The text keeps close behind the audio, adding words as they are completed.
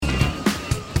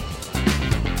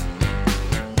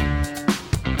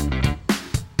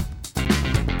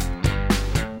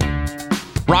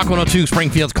Rock 102,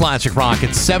 Springfield's Classic Rock.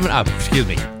 It's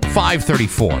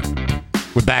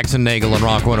 5:34 with Bax and Nagle and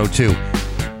Rock 102.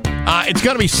 It's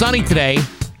going to be sunny today,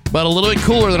 but a little bit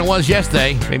cooler than it was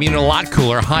yesterday. Maybe even a lot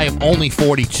cooler. High of only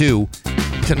 42.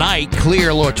 Tonight,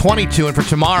 clear, low of 22. And for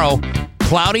tomorrow,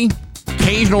 cloudy,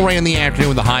 occasional rain in the afternoon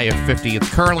with a high of 50.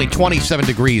 It's currently 27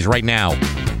 degrees right now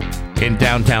in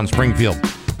downtown Springfield.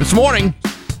 This morning,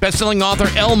 best-selling author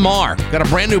Elle Marr got a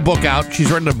brand new book out.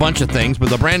 She's written a bunch of things, but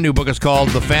the brand new book is called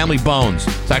The Family Bones.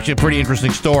 It's actually a pretty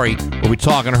interesting story. We'll be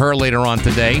talking to her later on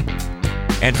today.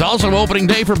 And it's also opening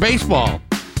day for baseball.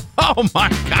 Oh, my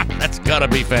God, that's going to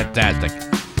be fantastic.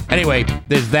 Anyway,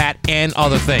 there's that and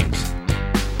other things.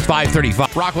 It's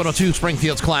 5:35. Rock 102,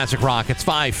 Springfield's Classic Rock. It's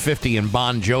 5:50 in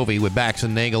Bon Jovi with Bax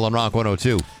and Nagle on Rock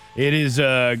 102. It is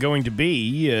going to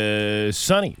be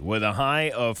sunny with a high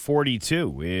of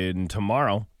 42. And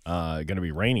tomorrow, going to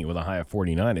be rainy with a high of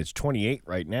 49. It's 28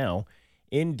 right now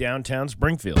in downtown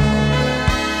Springfield.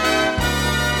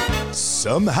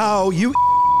 Somehow you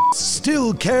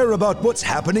still care about what's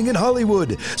happening in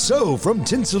Hollywood. So from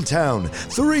Tinseltown,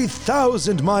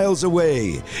 3,000 miles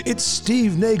away, it's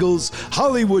Steve Nagle's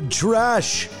Hollywood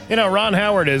Trash. You know, Ron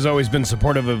Howard has always been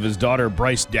supportive of his daughter,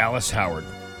 Bryce Dallas Howard.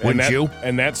 Wouldn't you?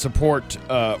 And that support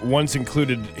once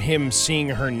included him seeing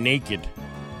her naked.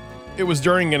 It was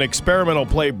during an experimental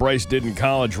play Bryce did in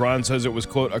college. Ron says it was,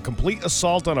 quote, a complete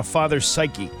assault on a father's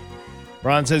psyche.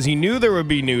 Ron says he knew there would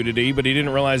be nudity, but he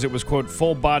didn't realize it was, quote,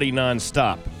 full body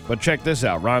nonstop. But check this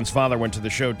out. Ron's father went to the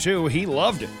show, too. He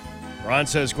loved it. Ron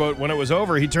says, quote, when it was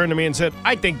over, he turned to me and said,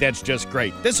 I think that's just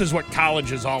great. This is what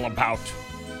college is all about.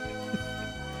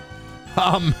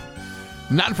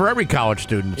 Not for every college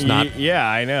student. It's not. Yeah,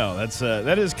 I know.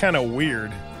 That is kind of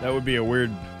weird. That would be a weird.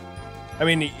 I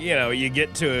mean, you know, you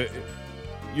get to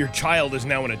your child is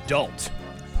now an adult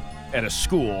at a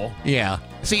school. Yeah.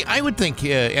 See, I would think,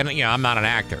 and you know, I'm not an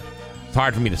actor. It's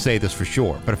hard for me to say this for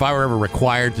sure, but if I were ever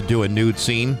required to do a nude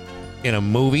scene in a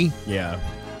movie, yeah.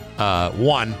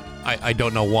 One, I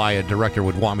don't know why a director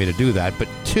would want me to do that, but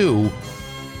two,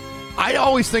 I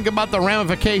always think about the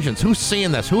ramifications. Who's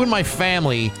seeing this? Who in my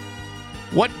family?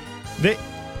 What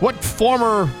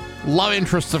former love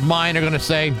interests of mine are going to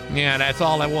say, yeah, that's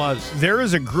all it was? There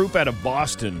is a group out of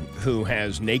Boston who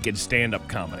has naked stand-up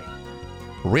comedy.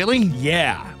 Really?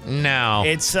 Yeah. No.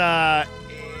 It's, I've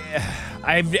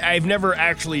never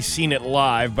actually seen it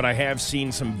live, but I have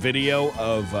seen some video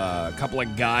of a couple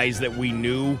of guys that we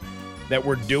knew that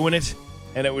were doing it,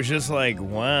 and it was just like,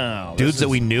 wow. Dudes that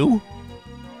we knew?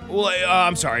 Well,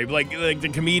 I'm sorry, like the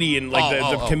comedian,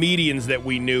 the comedians that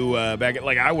we knew back.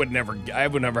 Like I would never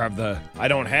have I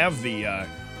don't have the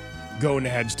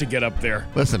gonads to get up there.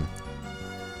 Listen,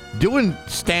 doing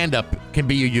stand-up can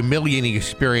be a humiliating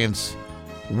experience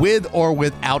with or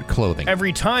without clothing.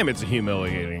 Every time it's a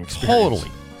humiliating experience. Totally.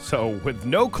 So with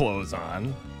no clothes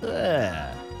on,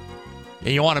 and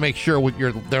you want to make sure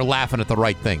they're laughing at the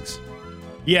right things.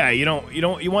 Yeah,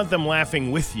 you want them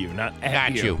laughing with you, not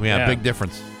at you. Yeah, big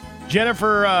difference.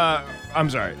 Jennifer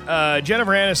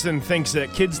Aniston thinks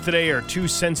that kids today are too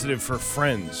sensitive for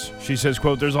Friends. She says,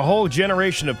 quote, there's a whole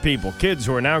generation of people, kids,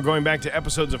 who are now going back to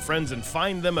episodes of Friends and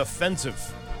find them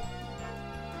offensive.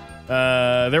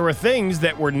 There were things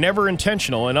that were never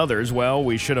intentional, and others, well,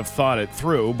 we should have thought it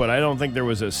through, but I don't think there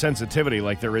was a sensitivity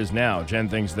like there is now. Jen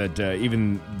thinks that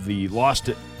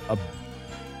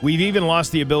we've even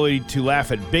lost the ability to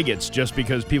laugh at bigots just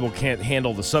because people can't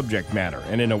handle the subject matter.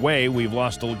 And in a way, we've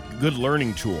lost a good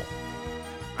learning tool.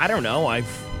 I don't know.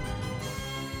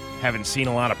 Haven't seen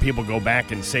a lot of people go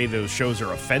back and say those shows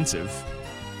are offensive.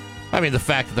 I mean, the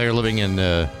fact that they're living in,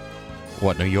 New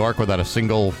York without a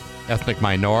single ethnic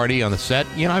minority on the set,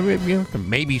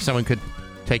 maybe someone could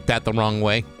take that the wrong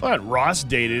way. But Ross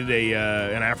dated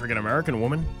an African-American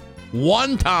woman.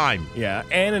 One time. Yeah,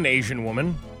 and an Asian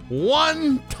woman.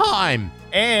 One time.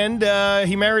 And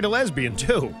he married a lesbian,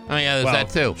 too. Oh, yeah, there's that,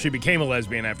 too. She became a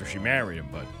lesbian after she married him,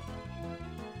 but...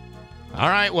 All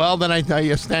right, well, then I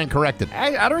stand corrected.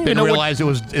 I don't even realize it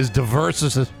was as diverse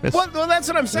as... Well, that's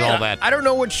what I'm saying. All that. I don't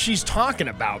know what she's talking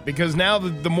about, because now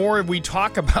the more we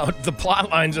talk about the plot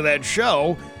lines of that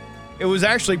show, it was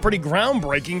actually pretty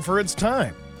groundbreaking for its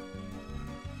time.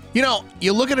 You know,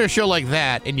 you look at a show like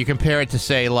that, and you compare it to,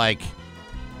 say, like...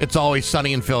 It's Always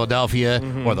Sunny in Philadelphia,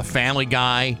 or The Family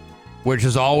Guy, which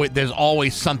is there's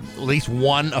always at least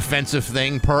one offensive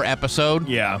thing per episode.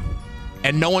 Yeah.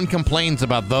 And no one complains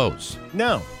about those.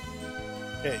 No.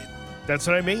 That's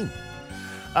what I mean.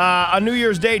 On New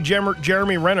Year's Day,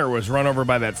 Jeremy Renner was run over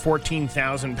by that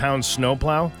 14,000-pound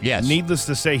snowplow. Yes. Needless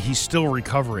to say, he's still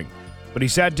recovering. But he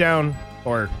sat down,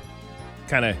 or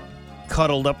kind of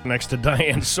cuddled up next to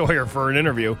Diane Sawyer for an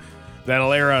interview.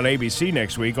 That'll air on ABC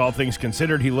next week. All things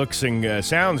considered, he looks and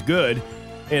sounds good.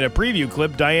 In a preview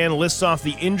clip, Diane lists off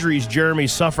the injuries Jeremy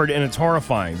suffered, and it's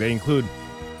horrifying. They include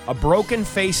a broken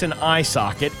face and eye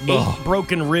socket, 8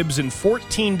 broken ribs in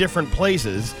 14 different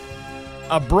places,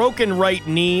 a broken right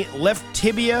knee, left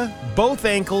tibia, both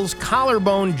ankles,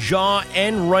 collarbone, jaw,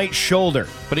 and right shoulder.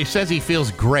 But he says he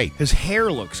feels great. His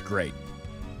hair looks great.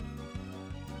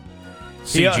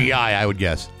 CGI, I would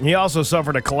guess. He also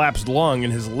suffered a collapsed lung,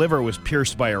 and his liver was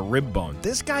pierced by a rib bone.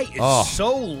 This guy is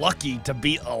so lucky to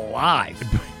be alive.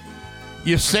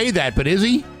 You say that, but is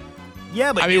he?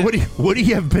 Yeah, but... I mean, would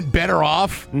he have been better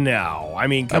off? No. I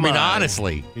mean, come on.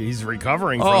 Honestly. He's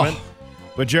recovering from it.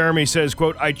 But Jeremy says,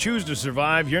 quote, "I choose to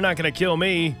survive. You're not going to kill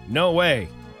me. No way."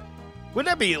 Wouldn't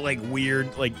that be, like,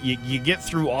 weird? Like, you get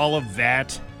through all of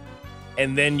that,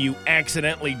 and then you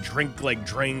accidentally drink, like,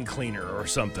 drain cleaner or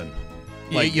something.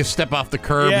 Like you step off the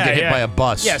curb and get hit by a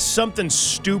bus. Yeah, something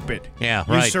stupid. Yeah,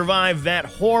 right. You survive that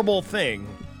horrible thing.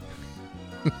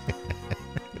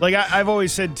 Like, I've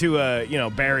always said to,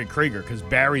 Barry Krieger, because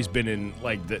Barry's been in,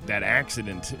 like, that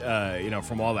accident,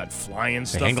 from all that flying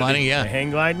stuff. Hang gliding, The hang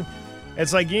gliding.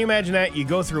 It's like, can you imagine that? You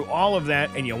go through all of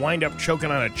that, and you wind up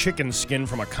choking on a chicken skin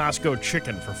from a Costco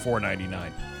chicken for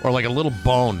 $4.99. Or like a little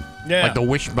bone. Yeah. Like the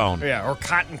wishbone. Yeah, or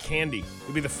cotton candy.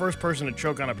 You'd be the first person to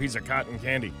choke on a piece of cotton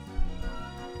candy.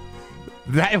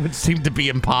 That would seem to be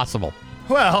impossible.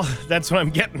 Well, that's what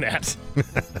I'm getting at.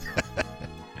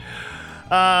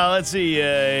 Let's see.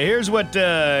 Here's what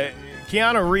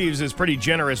Keanu Reeves is pretty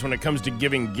generous when it comes to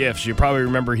giving gifts. You probably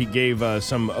remember he gave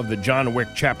some of the John Wick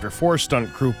Chapter 4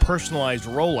 stunt crew personalized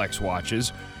Rolex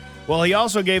watches. Well, he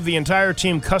also gave the entire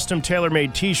team custom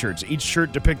tailor-made T-shirts. Each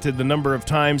shirt depicted the number of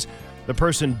times the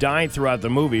person died throughout the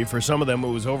movie. For some of them,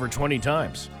 it was over 20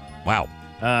 times. Wow.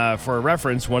 For a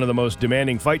reference, one of the most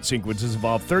demanding fight sequences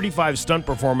involved 35 stunt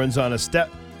performers on a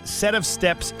set of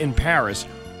steps in Paris.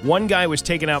 One guy was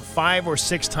taken out 5 or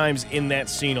 6 times in that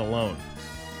scene alone.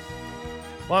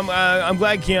 Well, I'm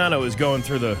glad Keanu is going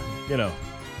through the,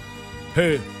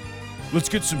 hey, let's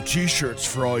get some T-shirts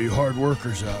for all you hard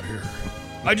workers out here.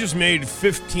 I just made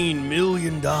 $15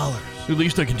 million. The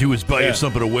least I can do is buy you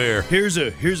something to wear. Here's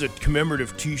a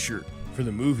commemorative T-shirt for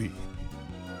the movie.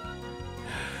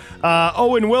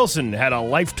 Owen Wilson had a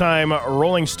lifetime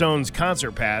Rolling Stones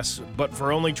concert pass, but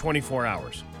for only 24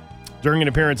 hours. During an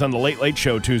appearance on The Late Late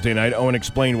Show Tuesday night, Owen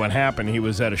explained what happened. He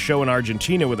was at a show in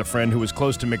Argentina with a friend who was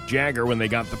close to Mick Jagger when they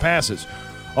got the passes.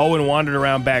 Owen wandered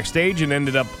around backstage and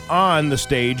ended up on the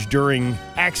stage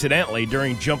accidentally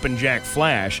during Jumpin' Jack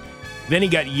Flash. Then he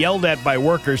got yelled at by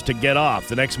workers to get off.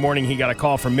 The next morning, he got a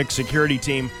call from Mick's security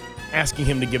team asking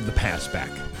him to give the pass back.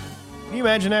 Can you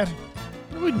imagine that?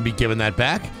 I wouldn't be giving that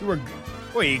back.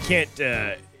 Well, you can't.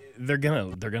 They're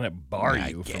gonna bar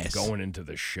you from going into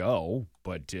the show.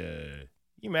 But you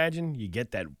imagine you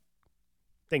get that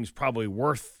thing's probably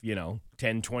worth $10,000,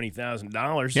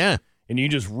 $20,000. Yeah, and you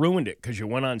just ruined it because you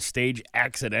went on stage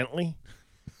accidentally.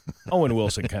 Owen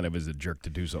Wilson kind of is a jerk to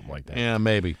do something like that. Yeah,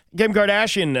 maybe. Kim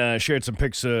Kardashian shared some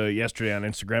pics yesterday on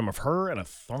Instagram of her and a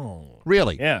thong.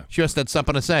 Really? Yeah. She just had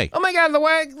something to say. Oh, my God.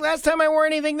 Last time I wore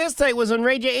anything this tight was when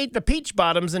Ray J ate the peach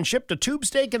bottoms and shipped a tube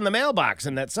steak in the mailbox.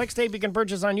 And that sex tape you can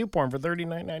purchase on YouPorn for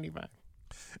 $39.95.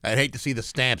 I'd hate to see the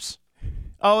stamps.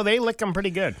 Oh, they lick them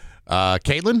pretty good.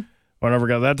 Caitlin? I never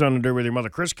got that done to do with your mother,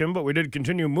 Chris Kim, but we did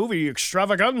continue movie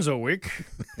extravaganza week.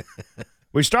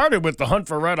 We started with The Hunt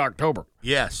for Red October.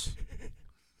 Yes.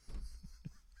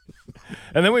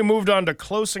 And then we moved on to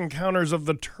Close Encounters of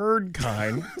the Turd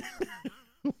Kind.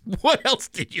 What else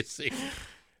did you see?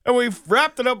 And we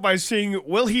wrapped it up by seeing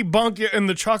Will He Bonk You in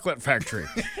the Chocolate Factory?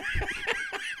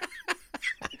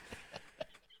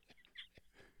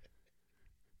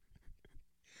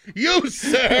 You,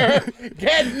 sir,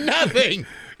 get nothing.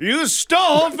 You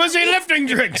stole fizzy lifting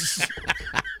drinks.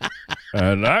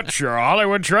 And that's your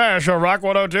Hollywood trash on Rock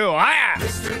 102. Hiya!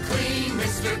 Mr. Clean,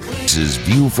 Mr. Clean. This is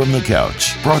View from the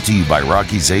Couch, brought to you by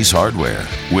Rocky's Ace Hardware.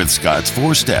 With Scott's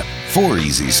 4-Step, 4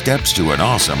 easy steps to an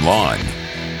awesome lawn.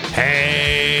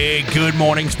 Hey, good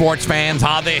morning, sports fans.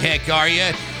 How the heck are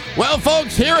you? Well,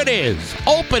 folks, here it is.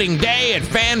 Opening day at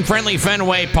fan-friendly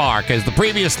Fenway Park as the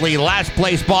previously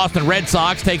last-place Boston Red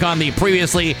Sox take on the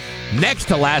previously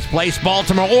next-to-last-place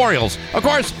Baltimore Orioles. Of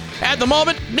course, at the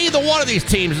moment, neither one of these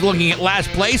teams is looking at last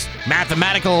place.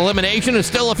 Mathematical elimination is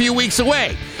still a few weeks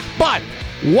away. But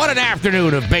what an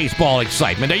afternoon of baseball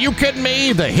excitement. Are you kidding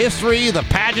me? The history, the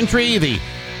pageantry, the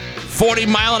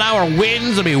 40-mile-an-hour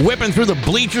winds will be whipping through the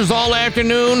bleachers all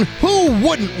afternoon. Who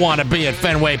wouldn't want to be at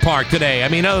Fenway Park today? I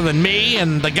mean, other than me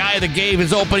and the guy that gave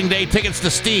his opening day tickets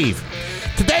to Steve.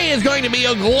 Today is going to be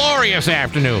a glorious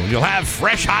afternoon. You'll have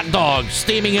fresh hot dogs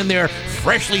steaming in their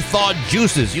freshly thawed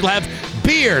juices. You'll have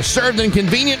beer served in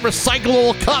convenient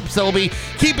recyclable cups that will be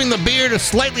keeping the beer to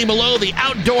slightly below the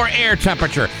outdoor air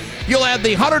temperature. You'll have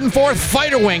the 104th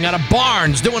Fighter Wing out of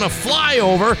Barnes doing a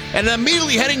flyover and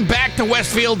immediately heading back to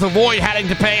Westfield to avoid having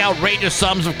to pay outrageous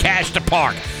sums of cash to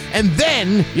park. And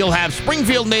then you'll have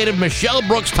Springfield native Michelle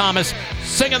Brooks Thomas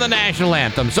singing the national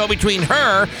anthem. So between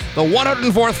her, the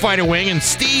 104th Fighter Wing, and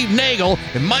Steve Nagle,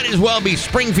 it might as well be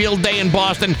Springfield Day in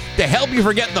Boston to help you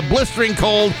forget the blistering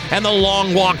cold and the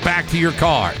long walk back to your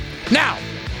car. Now,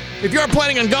 if you're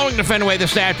planning on going to Fenway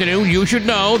this afternoon, you should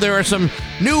know there are some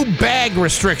new bag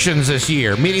restrictions this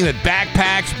year, meaning that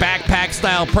backpacks,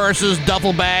 backpack-style purses,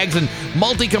 duffel bags, and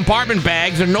multi-compartment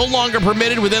bags are no longer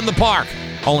permitted within the park.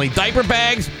 Only diaper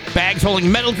bags, bags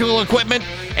holding medical equipment,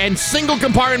 and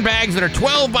single-compartment bags that are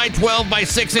 12 by 12 by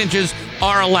 6 inches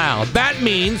are allowed. That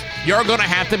means you're going to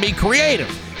have to be creative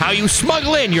how you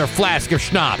smuggle in your flask of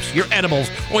schnapps, your edibles,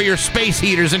 or your space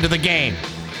heaters into the game.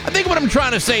 I think what I'm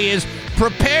trying to say is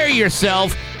prepare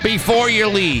yourself before you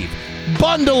leave.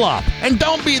 Bundle up, and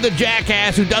don't be the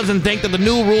jackass who doesn't think that the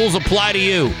new rules apply to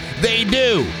you. They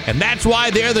do, and that's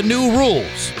why they're the new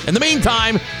rules. In the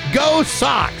meantime, go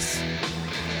Sox!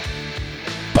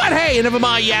 But hey, enough of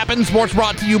my yapping. Sports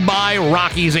brought to you by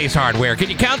Rocky's Ace Hardware. Can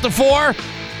you count to 4?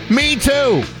 Me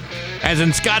too. As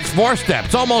in Scott's 4-Step.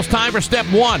 It's almost time for step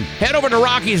 1. Head over to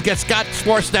Rocky's, get Scott's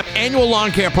 4-Step annual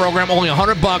lawn care program, only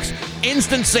 $100.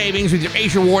 Instant savings with your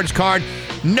Ace Rewards card.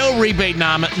 No rebate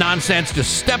nonsense.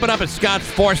 Just step it up at Scott's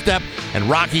 4-Step and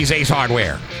Rocky's Ace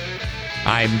Hardware.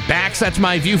 I'm Bax. That's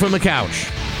my view from the couch.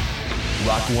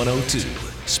 Rock 102,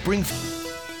 Springfield.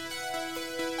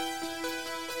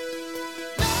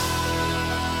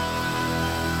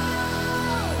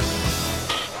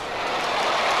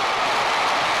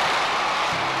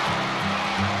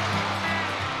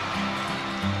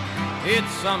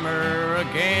 It's summer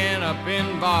again up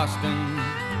in Boston.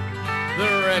 The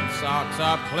Red Sox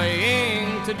are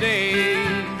playing today.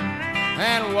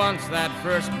 And once that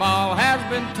first ball has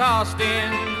been tossed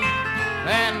in,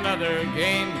 another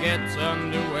game gets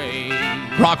underway.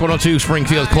 Rock 102,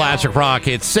 Springfield Classic Rock.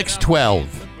 It's 6:12.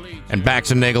 And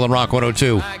Bax and Nagle and Rock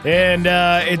 102. And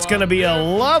it's going to be a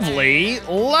lovely,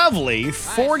 lovely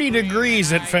 40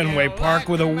 degrees at Fenway Park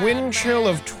with a wind chill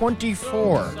of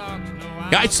 24.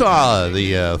 I saw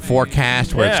the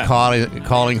forecast where it's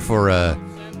calling for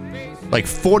like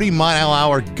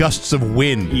 40-mile-an-hour gusts of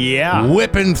wind. Yeah.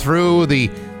 Whipping through the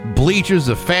bleachers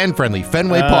of fan-friendly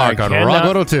Fenway Park on Rock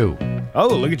 102. Oh,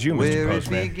 look at you, Mr.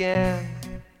 Postman.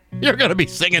 You're going to be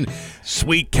singing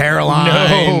Sweet Caroline.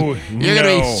 No. You're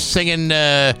going to be singing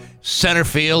Center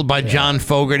Field by John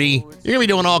Fogerty. You're going to be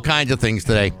doing all kinds of things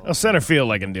today. Well, center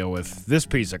field I can deal with. This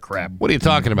piece of crap. What are you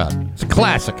talking about? It's a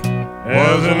classic.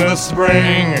 Was in the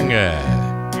spring,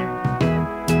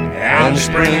 and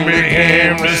spring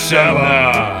became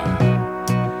December.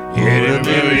 You didn't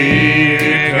believe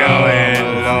it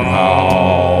coming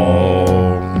home.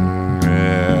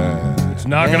 It's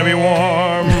not going to be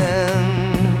warm.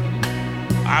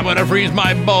 I'm going to freeze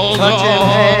my balls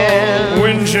off.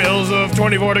 Wind chills of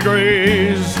 24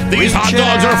 degrees. These hot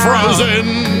dogs are frozen.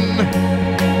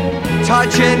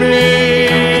 Touching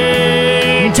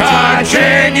me,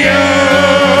 Touching you.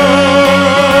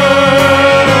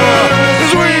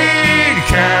 Sweet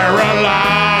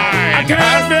Caroline. I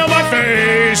can't feel my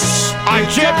face. I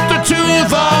chipped a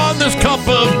tooth on this cup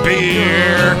of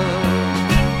beer.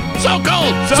 So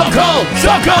cold, so cold,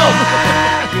 so cold.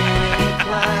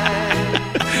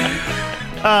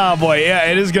 Oh boy, yeah,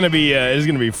 it is gonna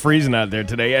be freezing out there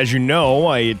today. As you know,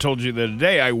 I told you the other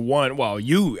day I won. Well,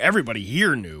 everybody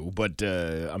here knew, but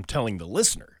I'm telling the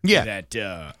listener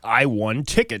that I won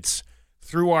tickets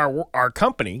through our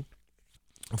company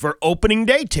for opening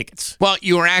day tickets. Well,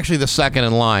 you were actually the second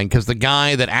in line because the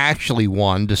guy that actually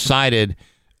won decided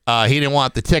he didn't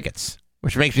want the tickets,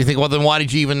 which makes me think, well, then why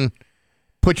did you even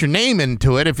put your name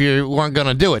into it if you weren't going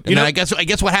to do it? And then I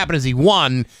guess what happened is he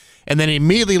won. And then he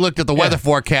immediately looked at the weather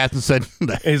forecast and said,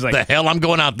 He's like, the hell, I'm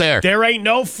going out there. There ain't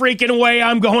no freaking way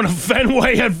I'm going to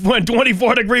Fenway at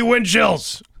 24-degree wind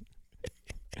chills.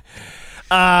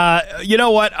 You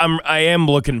know what? I am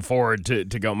looking forward to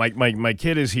go. My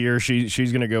kid is here.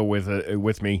 She's going to go with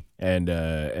me, and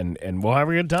we'll have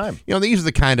a good time. You know, these are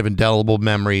the kind of indelible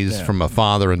memories from a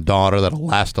father and daughter that'll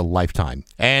last a lifetime.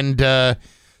 And the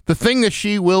thing that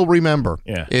she will remember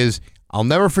is I'll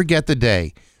never forget the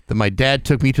day that my dad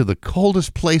took me to the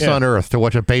coldest place on earth to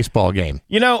watch a baseball game.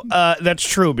 You know, that's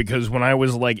true because when I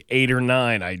was like 8 or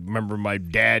 9, I remember my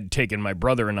dad taking my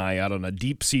brother and I out on a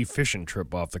deep-sea fishing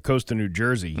trip off the coast of New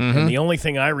Jersey. And the only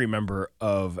thing I remember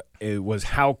of it was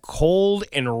how cold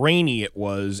and rainy it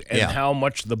was and how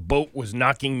much the boat was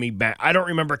knocking me back. I don't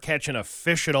remember catching a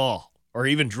fish at all or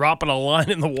even dropping a line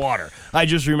in the water. I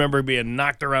just remember being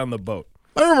knocked around the boat.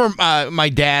 I remember my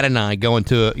dad and I going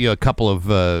to a couple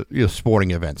of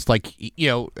sporting events. Like, we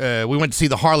went to see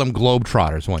the Harlem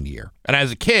Globetrotters one year. And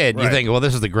as a kid, you think, well,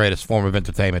 this is the greatest form of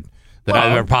entertainment that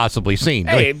I've ever possibly seen.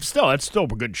 Hey, it's still a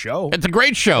good show. It's a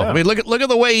great show. Yeah. I mean, look at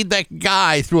the way that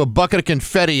guy threw a bucket of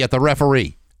confetti at the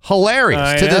referee.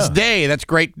 Hilarious. To this day, that's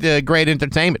great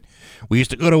entertainment. We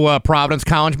used to go to Providence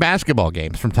College basketball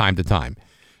games from time to time.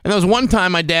 And there was one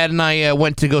time my dad and I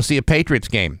went to go see a Patriots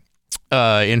game.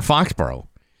 In Foxborough,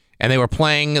 and they were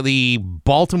playing the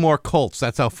Baltimore Colts.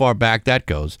 That's how far back that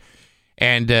goes.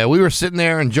 And we were sitting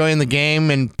there enjoying the game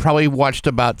and probably watched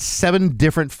about 7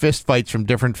 different fistfights from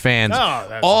different fans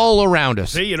all around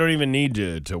us. See, you don't even need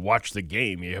to watch the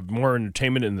game. You have more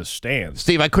entertainment in the stands.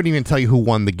 Steve, I couldn't even tell you who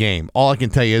won the game. All I can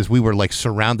tell you is we were like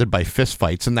surrounded by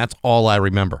fistfights, and that's all I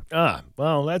remember.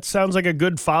 Well, that sounds like a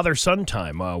good father-son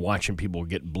time, watching people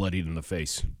get bloodied in the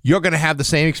face. You're going to have the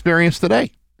same experience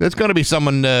today. There's going to be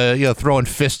someone, throwing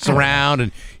fists around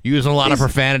and using a lot of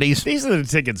profanities. These are the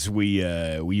tickets we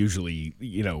usually,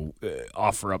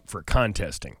 offer up for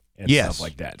contesting and stuff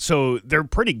like that. So they're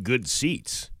pretty good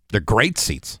seats. They're great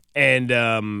seats. And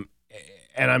I'm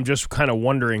just kind of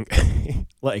wondering,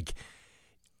 like,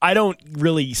 you don't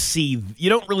really see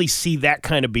that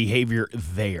kind of behavior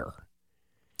there.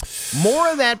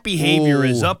 More of that behavior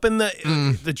is up in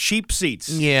the cheap seats.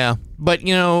 Yeah, but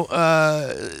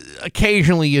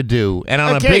occasionally you do, and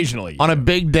on a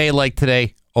big day like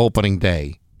today, opening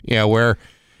day. Where,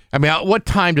 what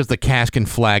time does the Cask and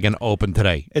Flagon open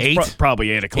today? It's 8? Probably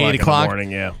 8 o'clock. 8 o'clock in the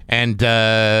morning. Yeah, and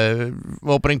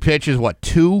opening pitch is what,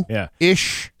 2?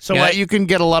 ish. So you can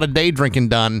get a lot of day drinking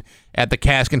done at the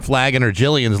Cask and Flagon or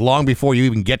Jillian's long before you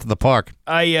even get to the park.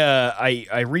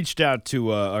 I reached out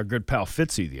to our good pal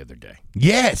Fitzy the other day.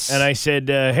 Yes. And I said,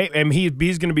 hey, and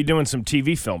he's going to be doing some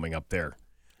TV filming up there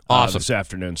this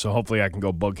afternoon, so hopefully I can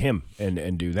go bug him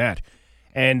and do that.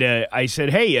 And I said,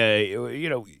 hey,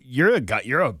 you're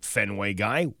a Fenway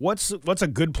guy. What's a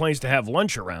good place to have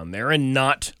lunch around there and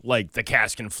not like the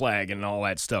Cask and Flag and all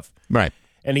that stuff? Right.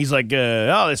 And he's like,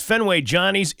 this Fenway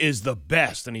Johnny's is the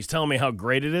best. And he's telling me how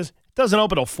great it is. It doesn't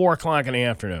open till 4 o'clock in the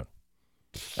afternoon.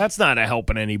 That's not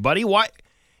helping anybody. Why?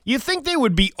 You think they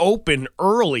would be open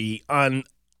early on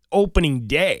opening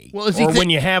day? Well,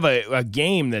 when you have a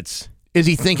game that's... Is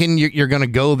he thinking you're going to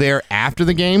go there after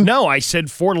the game? No, I said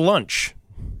for lunch.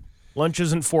 Lunch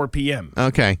isn't 4 p.m.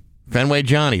 Okay. Fenway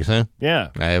Johnny's, huh? Yeah.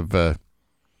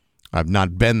 I've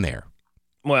not been there.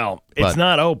 Well, it's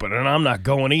not open, and I'm not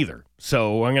going either.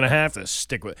 So I'm going to have to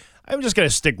stick with... I'm just going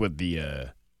to stick with the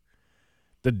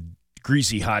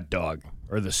greasy hot dog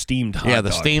or the steamed hot dog. Yeah,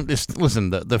 the steamed...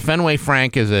 Listen, the Fenway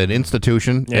Frank is an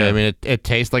institution. Yeah. I mean, it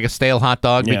tastes like a stale hot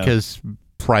dog because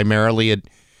primarily it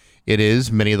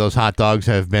is. Many of those hot dogs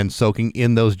have been soaking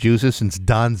in those juices since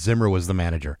Don Zimmer was the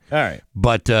manager. All right.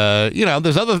 But,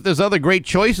 there's other great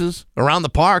choices around the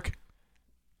park.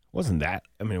 Wasn't that?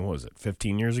 I mean, what was it?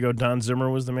 15 years ago, Don Zimmer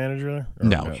was the manager there?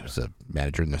 No, he was a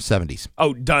manager in the 70s.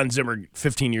 Oh, Don Zimmer,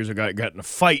 15 years ago, got in a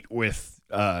fight with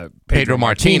Pedro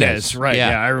Martinez. Right,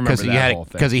 yeah, I remember that whole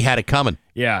thing. Because he had it coming.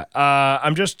 Yeah.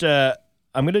 I'm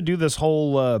going to do this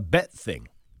whole bet thing.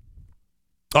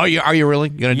 Oh, are you really?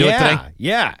 You're going to do it today?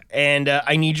 Yeah, and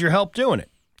I need your help doing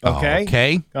it. Okay?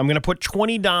 Okay. I'm going to put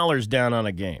 $20 down on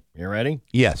a game. You ready?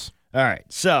 Yes. All right,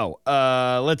 so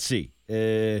let's see.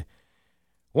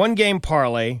 One game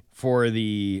parlay for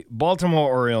the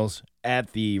Baltimore Orioles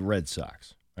at the Red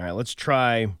Sox. All right, let's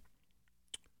try. All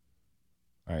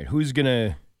right, who's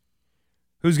gonna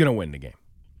win the game?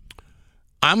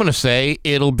 I'm gonna say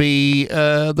it'll be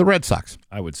the Red Sox.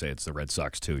 I would say it's the Red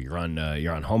Sox too. You're on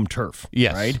home turf.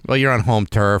 Yes. Right? Well, you're on home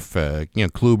turf.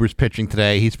 Kluber's pitching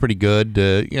today. He's pretty good.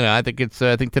 I think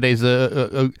today's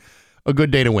a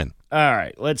good day to win. All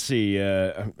right, let's see.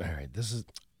 All right, this is.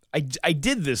 I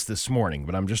did this morning,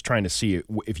 but I'm just trying to see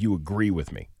if you agree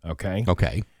with me, okay?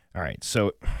 Okay. All right,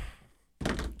 so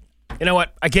you know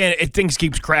what? I can't. Things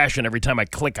keeps crashing every time I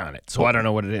click on it, so I don't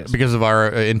know what it is. Because of our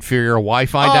inferior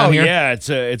Wi-Fi down here? Oh, yeah,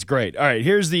 it's great. All right,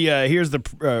 here's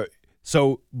the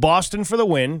so Boston for the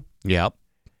win. Yep.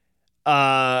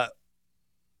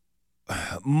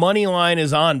 Money line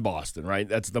is on Boston, right?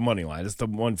 That's the money line. It's the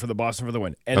one for the Boston for the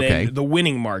win. And then the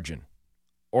winning margin.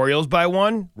 Orioles by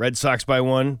 1, Red Sox by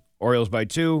 1, Orioles by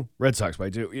 2, Red Sox by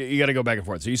 2. You got to go back and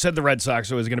forth. So you said the Red Sox,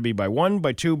 so it's going to be by 1,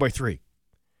 by 2, by 3.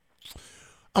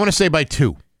 I'm going to say by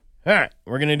 2. All right,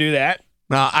 we're going to do that.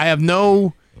 Now, I have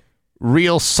no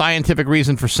real scientific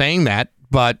reason for saying that,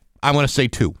 but I'm going to say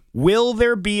 2. Will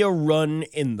there be a run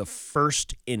in the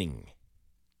first inning?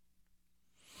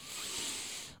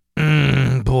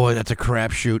 Boy, that's a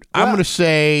crapshoot. I'm going to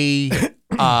say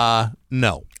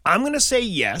no. I'm going to say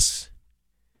yes,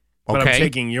 but Okay. I'm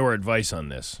taking your advice on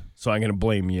this, so I'm going to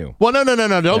blame you. Well, no.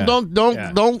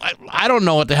 Don't. I don't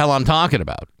know what the hell I'm talking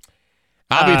about.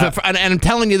 And I'm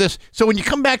telling you this. So when you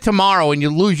come back tomorrow and you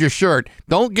lose your shirt,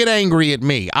 don't get angry at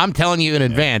me. I'm telling you in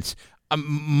advance.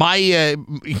 My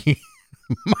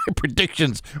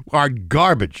predictions are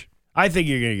garbage. I think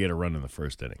you're going to get a run in the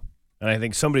first inning, and I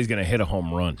think somebody's going to hit a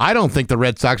home run. I don't think the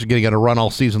Red Sox are going to get a run all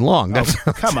season long. That's,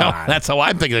 come on. That's how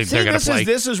I'm thinking they're going to play.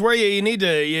 This is where you need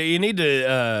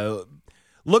to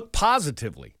look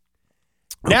positively.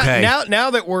 Okay. Now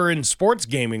that we're in sports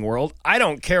gaming world, I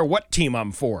don't care what team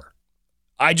I'm for.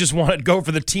 I just want to go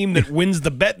for the team that wins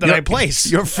the bet that I place.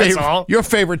 Your That's all.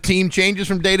 favorite team changes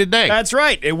from day to day. That's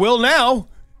right. It will now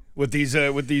with these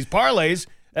parlays,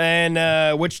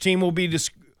 and which team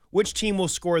will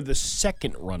score the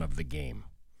second run of the game?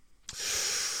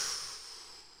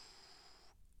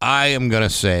 I am going to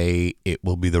say it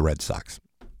will be the Red Sox.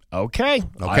 Okay.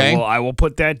 I will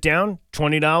put that down.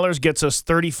 $20 gets us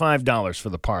 $35 for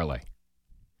the parlay.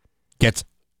 What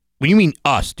do you mean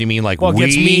us? Do you mean like Well, it we?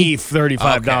 gets me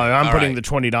 $35. Okay. I'm All putting right. the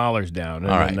 $20 down.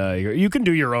 And All right. then, you can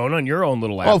do your own on your own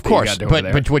little app. Oh, of that you course. got over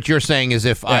there. But what you're saying is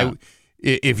if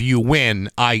you win,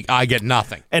 I get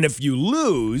nothing. And if you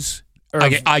lose, or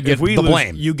I get if we the lose,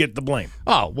 blame. You get the blame.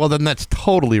 Oh, well, then that's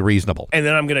totally reasonable. And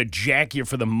then I'm going to jack you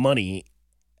for the money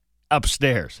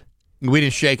upstairs. We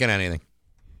didn't shake on anything.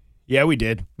 Yeah, we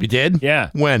did. You did?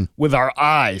 Yeah. When? With our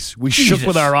eyes. We Jesus. shook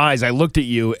with our eyes. I looked at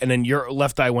you, and then your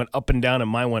left eye went up and down,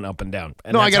 and mine went up and down.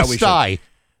 And No, I that's got how a we sty.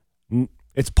 shook.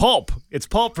 It's pulp. It's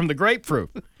pulp from the grapefruit.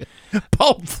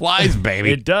 Pulp flies,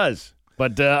 baby. It does.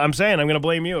 But I'm saying I'm going to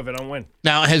blame you if I don't win.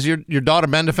 Now, has your daughter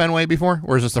been to Fenway before,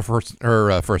 or is this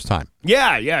her first time?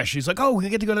 Yeah. She's like, oh, we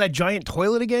get to go to that giant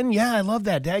toilet again? Yeah, I love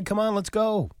that, Dad. Come on, let's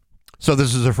go. So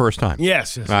this is her first time?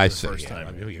 Yes. I This is see. the first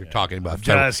time. You're talking about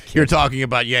Just kidding. you're talking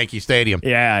about Yankee Stadium.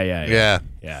 Yeah.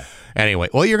 Anyway,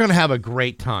 well, you're going to have a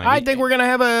great time. I think we're going to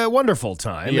have a wonderful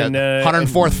time. Yeah, And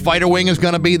 104th Fighter Wing is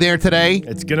going to be there today.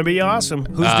 It's going to be awesome.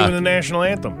 Who's doing the national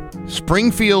anthem?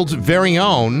 Springfield's very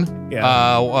own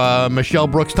Michelle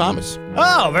Brooks Thomas.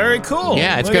 Oh, very cool.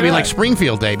 Yeah, it's Look going to be at like that.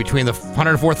 Springfield Day between the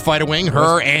 104th Fighter Wing,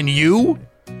 her, and you.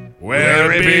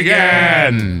 Where it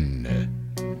began.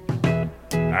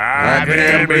 I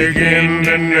can begin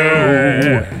to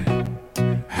know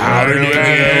How did it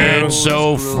get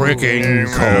so freaking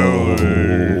cold?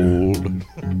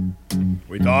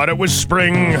 We thought it was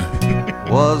spring,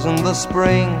 Wasn't the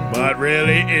spring, but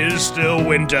really is still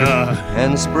winter.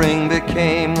 and spring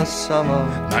became the summer.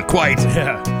 Not quite.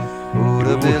 Yeah. Who'd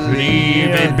have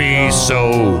Believe believed it be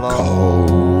so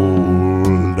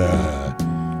cold.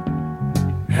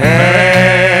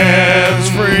 Hands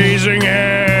freezing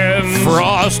hands.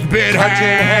 Frostbit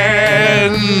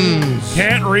hands.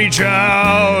 Can't reach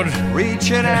out.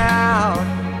 Reaching out,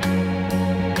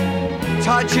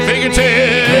 touching me.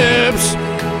 Fingertips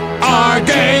are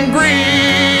gangrene.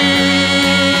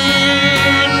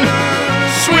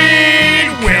 Sweet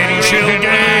windshield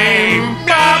game.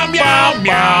 Meow, meow,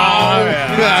 meow.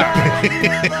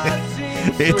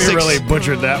 It's We six- really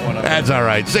butchered that one up. That's all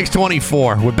right.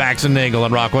 624 with Bax and Nagle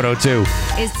on Rock 102.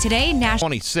 Is today National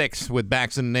 26 with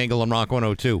Bax and Nagle on Rock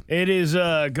 102. It is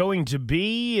going to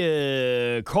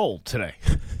be cold today.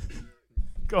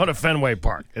 Go to Fenway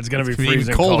Park. It's going to be gonna be even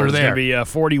freezing colder cold. It's there. going to be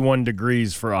 41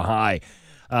 degrees for a high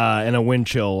and a wind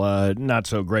chill not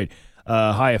so great.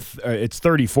 High of, it's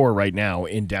 34 right now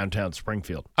in downtown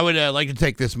Springfield. I would like to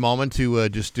take this moment to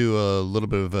just do a little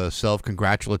bit of a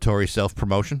self-congratulatory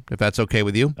self-promotion, if that's okay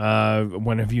with you.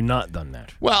 When have you not done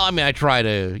that? Well, I mean, I try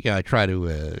to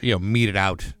meet it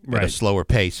out at a Right. slower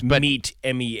pace. But Meet,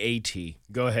 M-E-A-T.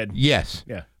 Go ahead. yes.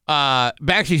 Yeah.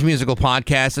 Baxi's musical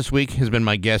podcast this week has been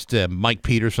my guest, Mike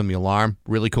Peters from The Alarm.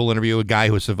 Really cool interview. A guy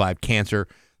who has survived cancer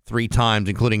 3 times,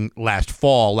 including last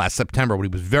September, when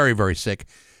he was very, very sick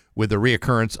with the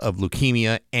reoccurrence of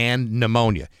leukemia and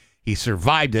pneumonia. He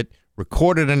survived it,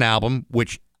 recorded an album,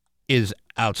 which is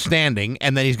outstanding,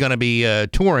 and then he's going to be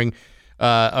touring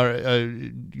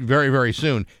very, very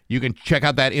soon. You can check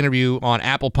out that interview on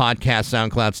Apple Podcasts,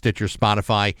 SoundCloud, Stitcher,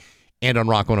 Spotify, and on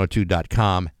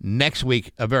rock102.com. Next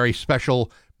week, a very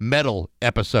special metal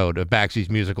episode of Baxi's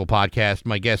musical podcast.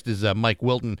 My guest is Mike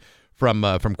Wilton from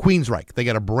Queensryche. They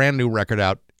got a brand new record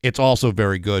out. It's also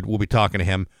very good. We'll be talking to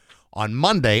him on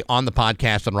Monday on the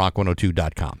podcast on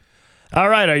rock102.com. All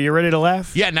right, are you ready to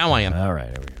laugh? Yeah, now I am. All right,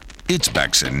 here we go. It's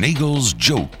Bax and Nagle's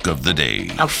Joke of the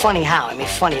Day I'm funny how? I mean,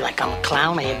 funny like I'm a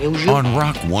clown. I amuse you. on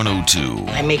Rock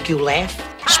 102, I make you laugh.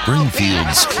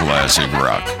 Springfield's classic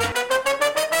rock.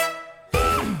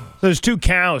 There's two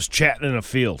cows chatting in a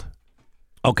field.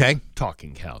 Okay.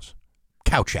 Talking cows.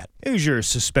 Cow chat. Here's your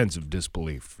suspense of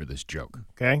disbelief for this joke,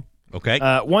 okay? Okay.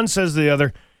 One says to the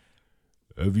other,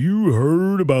 have you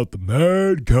heard about the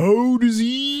mad cow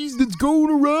disease that's going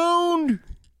around?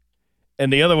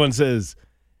 And the other one says,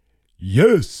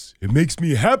 yes, it makes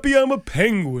me happy I'm a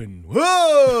penguin.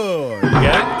 Whoa!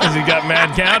 Yeah, because he got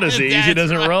mad cow disease. He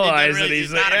doesn't realize that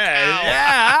he's not a cow.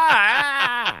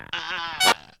 Yeah.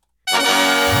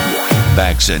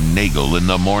 Bax and Nagle in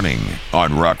the morning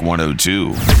on Rock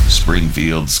 102,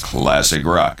 Springfield's classic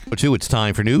rock. It's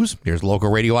time for news. Here's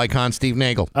local radio icon Steve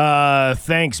Nagle.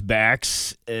 Thanks,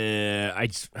 Bax. I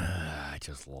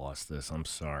just lost this. I'm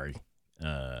sorry.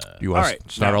 You want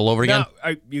to start all over again?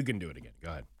 No, you can do it again. Go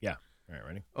ahead. Yeah. All right,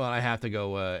 ready? Well, I have to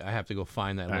go. I have to go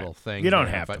find that little thing. You don't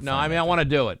have to. No, I mean I want to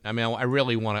do it. I mean I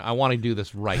really want to. I want to do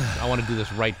this right. I want to do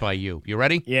this right by you. You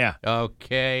ready? Yeah.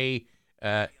 Okay.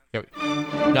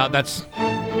 No, that's.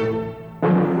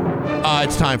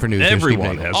 It's time for news.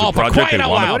 Everyone has a for project crying they out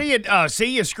want. loud. What do you?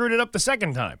 See, you screwed it up the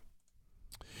second time.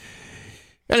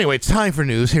 Anyway, it's time for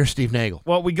news. Here's Steve Nagle.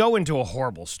 Well, we go into a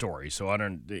horrible story, so I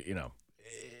don't.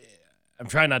 I'm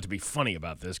trying not to be funny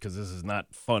about this because this is not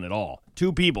fun at all.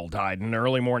 2 people died in an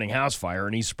early morning house fire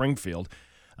in East Springfield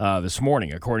this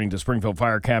morning. According to Springfield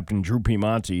Fire Captain Drew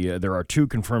Piemonte, there are 2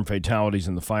 confirmed fatalities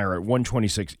in the fire at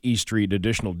 126 East Street.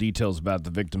 Additional details about the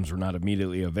victims were not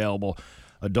immediately available.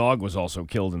 A dog was also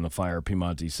killed in the fire,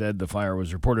 Piemonte said. The fire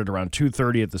was reported around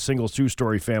 2:30 at the single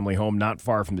 2-story family home not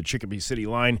far from the Chicopee City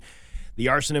line. The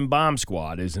Arson and Bomb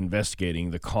Squad is investigating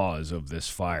the cause of this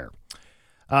fire.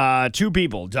 2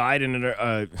 people died in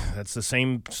that's the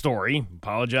same story.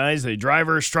 Apologize. A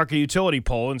driver struck a utility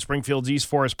pole in Springfield's East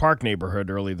Forest Park neighborhood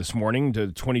early this morning. The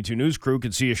 22 News crew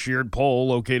could see a sheared pole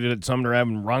located at Sumner Ave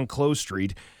and Ronclose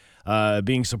Street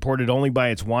being supported only by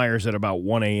its wires at about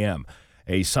 1 a.m.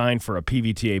 A sign for a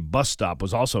PVTA bus stop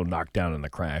was also knocked down in the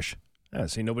crash.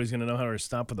 See, nobody's going to know how to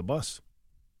stop with the bus.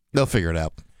 They'll figure it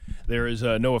out. There is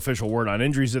no official word on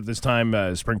injuries at this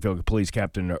time. Springfield Police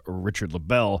Captain Richard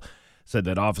LaBelle said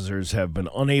that officers have been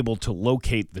unable to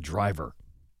locate the driver,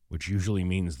 which usually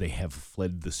means they have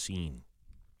fled the scene.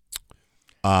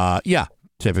 Yeah,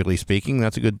 typically speaking,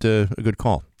 that's a good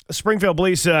call. Springfield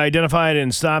police identified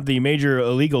and stopped the major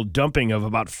illegal dumping of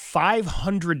about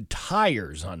 500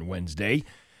 tires on Wednesday.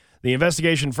 The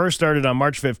investigation first started on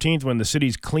March 15th when the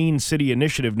city's Clean City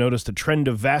Initiative noticed a trend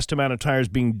of vast amount of tires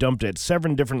being dumped at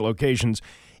 7 different locations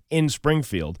in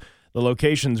Springfield. The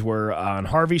locations were on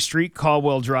Harvey Street,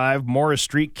 Caldwell Drive, Morris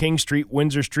Street, King Street,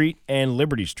 Windsor Street, and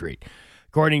Liberty Street.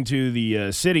 According to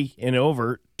the city,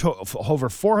 over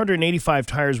 485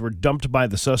 tires were dumped by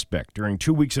the suspect. During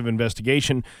 2 weeks of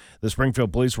investigation, the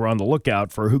Springfield police were on the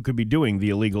lookout for who could be doing the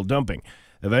illegal dumping.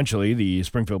 Eventually, the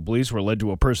Springfield police were led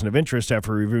to a person of interest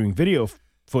after reviewing video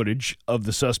footage of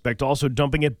the suspect also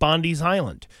dumping at Bondi's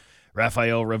Island.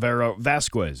 Rafael Rivera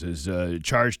Vasquez is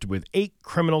charged with 8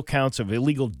 criminal counts of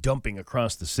illegal dumping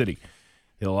across the city.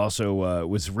 He also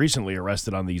was recently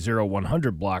arrested on the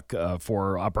 0100 block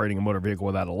for operating a motor vehicle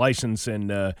without a license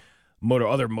and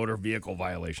other motor vehicle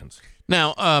violations.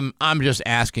 Now, I'm just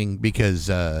asking because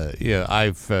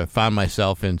I've found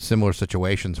myself in similar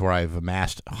situations where I've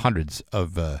amassed hundreds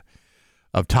of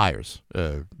tires,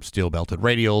 steel-belted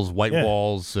radials, white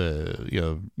walls,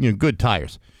 good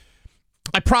tires.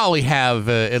 I probably have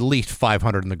at least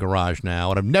 500 in the garage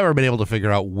now, and I've never been able to figure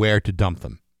out where to dump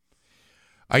them.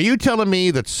 Are you telling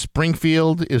me that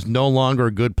Springfield is no longer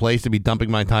a good place to be dumping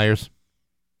my tires?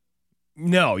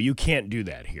 No, you can't do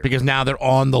that here. Because now they're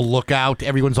on the lookout.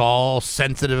 Everyone's all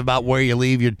sensitive about where you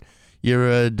leave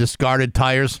your discarded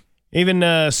tires. Even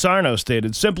Sarno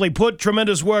stated, simply put,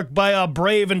 tremendous work by our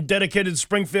brave and dedicated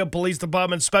Springfield Police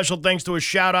Department. Special thanks to a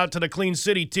shout-out to the Clean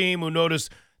City team who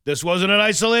noticed this wasn't an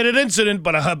isolated incident,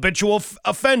 but a habitual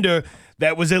offender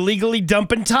that was illegally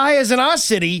dumping tires in our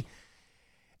city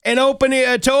and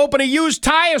to open a used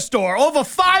tire store. Over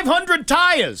 500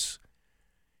 tires.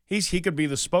 He could be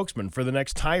the spokesman for the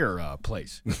next tire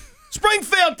place.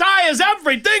 Springfield Tires,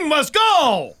 everything must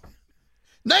go.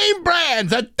 Name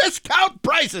brands at discount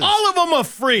prices. All of them are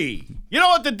free. You know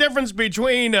what the difference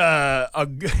between a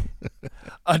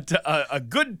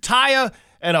good tire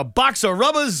and a box of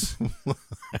rubbers?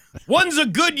 One's a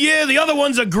good year, the other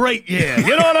one's a great year.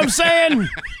 You know what I'm saying?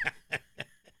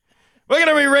 We're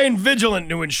going to remain vigilant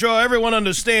to ensure everyone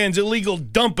understands illegal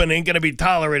dumping ain't going to be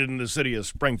tolerated in the city of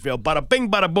Springfield. Bada bing,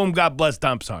 bada boom. God bless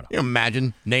Tom Sarno. You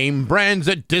imagine name brands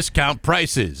at discount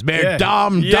prices. Mayor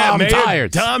Dom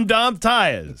Tires. Dom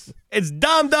Tires. It's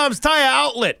Dom's Tire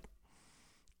Outlet.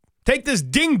 Take this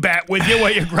dingbat with you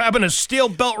while you're grabbing a steel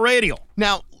belt radial.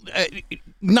 Now,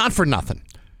 not for nothing.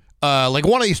 Like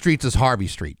one of these streets is Harvey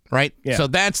Street, right? Yeah. So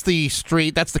that's the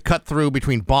street, that's the cut through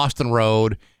between Boston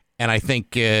Road and I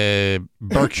think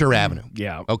Berkshire Avenue.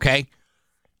 Yeah. Okay?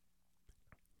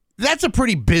 That's a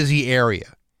pretty busy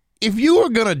area. If you were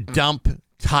going to dump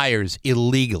tires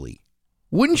illegally,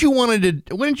 wouldn't you want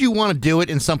to do it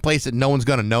in some place that no one's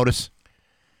going to notice?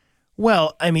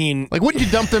 Well, I mean, like, wouldn't you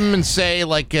dump them and say,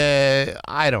 like,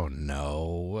 I don't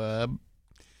know,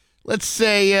 let's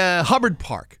say Hubbard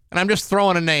Park, and I'm just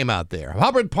throwing a name out there.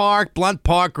 Hubbard Park, Blunt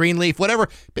Park, Greenleaf, whatever.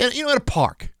 You know, at a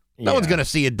park. No one's going to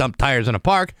see you dump tires in a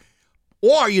park.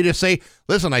 Or you just say,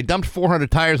 listen, I dumped 400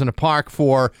 tires in a park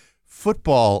for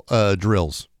football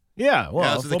drills. Yeah,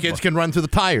 well, so the kids can run through the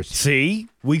tires. See,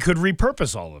 we could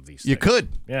repurpose all of these things. You could.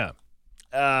 Yeah.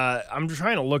 I'm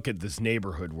trying to look at this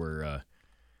neighborhood where,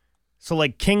 so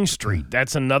like King Street,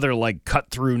 that's another like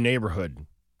cut through neighborhood.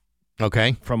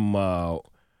 Okay. From, what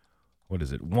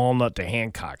is it, Walnut to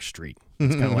Hancock Street.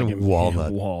 It's kind of like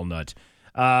Walnut.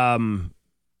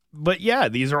 But yeah,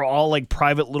 these are all like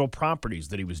private little properties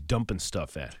that he was dumping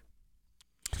stuff at.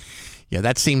 Yeah,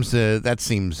 that seems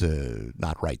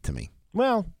not right to me.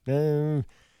 Well,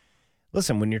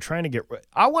 listen, when you're trying to get,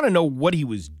 I want to know what he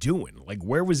was doing. Like,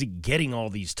 where was he getting all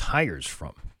these tires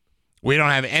from? We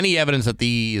don't have any evidence that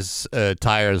these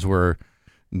tires were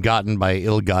gotten by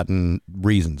ill-gotten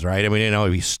reasons, right? I mean, you know,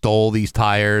 if he stole these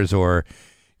tires or,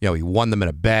 you know, he won them in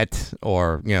a bet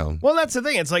or, you know. Well, that's the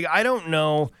thing. It's like, I don't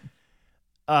know.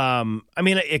 I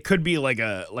mean, it could be like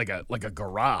a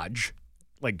garage,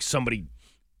 like somebody.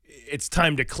 It's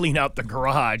time to clean out the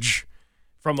garage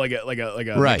from like a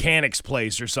right. Mechanic's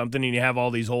place or something, and you have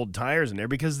all these old tires in there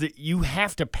because you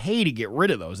have to pay to get rid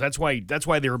of those. That's why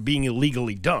they're being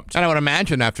illegally dumped. And I would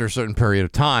imagine after a certain period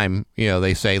of time, you know,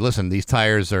 they say, listen, these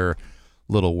tires are a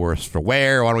little worse for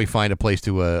wear. Why don't we find a place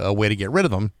to a way to get rid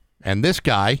of them? And this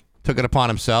guy took it upon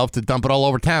himself to dump it all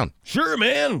over town. Sure,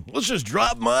 man. Let's just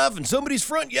drop them off in somebody's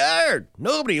front yard.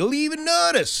 Nobody will even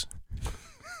notice.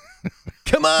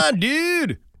 Come on,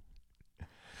 dude.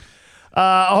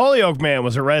 A Holyoke man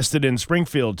was arrested in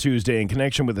Springfield Tuesday in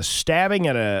connection with a stabbing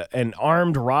at an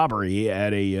armed robbery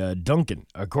at a Dunkin'.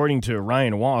 According to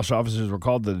Ryan Walsh, officers were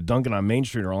called to the Dunkin' on Main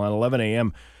Street around 11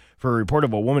 a.m. for a report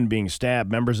of a woman being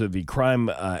stabbed. Members of the Crime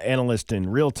Analyst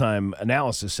and Real-Time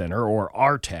Analysis Center, or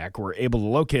RTAC, were able to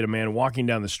locate a man walking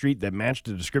down the street that matched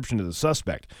the description of the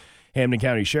suspect. Hampden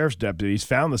County Sheriff's deputies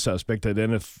found the suspect,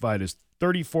 identified as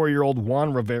 34-year-old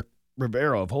Juan Rivera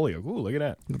of Holyoke. Ooh, look at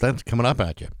that. That's coming up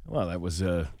at you. Well, that was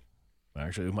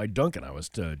actually my Dunkin' I was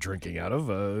drinking out of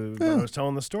when I was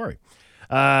telling the story.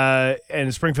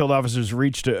 And Springfield officers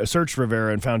searched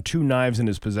Rivera and found 2 knives in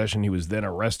his possession. He was then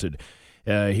arrested.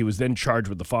 He was then charged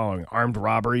with the following: armed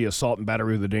robbery, assault and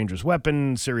battery with a dangerous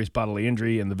weapon, serious bodily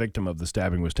injury, and the victim of the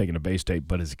stabbing was taken to Bay State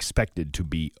but is expected to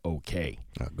be okay.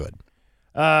 Oh, good.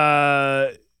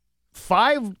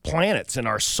 5 planets in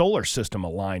our solar system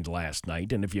aligned last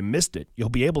night, and if you missed it, you'll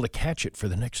be able to catch it for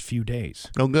the next few days.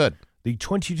 Oh, good. The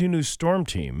 22 News Storm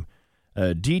Team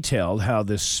detailed how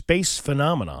this space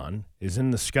phenomenon is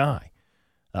in the sky.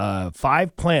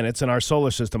 5 planets in our solar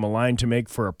system aligned to make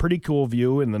for a pretty cool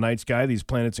view in the night sky. These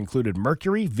planets included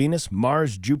Mercury, Venus,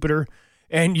 Mars, Jupiter,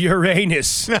 and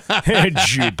Uranus.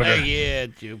 Jupiter. Yeah,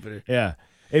 Jupiter. Yeah.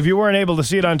 If you weren't able to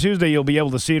see it on Tuesday, you'll be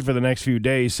able to see it for the next few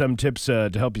days. Some tips to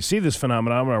help you see this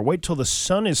phenomenon are wait till the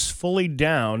sun is fully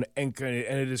down and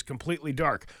it is completely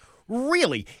dark.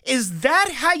 Really? Is that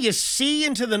how you see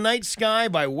into the night sky,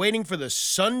 by waiting for the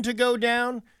sun to go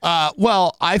down?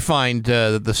 Well, I find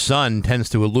that the sun tends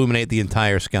to illuminate the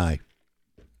entire sky.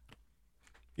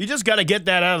 You just got to get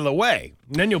that out of the way,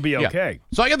 and then you'll be okay.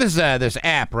 Yeah. So I got this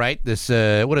app, right? This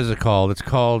what is it called? It's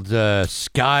called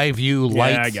Skyview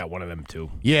Light. Yeah, I got one of them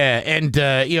too. Yeah, and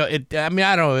you know, I mean,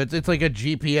 I don't know. It's like a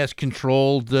GPS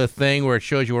controlled thing where it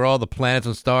shows you where all the planets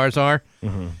and stars are.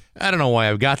 Mm-hmm. I don't know why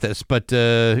I've got this, but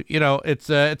you know, it's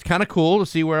kind of cool to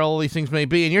see where all these things may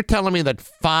be. And you're telling me that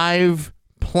 5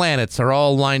 planets are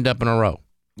all lined up in a row?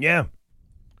 Yeah,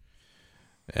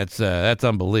 that's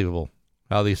unbelievable.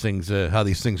 How these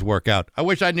things work out. I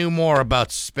wish I knew more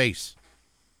about space.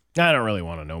 I don't really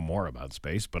want to know more about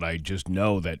space, but I just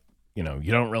know that, you know,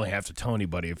 you don't really have to tell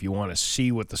anybody if you want to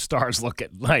see what the stars look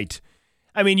at night.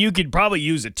 I mean, you could probably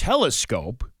use a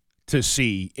telescope to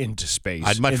see into space.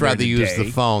 I'd much in there rather use the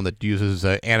today. phone that uses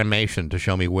animation to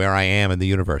show me where I am in the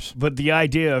universe. But the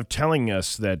idea of telling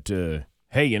us that,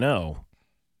 hey,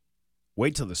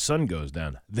 wait till the sun goes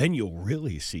down, then you'll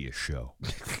really see a show.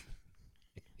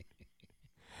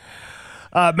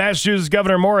 Massachusetts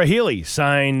Governor Maura Healey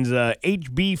signs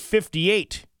HB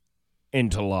 58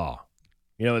 into law.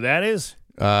 You know what that is?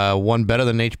 One better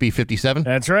than HB 57?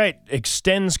 That's right.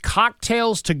 Extends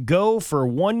cocktails to go for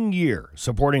 1 year,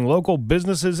 supporting local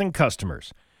businesses and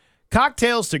customers.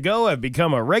 Cocktails to go have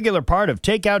become a regular part of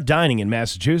takeout dining in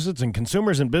Massachusetts, and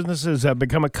consumers and businesses have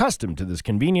become accustomed to this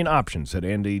convenient option, said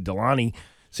Andy Delani,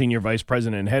 Senior Vice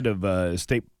President and Head of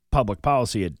State Public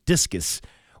Policy at Discus.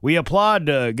 We applaud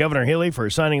Governor Healey for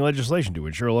signing legislation to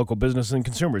ensure local businesses and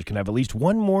consumers can have at least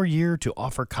one more year to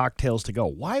offer cocktails to go.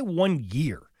 Why 1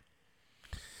 year?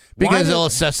 Because they'll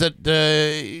assess it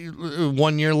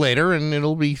 1 year later, and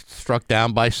it'll be struck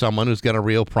down by someone who's got a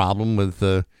real problem with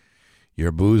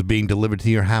your booze being delivered to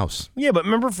your house. Yeah, but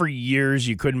remember for years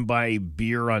you couldn't buy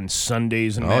beer on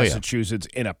Sundays in Massachusetts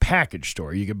in a package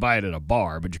store. You could buy it at a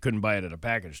bar, but you couldn't buy it at a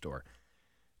package store.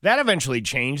 That eventually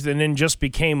changed and then just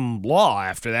became law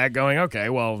after that, going, okay,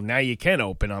 well, now you can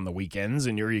open on the weekends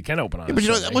and you can open on but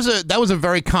Sunday. that was a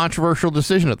very controversial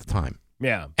decision at the time.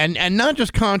 Yeah. And not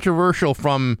just controversial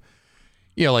from,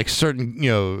 like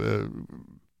certain,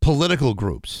 political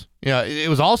groups. It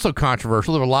was also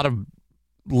controversial. There were a lot of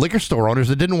liquor store owners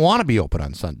that didn't want to be open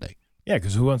on Sunday. Yeah,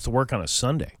 because who wants to work on a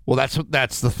Sunday? Well, that's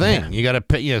the thing. Yeah. You got to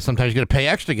pay. Sometimes you got to pay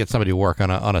extra to get somebody to work on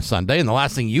a Sunday, and the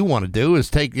last thing you want to do is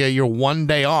take your 1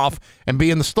 day off and be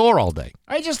in the store all day.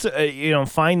 I just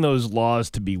find those laws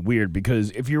to be weird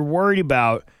because if you're worried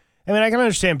about, I can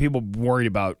understand people worried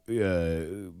about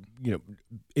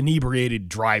inebriated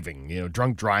driving,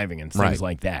 drunk driving and things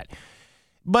like that.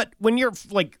 But when you're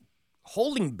like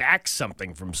holding back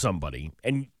something from somebody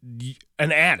and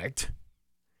an addict.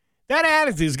 That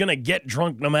addict is going to get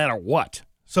drunk no matter what.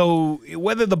 So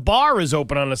whether the bar is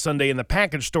open on a Sunday and the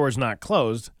package store is not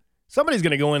closed, somebody's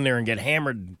going to go in there and get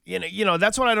hammered.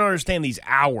 That's what I don't understand, these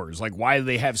hours. Like, why do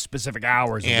they have specific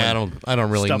hours? Yeah, I don't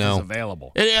really know. Stuff is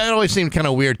available. It always seemed kind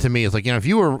of weird to me. It's like, if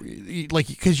you were, like,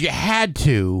 because you had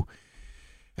to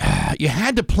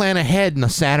plan ahead on a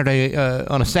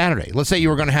Saturday. Let's say you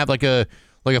were going to have like a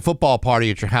football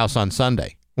party at your house on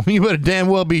Sunday. Well, you better damn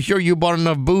well be sure you bought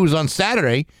enough booze on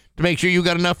Saturday to make sure you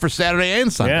got enough for Saturday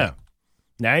and Sunday. Yeah.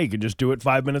 Now you can just do it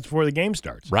 5 minutes before the game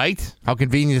starts. Right? How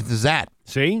convenient is that?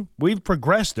 See? We've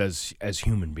progressed as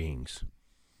human beings.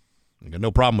 I got no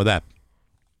problem with that.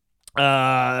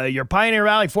 Your Pioneer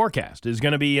Valley forecast is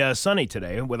going to be sunny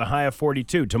today with a high of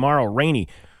 42. Tomorrow, rainy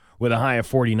with a high of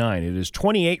 49. It is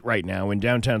 28 right now in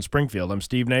downtown Springfield. I'm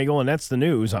Steve Nagle, and that's the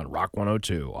news on Rock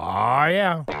 102. Oh,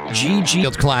 yeah.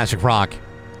 Field's Classic Rock.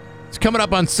 It's coming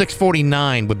up on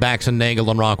 6:49 with Bax and Nagle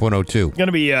on Rock 102. It's going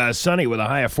to be sunny with a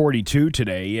high of 42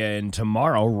 today, and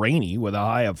tomorrow rainy with a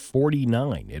high of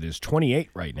 49. It is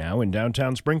 28 right now in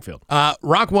downtown Springfield.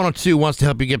 Rock 102 wants to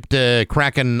help you get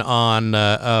cracking on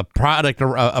a project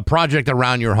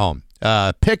around your home.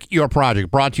 Pick your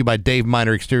project, brought to you by Dave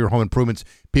Miner Exterior Home Improvements.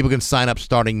 People can sign up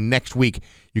starting next week.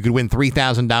 You could win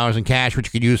 $3,000 in cash, which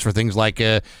you could use for things like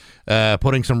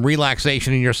putting some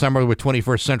relaxation in your summer with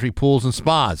 21st century pools and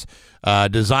spas,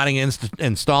 designing and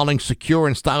installing secure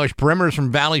and stylish perimeters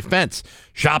from Valley Fence,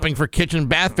 shopping for kitchen and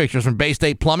bath fixtures from Bay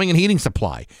State Plumbing and Heating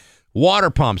Supply, water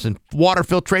pumps and water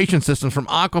filtration systems from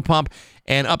Aquapump,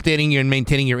 and updating and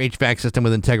maintaining your HVAC system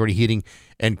with Integrity Heating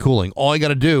and Cooling. All you got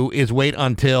to do is wait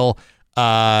until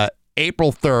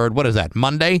April 3rd. What is that,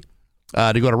 Monday?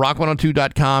 To go to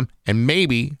rock102.com, and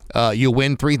maybe you'll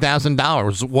win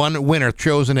 $3,000. One winner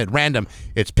chosen at random.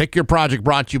 It's Pick Your Project,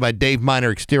 brought to you by Dave Miner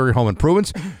Exterior Home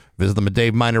Improvements. Visit them at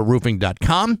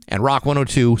daveminerroofing.com and Rock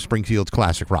 102, Springfield's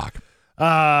Classic Rock.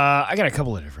 I got a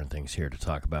couple of different things here to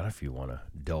talk about if you want to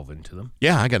delve into them.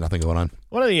 Yeah, I got nothing going on.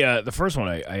 One of the first one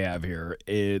I have here,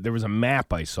 there was a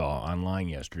map I saw online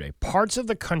yesterday. Parts of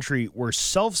the country where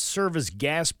self-service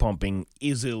gas pumping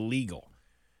is illegal.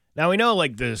 Now, we know,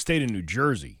 like, the state of New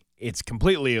Jersey, it's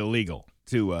completely illegal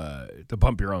to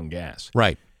pump your own gas.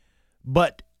 Right.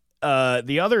 But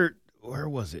the other, where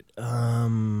was it?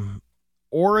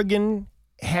 Oregon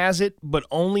has it, but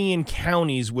only in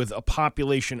counties with a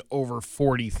population over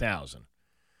 40,000.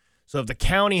 So if the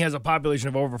county has a population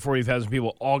of over 40,000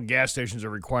 people, all gas stations are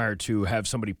required to have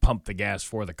somebody pump the gas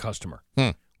for the customer,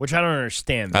 which I don't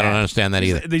understand. I don't understand that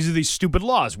either. These are these stupid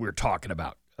laws we were talking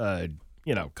about, a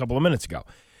couple of minutes ago.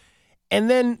 And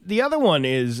then the other one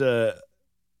is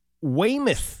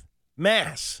Weymouth,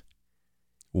 Mass.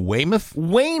 Weymouth?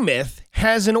 Weymouth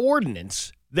has an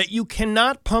ordinance that you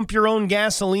cannot pump your own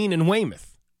gasoline in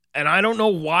Weymouth. And I don't know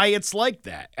why it's like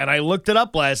that. And I looked it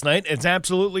up last night. It's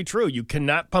absolutely true. You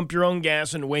cannot pump your own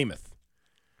gas in Weymouth.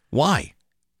 Why?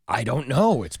 I don't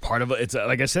know. It's part of it's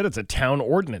like I said, it's a town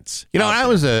ordinance. You know, when I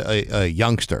was a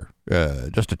youngster,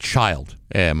 just a child,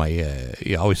 and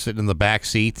always sitting in the back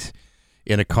seat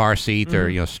in a car seat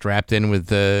or strapped in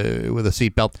with a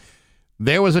seatbelt.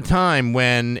 There was a time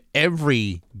when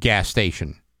every gas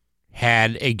station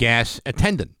had a gas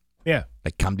attendant. Yeah.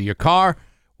 They come to your car.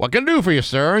 What can I do for you,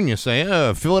 sir? And you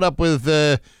say, fill it up with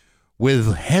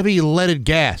heavy leaded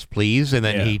gas, please. And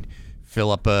then he'd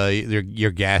fill up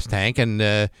your gas tank. And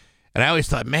I always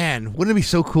thought, man, wouldn't it be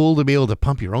so cool to be able to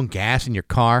pump your own gas in your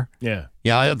car? Yeah.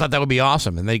 Yeah, I thought that would be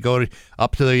awesome. And they go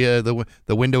up to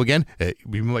the window again.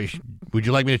 Would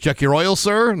you like me to check your oil,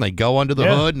 sir? And they go under the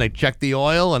hood and they check the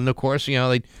oil. And, of course,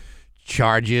 they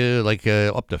charge you like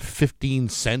up to 15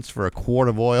 cents for a quart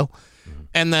of oil.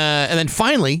 And then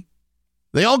finally,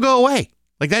 they all go away.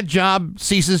 Like that job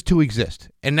ceases to exist.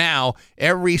 And now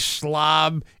every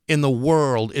slob in the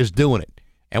world is doing it.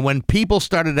 And when people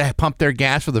started to pump their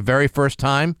gas for the very first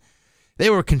time,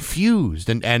 they were confused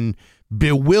and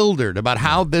bewildered about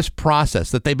how this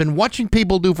process that they've been watching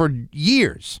people do for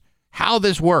years, how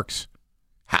this works.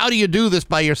 How do you do this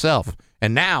by yourself?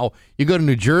 And now you go to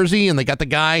New Jersey and they got the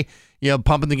guy,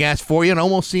 pumping the gas for you. And it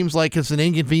almost seems like it's an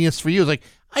inconvenience for you. It's like,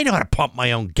 I know how to pump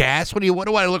my own gas. What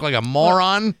do I look like, a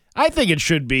moron? I think it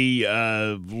should be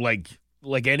like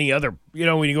any other.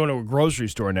 When you go into a grocery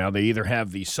store now, they either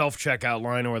have the self-checkout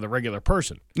line or the regular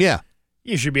person. Yeah.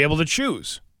 You should be able to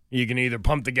choose. You can either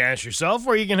pump the gas yourself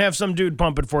or you can have some dude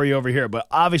pump it for you over here. But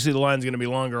obviously the line's going to be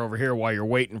longer over here while you're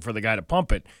waiting for the guy to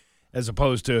pump it, as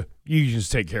opposed to you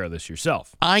just take care of this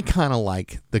yourself. I kind of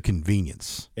like the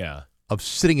convenience of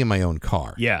sitting in my own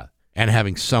car and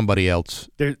having somebody else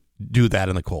do that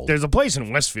in the cold. There's a place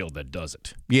in Westfield that does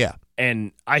it. Yeah.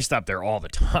 And I stop there all the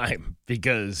time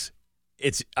because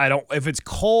if it's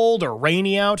cold or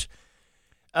rainy out,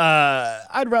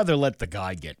 I'd rather let the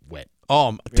guy get wet.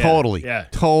 Oh, totally. Yeah.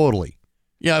 Totally.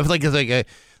 Yeah, if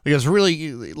it's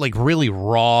really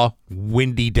raw,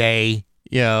 windy day.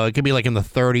 It could be like in the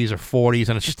 30s or 40s,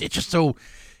 and it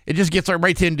just gets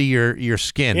right into your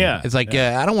skin. Yeah. It's like,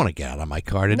 I don't want to get out of my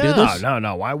car to do this.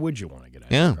 No. Why would you want to get out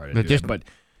of your car to do this? But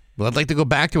I'd like to go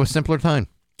back to a simpler time.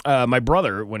 My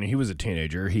brother, when he was a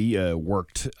teenager, he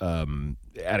worked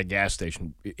at a gas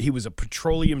station. He was a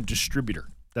petroleum distributor.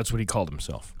 That's what he called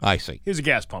himself. I see. He was a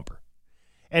gas pumper.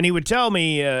 And he would tell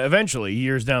me eventually,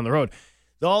 years down the road,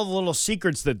 all the little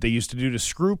secrets that they used to do to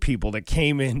screw people that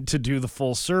came in to do the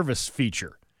full service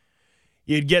feature.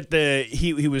 You'd get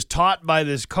he was taught by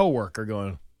this coworker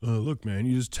going, look, man,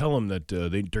 you just tell them that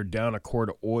they're down a quart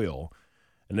of oil,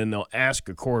 and then they'll ask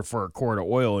for a quart of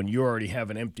oil, and you already have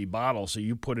an empty bottle, so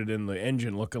you put it in the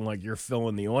engine looking like you're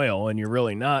filling the oil, and you're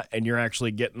really not, and you're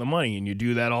actually getting the money, and you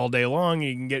do that all day long, and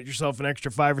you can get yourself an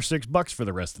extra $5 or $6 for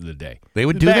the rest of the day. They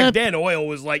would do that? Back then, oil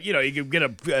was like, you could get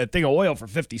a thing of oil for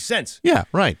 50 cents. Yeah,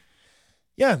 right.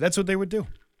 Yeah, that's what they would do.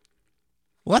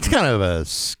 Well, that's kind of a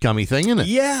scummy thing, isn't it?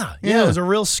 Yeah, it was a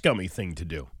real scummy thing to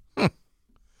do.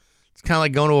 It's kind of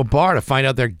like going to a bar to find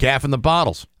out they're gaffing the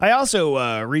bottles. I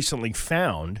also recently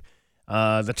found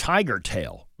the tiger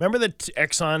tail. Remember that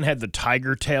Exxon had the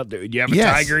tiger tail? Do you have a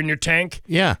tiger in your tank?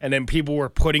 Yeah. And then people were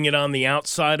putting it on the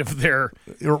outside of their...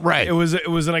 Right. It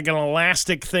was like an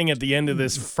elastic thing at the end of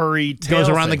this furry tail Goes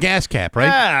around thing. the gas cap, right?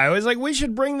 Yeah. I was like, we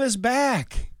should bring this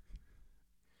back.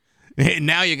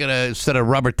 Now you're going to set of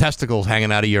rubber testicles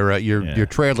hanging out of your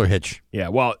trailer hitch. Yeah.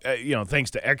 Well, thanks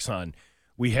to Exxon,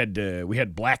 we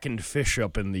had blackened fish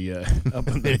up in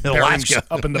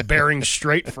the Bering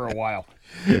Strait for a while.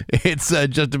 It's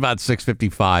just about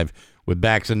 6:55 with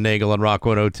Bax and Nagle on Rock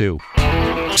 102.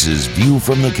 This is View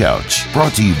from the Couch,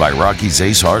 brought to you by Rocky's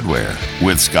Ace Hardware.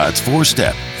 With Scott's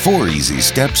 4-Step, 4 easy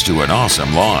steps to an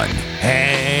awesome lawn.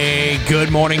 Hey,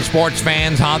 good morning, sports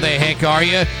fans. How the heck are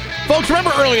you? Folks,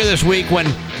 remember earlier this week when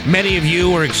many of you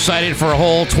were excited for a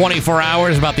whole 24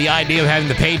 hours about the idea of having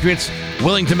the Patriots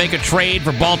willing to make a trade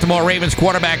for Baltimore Ravens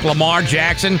quarterback Lamar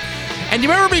Jackson? And do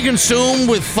you remember being consumed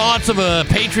with thoughts of a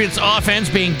Patriots offense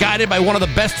being guided by one of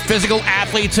the best physical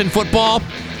athletes in football?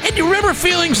 And do you remember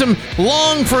feeling some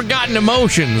long-forgotten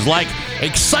emotions like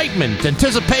excitement,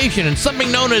 anticipation, and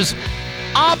something known as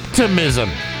optimism?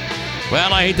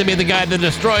 Well, I hate to be the guy that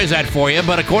destroys that for you,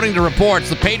 but according to reports,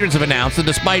 the Patriots have announced that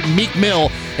despite Meek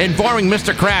Mill informing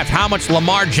Mr. Kraft how much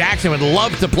Lamar Jackson would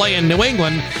love to play in New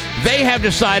England, they have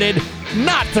decided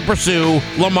not to pursue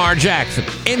Lamar Jackson.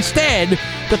 Instead,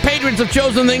 the Patriots have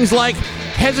chosen things like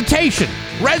hesitation,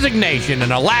 resignation,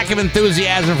 and a lack of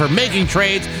enthusiasm for making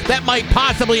trades that might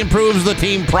possibly improve the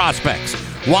team prospects.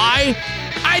 Why?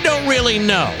 I don't really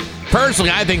know. Personally,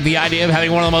 I think the idea of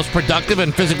having one of the most productive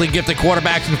and physically gifted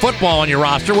quarterbacks in football on your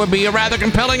roster would be a rather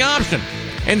compelling option.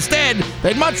 Instead,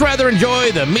 they'd much rather enjoy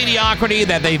the mediocrity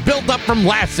that they built up from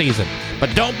last season.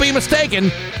 But don't be mistaken.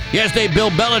 Yesterday, Bill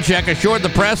Belichick assured the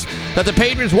press that the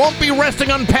Patriots won't be resting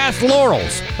on past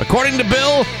laurels. According to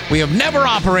Bill, we have never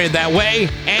operated that way,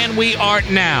 and we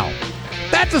aren't now.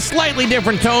 That's a slightly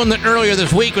different tone than earlier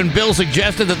this week when Bill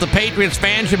suggested that the Patriots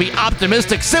fans should be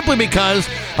optimistic simply because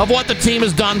of what the team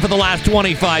has done for the last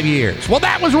 25 years. Well,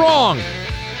 that was wrong.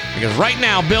 Because right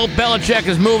now, Bill Belichick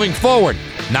is moving forward.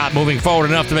 Not moving forward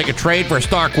enough to make a trade for a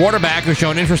star quarterback who's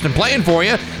shown interest in playing for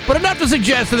you, but enough to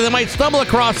suggest that they might stumble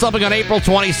across something on April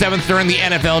 27th during the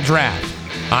NFL Draft.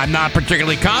 I'm not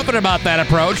particularly confident about that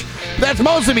approach. That's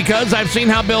mostly because I've seen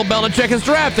how Bill Belichick has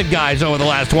drafted guys over the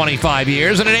last 25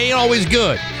 years, and it ain't always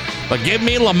good. But give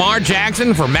me Lamar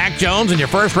Jackson for Mac Jones and your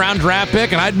first-round draft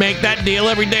pick, and I'd make that deal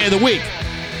every day of the week.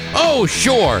 Oh,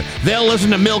 sure, they'll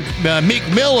listen to Meek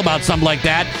Mill about something like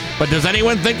that, but does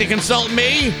anyone think to consult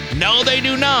me? No, they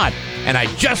do not, and I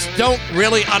just don't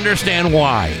really understand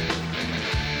why.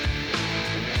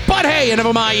 But hey, enough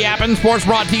of my yapping. Sports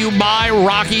brought to you by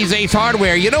Rocky's Ace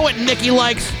Hardware. You know what Nikki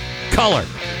likes? Color.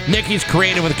 Nikki's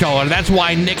creative with color. That's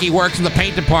why Nikki works in the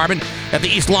paint department at the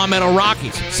East Longmeadow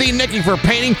Rockies. See Nikki for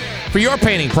your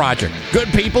painting project. Good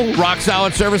people, rock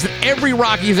solid service at every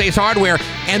Rocky's Ace Hardware,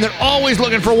 and they're always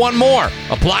looking for one more.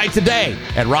 Apply today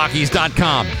at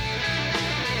Rockies.com.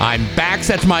 I'm Bax.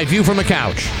 That's my view from the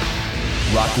couch.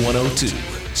 Rock 102,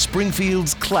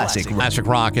 Springfield's classic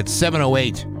rock. It's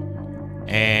 7:08.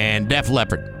 And Def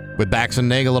Leppard with Bax and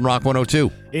Nagle and Rock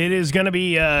 102. It is going to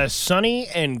be sunny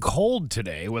and cold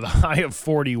today with a high of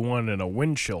 41 and a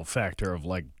wind chill factor of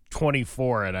like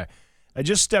 24. And I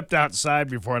just stepped outside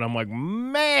before, and I'm like,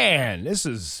 man, this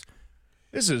is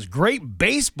great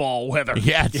baseball weather.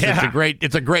 Yeah,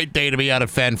 it's a great day to be out of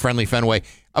friendly Fenway.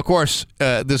 Of course,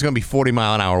 there's going to be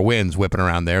 40-mile-an-hour winds whipping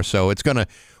around there, so it's going to,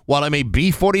 while it may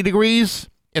be 40 degrees,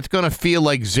 it's going to feel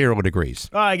like 0 degrees.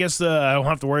 I guess I don't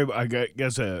have to worry about, I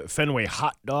guess a Fenway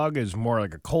hot dog is more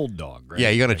like a cold dog, right? Yeah,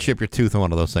 you're going to chip your tooth on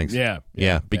one of those things. Yeah.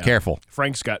 Be careful.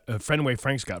 Frank's got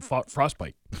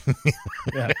frostbite.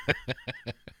 Yeah.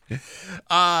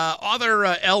 Author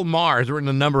El Mar has written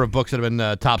a number of books that have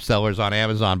been top sellers on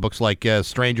Amazon. Books like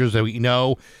Strangers That We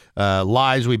Know,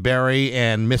 Lies We Bury,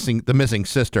 and The Missing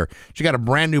Sister. She got a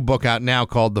brand new book out now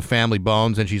called The Family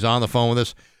Bones, and she's on the phone with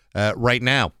us right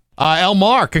now. El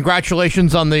Mar,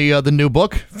 congratulations on the new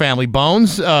book, Family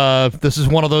Bones. This is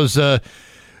one of those.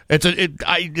 It's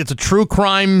a true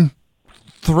crime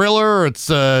thriller. It's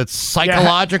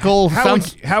psychological. Yeah,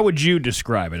 how would you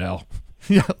describe it, El?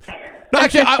 Yeah. No,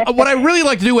 actually, what I really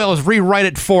like to do, El, is rewrite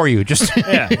it for you. Just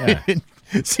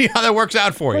see how that works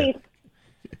out for you.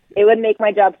 It would make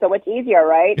my job so much easier,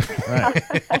 right?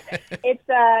 It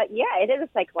is a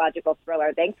psychological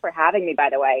thriller. Thanks for having me, by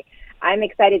the way. I'm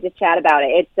excited to chat about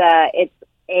it.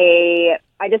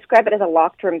 I describe it as a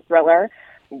locked room thriller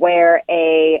where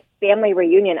a family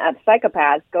reunion of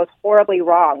psychopaths goes horribly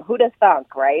wrong. Who'd have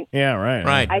thunk, right? Yeah,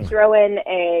 right. I throw in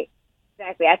a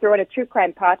true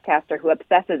crime podcaster who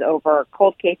obsesses over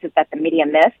cold cases that the media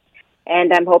missed,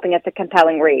 and I'm hoping it's a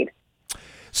compelling read.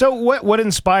 So what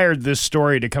inspired this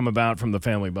story to come about from The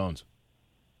Family Bones?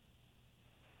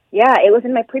 Yeah, it was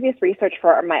in my previous research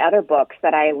for my other books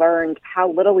that I learned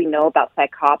how little we know about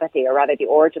psychopathy, or rather the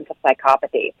origins of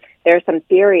psychopathy. There are some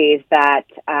theories that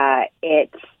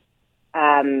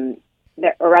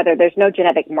there's no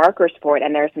genetic markers for it,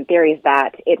 and there are some theories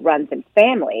that it runs in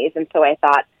families. And so I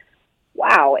thought,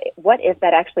 wow, what if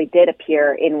that actually did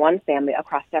appear in one family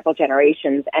across several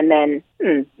generations? And then,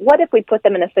 what if we put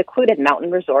them in a secluded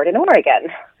mountain resort in Oregon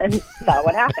and saw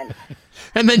what happened?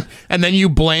 And then you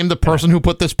blame the person who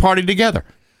put this party together.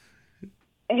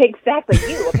 Exactly,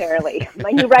 you apparently,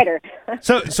 my new writer.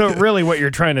 So really, what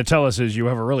you're trying to tell us is you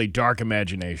have a really dark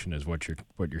imagination, is what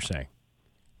you're saying.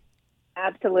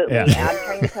 Absolutely. Yeah. I'm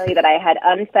trying to tell you that I had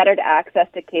unfettered access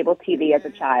to cable TV as a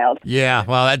child. Yeah,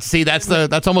 well,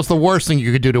 that's almost the worst thing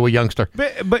you could do to a youngster.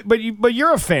 But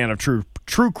you're a fan of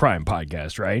true crime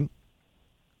podcasts, right?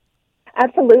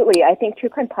 Absolutely. I think true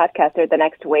crime podcasts are the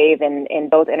next wave in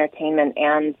both entertainment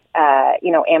and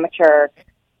amateur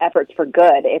efforts for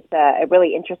good. It's a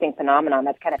really interesting phenomenon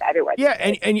that's kind of everywhere. Yeah,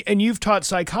 and you've taught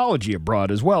psychology abroad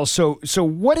as well. So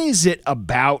what is it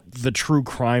about the true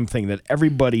crime thing that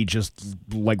everybody just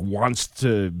wants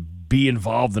to be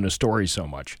involved in a story so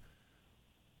much?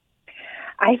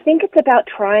 I think it's about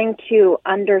trying to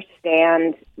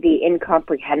understand the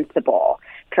incomprehensible,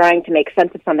 trying to make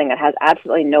sense of something that has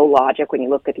absolutely no logic when you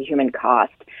look at the human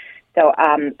cost. So,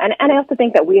 and I also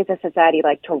think that we as a society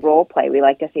like to role play. We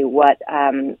like to see what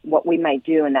we might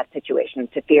do in that situation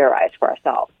to theorize for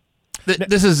ourselves.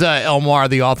 This is Elmar,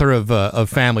 the author of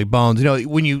Family Bones. You know,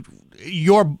 when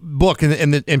your book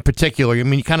in particular, I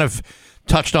mean, you kind of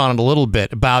touched on it a little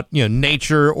bit about, you know,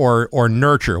 nature or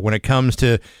nurture when it comes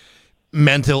to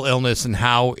mental illness and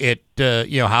how it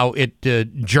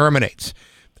germinates.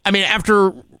 I mean,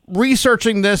 after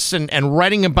researching this and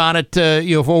writing about it,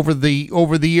 over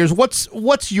the years,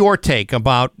 what's your take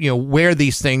about, you know, where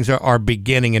these things are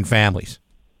beginning in families?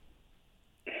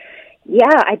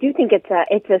 Yeah, I do think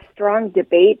it's a strong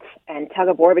debate and tug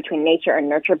of war between nature and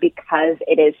nurture because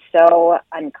it is so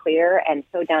unclear and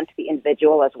so down to the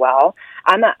individual as well.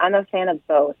 I'm a fan of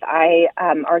both. I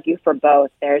argue for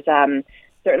both. There's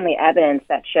certainly evidence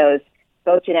that shows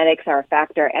both genetics are a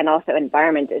factor, and also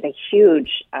environment is a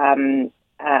huge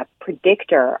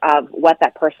predictor of what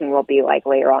that person will be like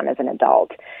later on as an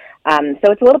adult.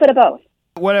 So it's a little bit of both.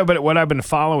 What I've been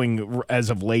following as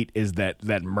of late is that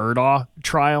Murdaugh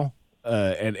trial.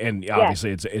 And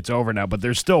obviously it's over now, but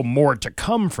there's still more to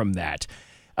come from that.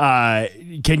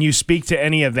 Can you speak to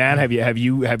any of that? Have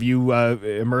you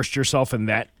immersed yourself in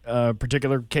that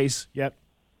particular case yet?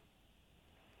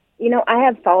 You know, I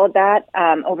have followed that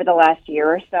over the last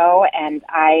year or so, and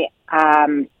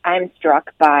I'm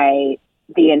struck by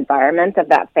the environment of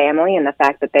that family and the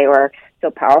fact that they were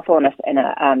so powerful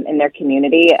in their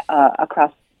community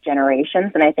across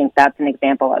generations. And I think that's an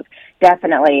example of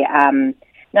definitely.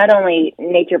 Not only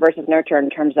nature versus nurture in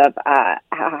terms of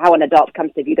how an adult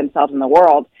comes to view themselves in the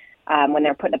world when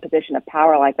they're put in a position of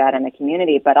power like that in the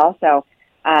community, but also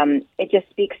it just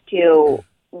speaks to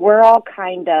we're all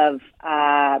kind of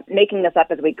making this up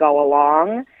as we go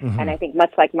along. Mm-hmm. And I think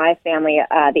much like my family,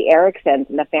 the Ericksons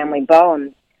and the family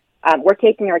Bones, we're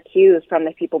taking our cues from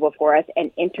the people before us, and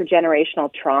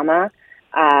intergenerational trauma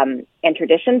and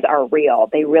traditions are real.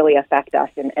 They really affect us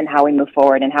and how we move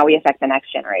forward and how we affect the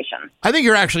next generation. I think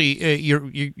you're actually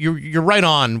you're right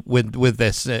on with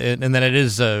this, and that it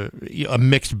is a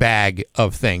mixed bag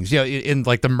of things. You know, in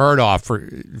like the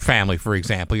Murdaugh family, for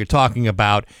example, you're talking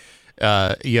about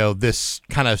this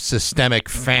kind of systemic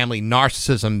family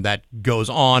narcissism that goes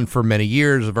on for many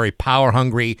years, a very power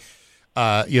hungry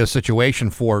situation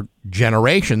for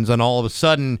generations, and all of a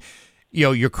sudden,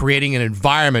 you're creating an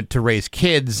environment to raise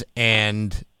kids,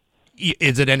 and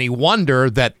is it any wonder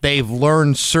that they've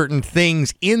learned certain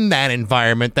things in that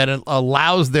environment that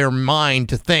allows their mind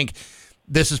to think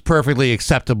this is perfectly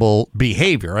acceptable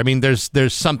behavior? I mean, there's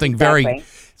something exactly.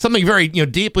 very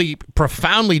deeply,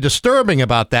 profoundly disturbing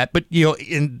about that. But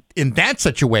in that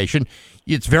situation,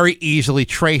 it's very easily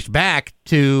traced back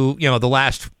to the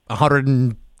last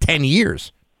 110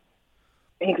 years.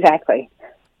 Exactly.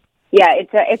 Yeah,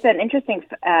 it's an interesting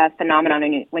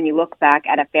phenomenon when you look back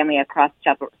at a family across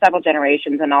several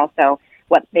generations, and also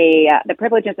what the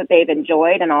privileges that they've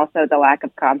enjoyed, and also the lack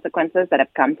of consequences that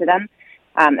have come to them.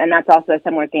 And that's also a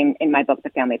similar theme in my book,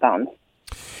 The Family Bones.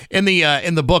 In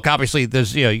the book, obviously,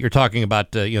 there's you're talking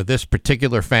about this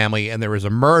particular family, and there was a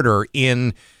murder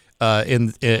in a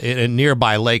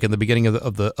nearby lake in the beginning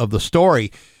of the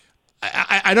story.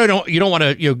 I know you don't want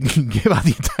to give out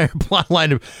the entire plot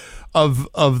line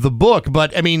of the book,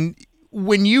 but I mean,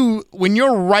 when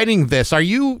you're writing this, are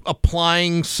you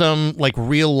applying some like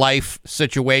real life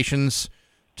situations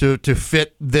to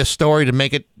fit this story to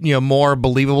make it more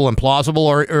believable and plausible,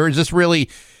 or is this really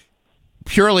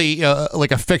purely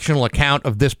like a fictional account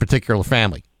of this particular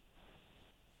family?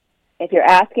 If you're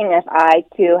asking if I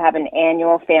too have an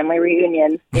annual family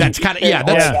reunion, that's kind of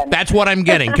that's what I'm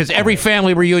getting, because every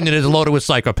family reunion is loaded with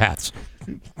psychopaths.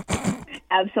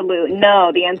 Absolutely.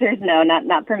 No, the answer is no,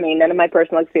 not for me. None of my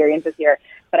personal experiences here.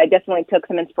 But I definitely took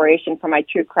some inspiration from my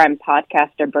true crime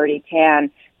podcaster, Bertie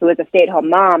Tan, who is a stay-at-home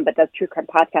mom but does true crime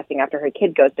podcasting after her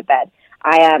kid goes to bed.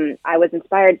 I was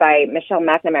inspired by Michelle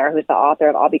McNamara, who's the author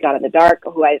of I'll Be Gone in the Dark,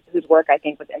 whose work I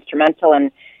think was instrumental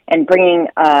in bringing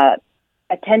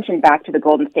attention back to the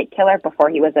Golden State Killer before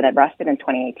he was arrested in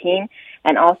 2018,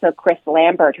 and also Chris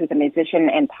Lambert, who's a musician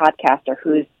and podcaster,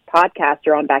 whose podcast,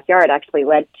 Your Own Backyard, actually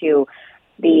led to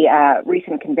the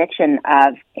recent conviction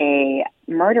of a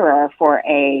murderer for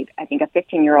I think a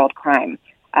 15-year-old crime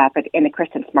in the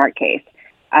Kristen Smart case.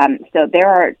 So there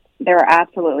are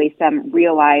absolutely some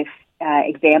real life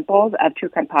examples of true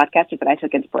crime podcasters that I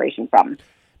took inspiration from.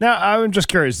 Now, I'm just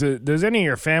curious, does any of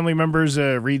your family members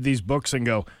read these books and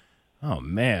go, "Oh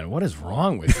man, what is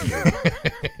wrong with you?"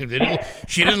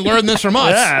 She didn't learn this from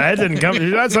us. Yeah, that didn't come.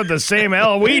 That's not the same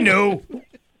L we knew.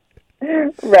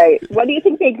 Right. What do you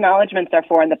think the acknowledgments are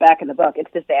for in the back of the book?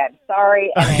 It's to say, I'm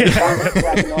sorry, and I promise to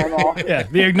act normal. Yeah,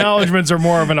 the acknowledgments are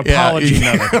more of an apology.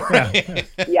 Yeah.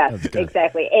 Yes,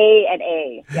 exactly. A and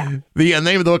A. Yeah. The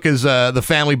name of the book is The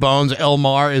Family Bones.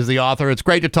 Elmar is the author. It's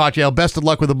great to talk to you. Best of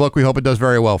luck with the book. We hope it does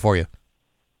very well for you.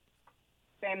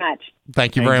 Very much.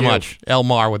 Thank you very much.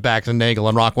 Elmar with Bax and Nagle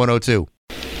on Rock 102.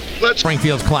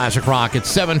 Springfield's Classic Rock.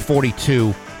 It's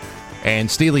 7:42. And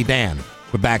Steely Dan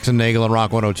with Bax and Nagle on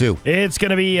Rock 102. It's going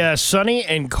to be sunny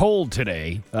and cold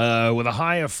today with a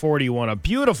high of 41. A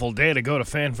beautiful day to go to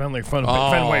Fenway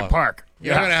Park.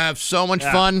 You're going to have so much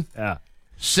fun. Yeah.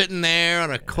 Sitting there on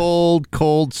a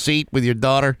cold seat with your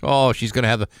daughter. Oh, she's going to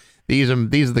have these are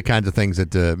the kinds of things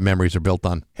that memories are built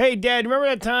on. Hey, Dad, remember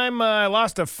that time I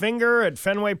lost a finger at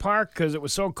Fenway Park because it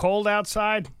was so cold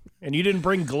outside? And you didn't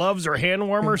bring gloves or hand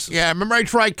warmers? Yeah, remember I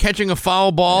tried catching a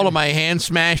foul ball and my hand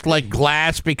smashed like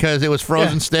glass because it was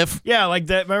frozen stiff? Yeah, like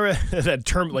that. Remember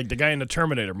that like the guy in the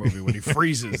Terminator movie when he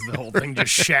freezes, the whole thing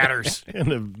just shatters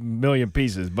in a million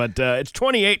pieces. But it's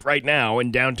 28 right now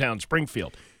in downtown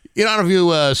Springfield. You know, I don't know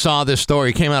if you saw this story.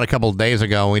 It came out a couple of days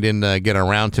ago and we didn't get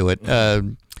around to it.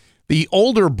 The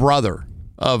older brother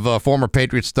of former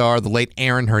Patriot star, the late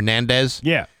Aaron Hernandez.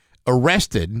 Yeah.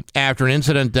 Arrested after an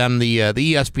incident on the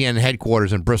ESPN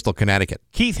headquarters in Bristol, Connecticut.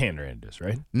 Keith Hernandez,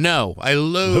 right? No, I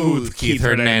loathe Keith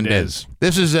Hernandez.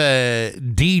 This is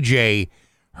DJ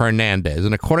Hernandez,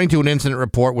 and according to an incident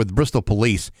report with Bristol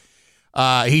police,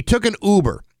 he took an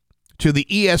Uber to the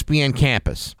ESPN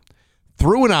campus,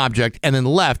 threw an object, and then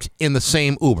left in the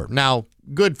same Uber. Now,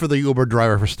 good for the Uber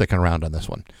driver for sticking around on this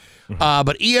one.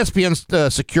 But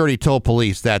ESPN's security told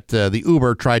police that the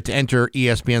Uber tried to enter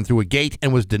ESPN through a gate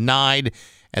and was denied.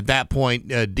 At that point,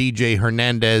 DJ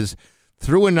Hernandez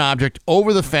threw an object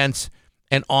over the fence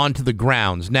and onto the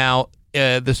grounds. Now,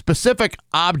 the specific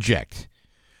object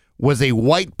was a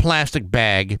white plastic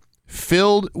bag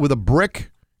filled with a brick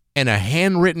and a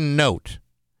handwritten note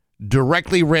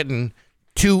directly written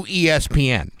to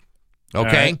ESPN.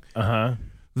 Okay? Uh-huh.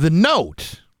 The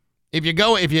note... If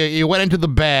you went into the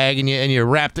bag and you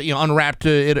unwrapped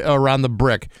it around the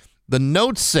brick, the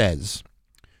note says,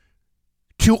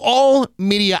 "To all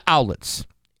media outlets,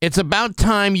 it's about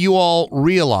time you all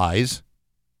realize,"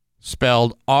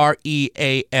 spelled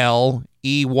REALEYES,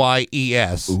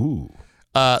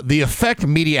 the effect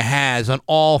media has on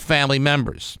all family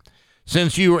members.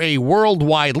 Since you're a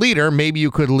worldwide leader, maybe you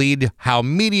could lead how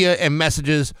media and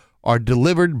messages are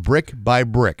delivered brick by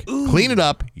brick. Ooh. Clean it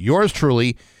up. Yours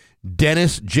truly,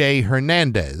 Dennis J.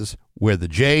 Hernandez, where the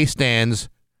J stands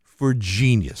for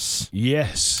genius.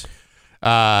 Yes.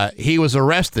 He was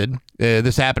arrested.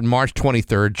 This happened March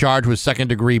 23rd, charged with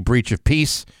second-degree breach of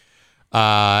peace.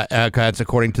 That's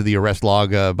according to the arrest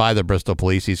log by the Bristol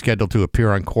police. He's scheduled to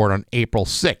appear on court on April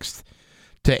 6th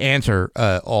to answer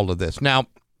all of this. Now,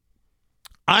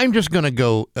 I'm just going to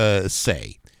go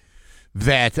say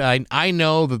that I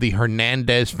know that the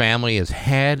Hernandez family has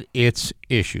had its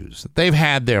issues. They've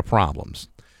had their problems.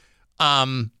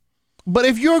 But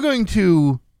if you're going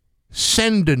to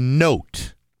send a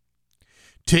note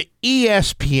to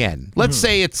ESPN, let's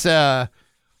say it's,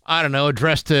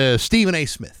 addressed to Stephen A.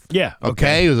 Smith. Yeah.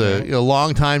 Okay. He was a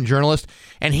longtime journalist.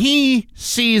 And he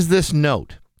sees this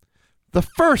note. The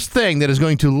first thing that is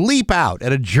going to leap out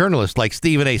at a journalist like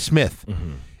Stephen A. Smith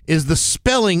is the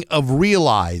spelling of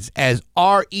realize as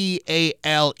REALEYES.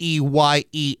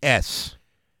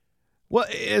 Well,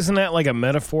 isn't that like a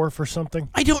metaphor for something?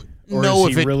 I don't or know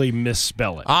does if he really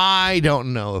misspell it. I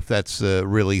don't know if that's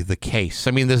really the case.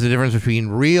 I mean, there's a difference between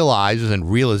realize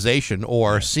and realization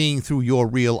or seeing through your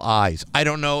real eyes. I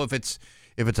don't know if it's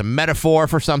a metaphor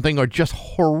for something or just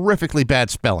horrifically bad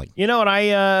spelling. You know what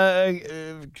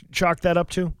I chalk that up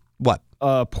to? What?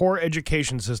 Poor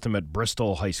education system at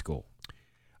Bristol High School.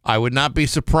 I would not be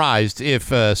surprised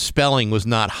if spelling was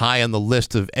not high on the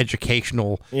list of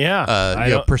educational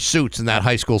pursuits in that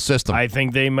high school system. I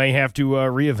think they may have to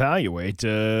reevaluate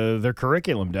their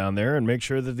curriculum down there and make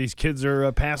sure that these kids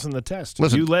are passing the test.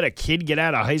 Listen, you let a kid get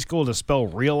out of high school to spell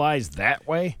realize that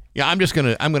way? Yeah, I'm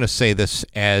gonna say this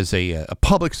as a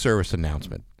public service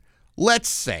announcement. Let's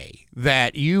say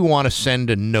that you want to send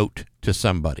a note to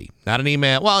somebody, not an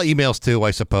email. Well, emails too,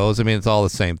 I suppose. I mean, it's all the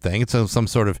same thing. It's some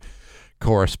sort of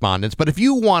correspondence. But if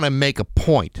you want to make a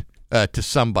point to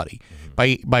somebody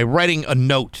by writing a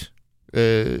note,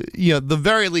 the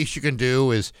very least you can do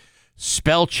is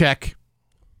spell check,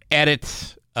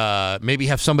 edit, maybe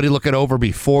have somebody look it over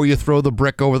before you throw the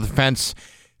brick over the fence.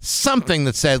 Something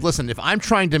that says, listen, if I'm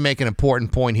trying to make an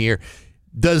important point here,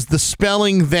 does the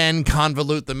spelling then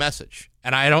convolute the message?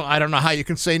 And I don't know how you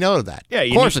can say no to that. Yeah,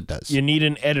 of course it does. You need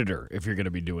an editor if you're going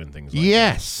to be doing things like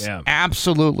yes, that. Yeah.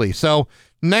 absolutely. So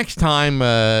next time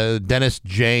Dennis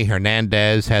J.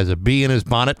 Hernandez has a bee in his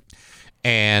bonnet,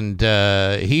 and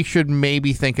he should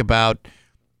maybe think about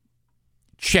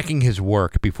checking his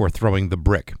work before throwing the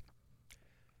brick.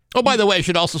 Oh, by the way, I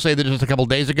should also say that just a couple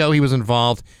days ago, he was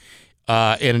involved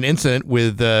in an incident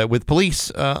with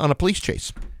police on a police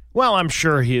chase. Well, I'm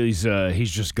sure he's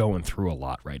just going through a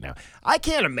lot right now. I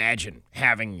can't imagine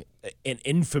having an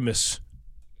infamous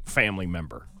family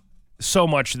member so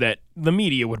much that the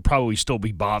media would probably still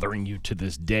be bothering you to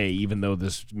this day, even though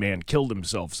this man killed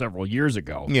himself several years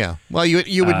ago. Yeah. Well,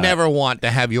 you would never want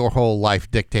to have your whole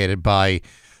life dictated by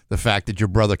the fact that your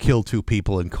brother killed two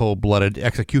people in cold-blooded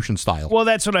execution style. Well,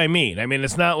 that's what I mean. I mean,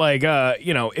 it's not like,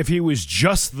 if he was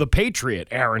just the Patriot,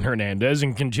 Aaron Hernandez,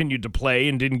 and continued to play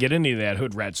and didn't get any of that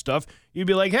hood rat stuff, you'd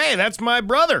be like, hey, that's my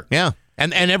brother. Yeah.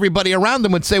 And everybody around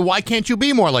them would say, why can't you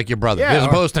be more like your brother? Yeah, as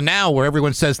opposed to now where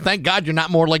everyone says, thank God you're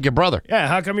not more like your brother. Yeah,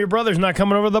 how come your brother's not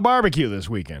coming over to the barbecue this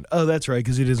weekend? Oh, that's right,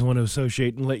 because he doesn't want to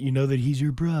associate and let you know that he's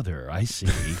your brother. I see.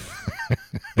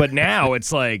 But now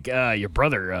it's like your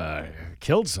brother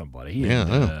killed somebody.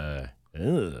 Yeah.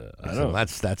 And, I don't know.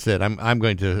 That's it. I'm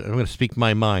going to speak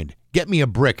my mind. Get me a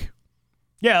brick.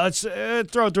 Yeah, let's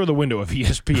throw it through the window of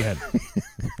ESPN.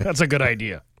 That's a good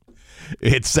idea.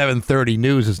 It's 7:30.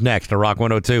 News is next on Rock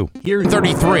 102. Here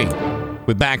 33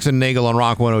 with Bax and Nagle on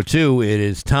Rock 102. It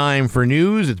is time for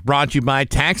news. It's brought to you by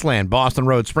Taxland, Boston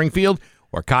Road, Springfield,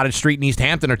 or Cottage Street in East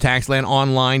Hampton, or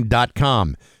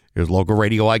TaxlandOnline.com. Here's local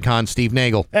radio icon Steve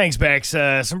Nagle. Thanks, Bax.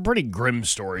 Some pretty grim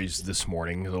stories this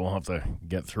morning. So we'll have to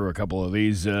get through a couple of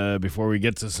these before we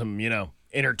get to some,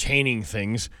 entertaining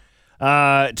things.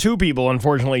 Two people,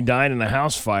 unfortunately, died in a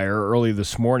house fire early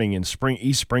this morning in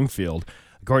East Springfield.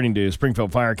 According to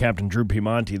Springfield Fire Captain Drew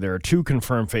Piemonte, there are two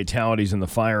confirmed fatalities in the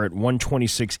fire at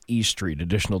 126 East Street.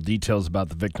 Additional details about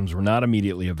the victims were not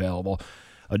immediately available.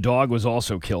 A dog was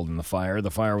also killed in the fire. The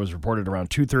fire was reported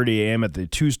around 2:30 a.m. at the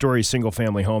two-story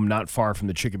single-family home not far from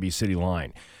the Chicopee City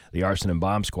line. The arson and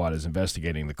bomb squad is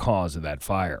investigating the cause of that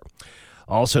fire.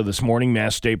 Also this morning,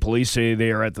 Mass State Police say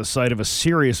they are at the site of a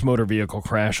serious motor vehicle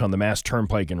crash on the Mass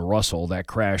Turnpike in Russell. That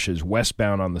crash is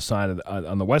westbound on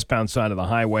the westbound side of the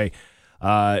highway.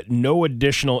 No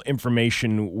additional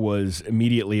information was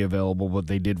immediately available, but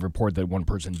they did report that one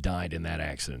person died in that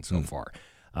accident so far.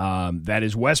 That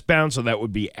is westbound, so that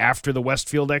would be after the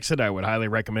Westfield exit. I would highly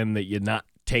recommend that you not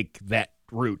take that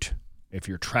route if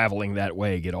you're traveling that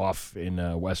way. Get off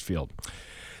in Westfield.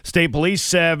 State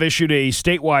police have issued a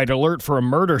statewide alert for a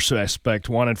murder suspect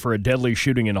wanted for a deadly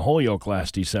shooting in Holyoke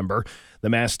last December. The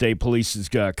Mass State Police's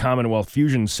Commonwealth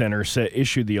Fusion Center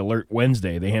issued the alert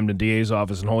Wednesday. The Hampton DA's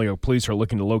office and Holyoke police are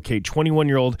looking to locate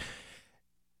 21-year-old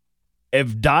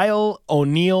Evdiel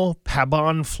O'Neill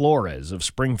Pabon Flores of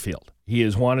Springfield. He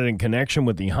is wanted in connection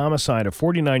with the homicide of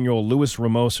 49-year-old Luis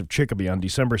Ramos of Chicopee on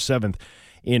December 7th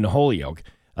in Holyoke.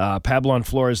 Pabon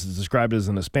Flores is described as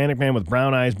an Hispanic man with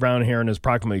brown eyes, brown hair, and is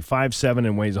approximately 5'7"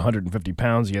 and weighs 150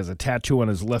 pounds. He has a tattoo on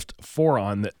his left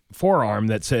forearm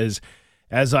that says,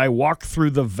 "As I walk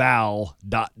through the Val, ...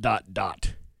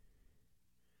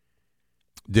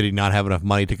 Did he not have enough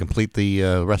money to complete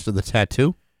the rest of the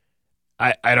tattoo?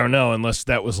 I don't know, unless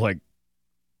that was like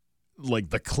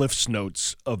the Cliff's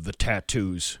Notes of the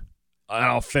tattoos.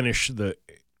 I'll finish the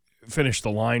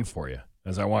line for you.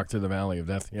 As I walk through the valley of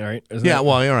death. You all right?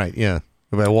 You're right. Yeah.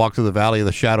 If I walk through the valley of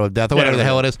the shadow of death, or whatever the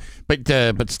hell it is.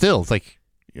 But still, it's like,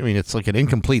 it's like an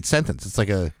incomplete sentence. It's like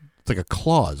a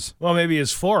clause. Well, maybe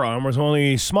his forearm was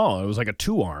only small. It was like a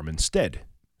two-arm instead.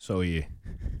 So he...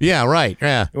 Yeah, right.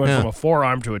 Yeah. He went from a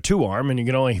forearm to a two-arm, and you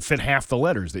can only fit half the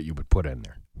letters that you would put in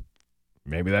there.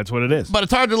 Maybe that's what it is. But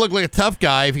it's hard to look like a tough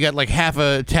guy if you got like half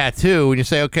a tattoo and you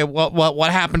say, okay,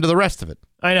 what happened to the rest of it?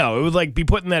 I know. It would like be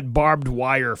putting that barbed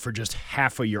wire for just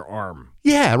half of your arm.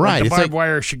 Yeah, right. Like the barbed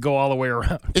wire should go all the way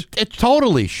around. It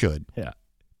totally should. Yeah.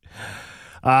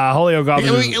 Holyoke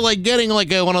officers... Like getting like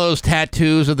one of those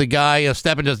tattoos of the guy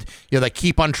stepping just, that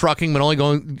keep on trucking, but only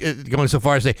going so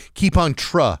far as say, keep on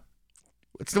truh.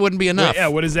 It wouldn't be enough. Yeah,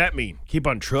 what does that mean? Keep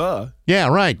on truh? Yeah,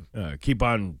 right. Keep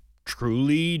on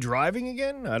truly driving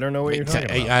again? I don't know what you're talking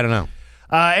about. I don't know.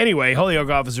 Anyway, Holyoke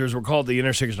officers were called to the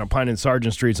intersection of Pine and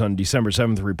Sargent Streets on December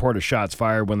 7th to report of shots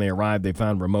fired. When they arrived, they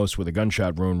found Ramos with a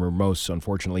gunshot wound. Ramos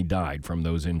unfortunately died from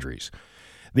those injuries.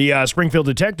 The Springfield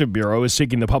Detective Bureau is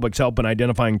seeking the public's help in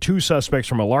identifying two suspects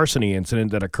from a larceny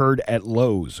incident that occurred at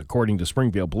Lowe's. According to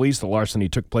Springfield Police, the larceny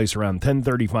took place around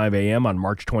 10:35 a.m. on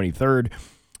March 23rd.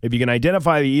 If you can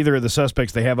identify either of the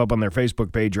suspects they have up on their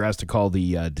Facebook page, you're asked to call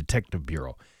the Detective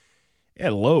Bureau.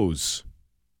 At Lowe's.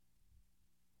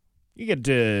 You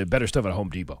get better stuff at Home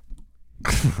Depot.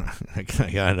 I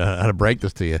gotta break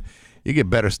this to you. You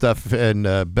get better stuff and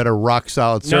better rock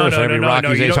solid service at every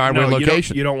Rocky's Ace Hardware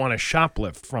location. You don't want to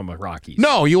shoplift from a Rocky's.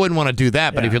 No, you wouldn't want to do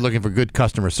that. But if you're looking for good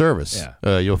customer service,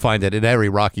 you'll find it at every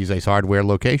Rocky's Ace Hardware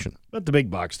location. But the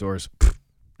big box stores,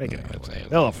 they can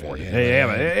they'll afford it.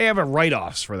 They have a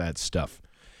write-offs for that stuff.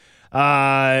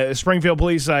 Springfield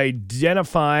police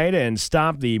identified and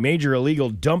stopped the major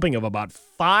illegal dumping of about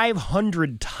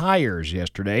 500 tires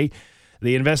yesterday.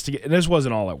 This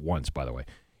wasn't all at once, by the way.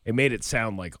 It made it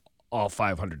sound like all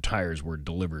 500 tires were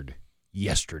delivered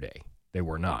yesterday. They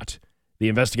were not. The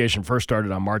investigation first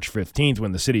started on March 15th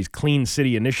when the city's Clean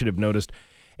City Initiative noticed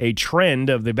a trend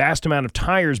of the vast amount of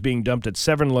tires being dumped at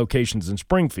 7 locations in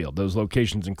Springfield. Those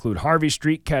locations include Harvey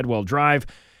Street, Cadwell Drive,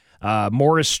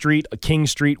 Morris Street, King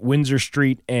Street, Windsor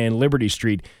Street, and Liberty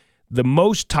Street. The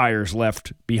most tires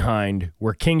left behind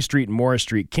were King Street and Morris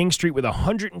Street. King Street with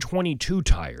 122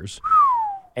 tires.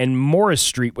 And Morris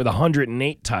Street with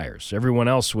 108 tires. Everyone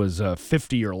else was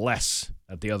 50 or less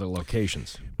at the other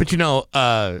locations. But,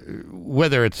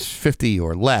 whether it's 50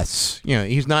 or less,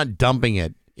 he's not dumping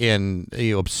it in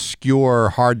obscure,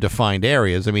 hard-to-find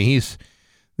areas. I mean,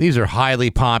 these are highly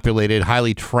populated,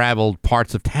 highly traveled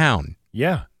parts of town.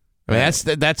 Yeah. I mean,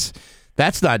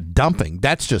 that's not dumping.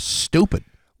 That's just stupid.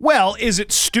 Well, is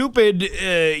it stupid?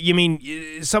 You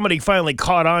mean somebody finally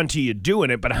caught on to you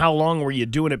doing it, but how long were you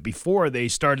doing it before they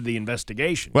started the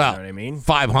investigation? Well, you know what I mean?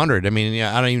 500. I mean,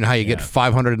 I don't even know how you get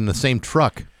 500 in the same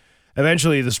truck.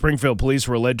 Eventually, the Springfield police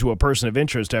were led to a person of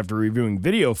interest after reviewing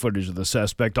video footage of the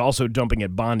suspect also dumping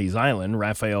at Bondi's Island.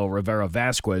 Rafael Rivera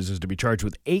Vasquez is to be charged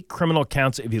with 8 criminal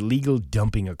counts of illegal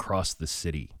dumping across the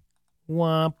city.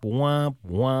 Womp, womp,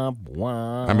 womp,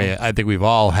 womp. I mean, I think we've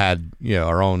all had,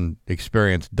 our own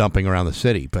experience dumping around the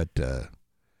city, but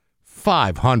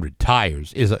 500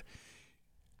 tires is a...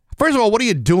 First of all, what are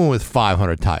you doing with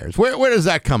 500 tires? Where does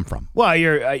that come from?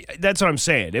 Well, that's what I'm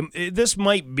saying. This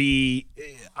might be,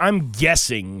 I'm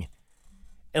guessing,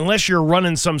 unless you're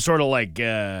running some sort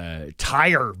of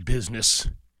tire business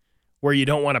where you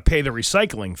don't want to pay the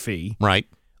recycling fee. Right.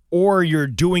 Or you're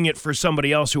doing it for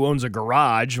somebody else who owns a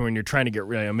garage when you're trying to get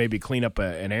maybe clean up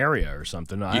an area or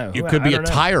something. You could be a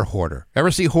tire hoarder.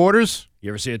 Ever see hoarders?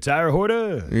 You ever see a tire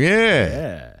hoarder?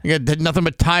 Yeah. You got nothing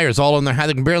but tires all in their house.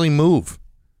 They can barely move.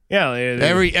 Yeah.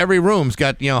 Every room's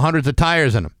got hundreds of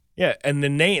tires in them. Yeah, and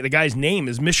the guy's name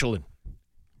is Michelin.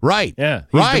 Right. Yeah.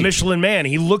 He's the Michelin Man.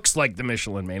 He looks like the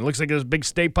Michelin Man. He looks like this big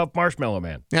Stay Puft Marshmallow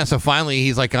Man. Yeah. So finally,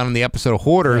 he's on the episode of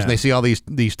Hoarders, and they see all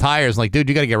these tires. Like, dude,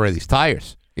 you got to get rid of these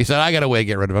tires. He said, I got a way to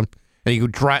get rid of them. And he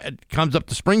comes up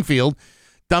to Springfield,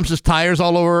 dumps his tires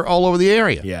all over the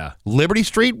area. Yeah. Liberty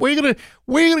Street? Where you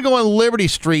gonna go on Liberty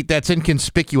Street that's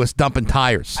inconspicuous dumping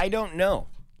tires? I don't know.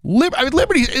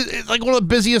 Liberty is like one of the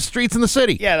busiest streets in the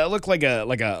city. Yeah, that looked like a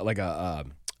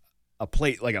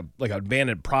plate, like a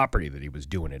abandoned property that he was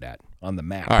doing it at on the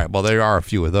map. All right, well, there are a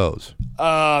few of those.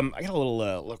 I got a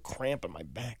little cramp in my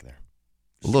back there.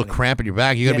 A little cramp in your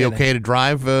back. You gonna be okay to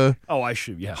drive? I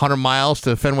should. Yeah, 100 miles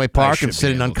to Fenway Park and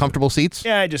sit in uncomfortable seats.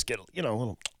 Yeah, I just get a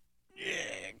little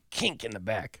kink in the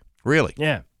back. Really?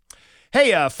 Yeah.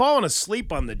 Hey, falling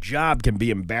asleep on the job can be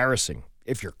embarrassing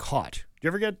if you're caught. Do you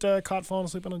ever get caught falling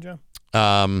asleep on a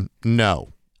job?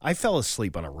 No. I fell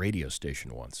asleep on a radio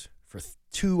station once for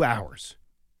 2 hours.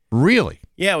 Really?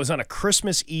 Yeah, it was on a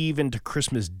Christmas Eve into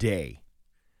Christmas Day.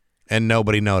 And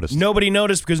nobody noticed? Nobody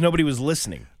noticed because nobody was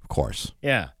listening. Of course.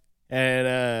 Yeah.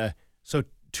 And so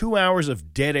 2 hours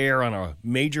of dead air on a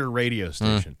major radio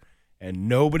station, and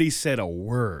nobody said a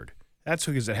word. That's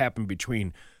because it happened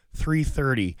between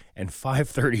 3:30 and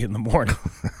 5:30 in the morning.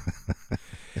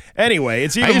 Anyway,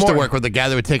 it's even I used more... to work with a guy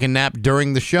that would take a nap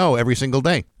during the show every single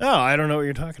day. Oh, I don't know what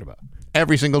you're talking about.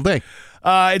 Every single day.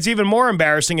 It's even more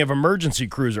embarrassing if emergency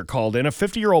crews are called in. A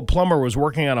 50-year-old plumber was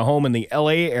working on a home in the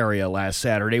L.A. area last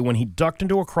Saturday when he ducked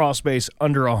into a crawl space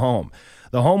under a home.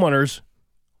 The homeowner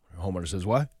says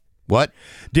what? What?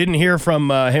 Didn't hear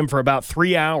from him for about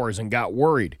 3 hours and got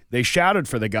worried. They shouted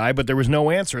for the guy, but there was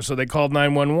no answer, so they called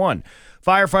 911.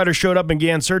 Firefighters showed up and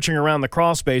began searching around the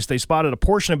crawl space. They spotted a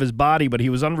portion of his body, but he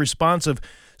was unresponsive,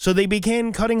 so they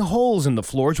began cutting holes in the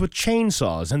floors with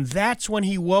chainsaws, and that's when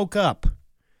he woke up.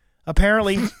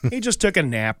 Apparently, he just took a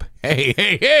nap.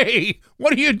 Hey,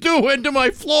 what are you doing to my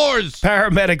floors?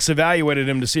 Paramedics evaluated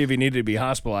him to see if he needed to be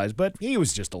hospitalized, but he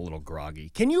was just a little groggy.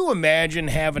 Can you imagine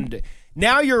having to...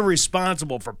 Now you're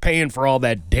responsible for paying for all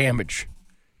that damage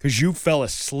because you fell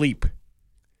asleep.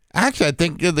 Actually, I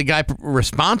think the guy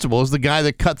responsible is the guy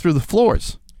that cut through the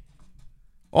floors.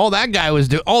 All the other guy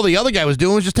was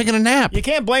doing was just taking a nap. You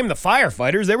can't blame the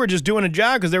firefighters. They were just doing a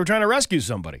job because they were trying to rescue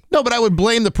somebody. No, but I would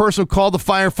blame the person who called the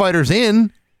firefighters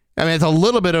in. I mean, it's a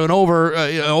little bit of an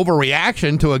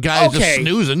overreaction to a guy who's just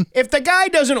snoozing. If the guy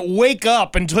doesn't wake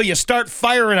up until you start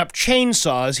firing up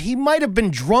chainsaws, he might have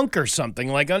been drunk or something.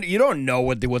 Like, you don't know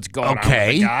what's going on with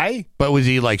the guy. But was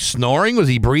he like snoring? Was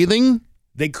he breathing?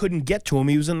 They couldn't get to him.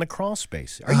 He was in the crawl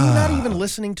space. Are you not even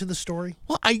listening to the story?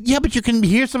 Well, yeah, but you can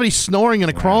hear somebody snoring in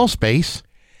a crawl space.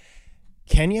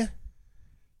 Can you?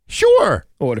 Sure.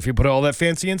 Well, what if you put all that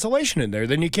fancy insulation in there?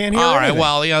 Then you can't hear anything.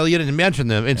 All right, well, you didn't mention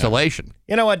the insulation.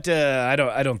 You know what? I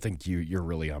don't think you're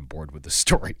really on board with the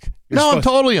story. I'm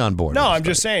totally on board. No, I'm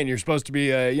just saying you're supposed to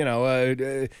be,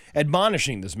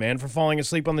 admonishing this man for falling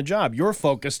asleep on the job. You're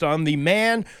focused on the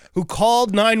man who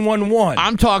called 911.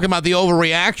 I'm talking about the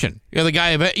overreaction. The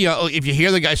guy. If you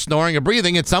hear the guy snoring or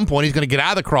breathing, at some point he's going to get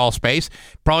out of the crawl space,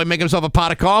 probably make himself a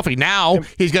pot of coffee. Now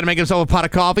he's going to make himself a pot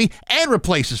of coffee and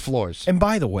replace his floors. And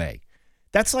by the way,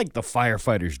 that's like the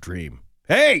firefighter's dream.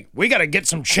 Hey, we got to get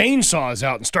some chainsaws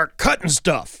out and start cutting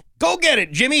stuff. Go get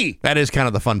it, Jimmy. That is kind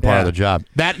of the fun part of the job.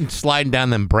 That and sliding down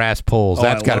them brass poles.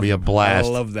 That's got to be a blast. I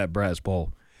love that brass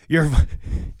pole. Your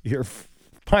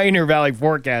Pioneer Valley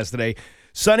forecast today.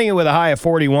 Sunny with a high of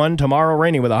 41. Tomorrow,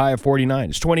 rainy with a high of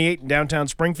 49. It's 28 in downtown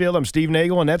Springfield. I'm Steve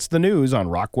Nagle, and that's the news on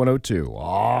Rock 102.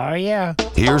 Oh, yeah.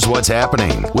 Here's what's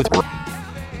happening with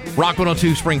Rock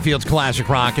 102, Springfield's Classic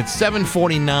Rock. It's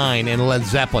 7:49 in Led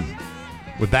Zeppelin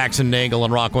with Bax and Nagle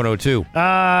on Rock 102.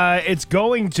 It's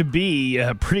going to be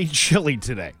pretty chilly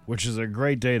today, which is a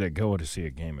great day to go to see a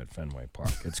game at Fenway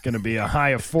Park. It's going to be a high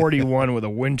of 41 with a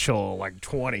wind chill of like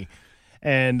 20.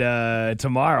 And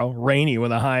tomorrow, rainy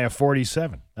with a high of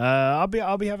 47. I'll be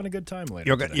having a good time later.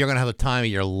 You're gonna have the time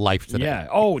of your life today. Yeah.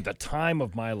 Oh, the time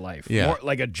of my life. Yeah. More,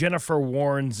 like a Jennifer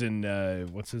Warnes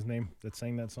in what's his name that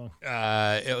sang that song?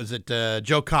 It was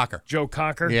Joe Cocker. Joe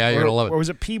Cocker. Yeah, you're gonna love it. Or was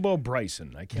it Peebo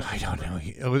Bryson? I don't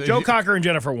know. Joe Cocker and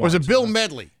Jennifer Warnes. Was it Bill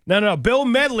Medley? No. Bill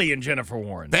Medley and Jennifer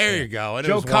Warnes. There you go. And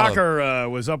Joe Cocker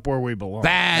was Up Where We Belong.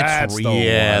 That's the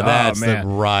one.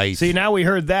 Right. See, now we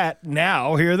heard that.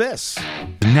 Now hear this.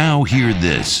 Now hear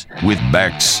this with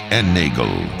Bax and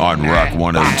Nagle on Rock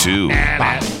 102. All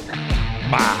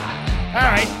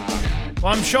right.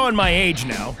 Well, I'm showing my age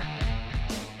now.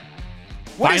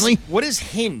 Finally? What is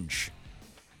Hinge?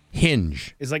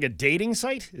 Hinge is like a dating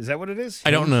site? Is that what it is?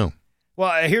 I don't know.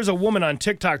 Well, here's a woman on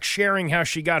TikTok sharing how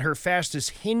she got her fastest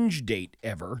Hinge date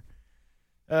ever.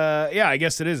 Yeah, I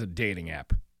guess it is a dating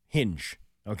app. Hinge.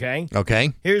 Okay?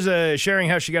 Okay. Here's sharing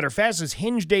how she got her fastest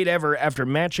Hinge date ever after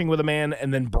matching with a man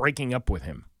and then breaking up with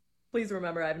him. Please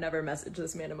remember, I've never messaged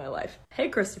this man in my life. Hey,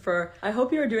 Christopher. I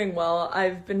hope you are doing well.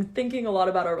 I've been thinking a lot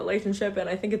about our relationship, and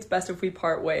I think it's best if we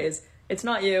part ways. It's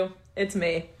not you. It's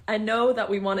me. I know that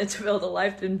we wanted to build a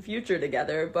life and future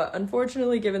together, but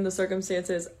unfortunately, given the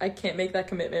circumstances, I can't make that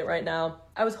commitment right now.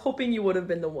 I was hoping you would have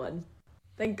been the one.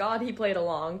 Thank God he played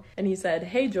along, and he said,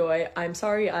 hey, Joy, I'm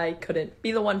sorry I couldn't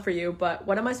be the one for you, but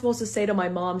what am I supposed to say to my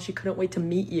mom? She couldn't wait to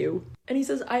meet you. And he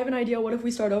says, I have an idea. What if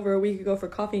we start over? We could go for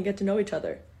coffee and get to know each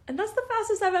other. And that's the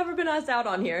fastest I've ever been asked out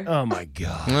on here. Oh, my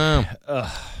God.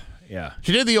 Yeah.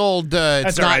 She did the old...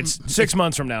 That's all right. 6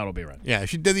 months from now, it'll be around. Yeah,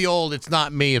 she did the old it's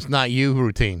not me, it's not you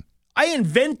routine. I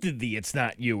invented the it's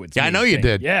not you, it's me. Yeah, I know you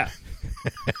did. Yeah.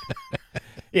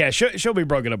 Yeah, she'll be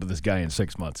broken up with this guy in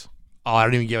 6 months. Oh, I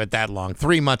don't even give it that long.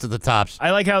 3 months at the tops.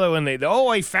 I like how when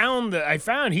I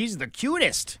found he's the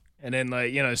cutest. And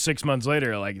then, 6 months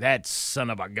later, like, that son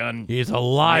of a gun. He's a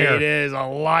liar. It is a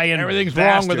lying Everything's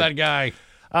bastard. wrong with that guy.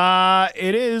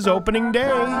 It is opening day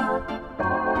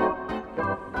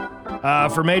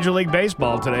for Major League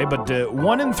Baseball today, but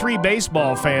 1 in 3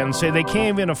 baseball fans say they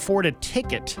can't even afford a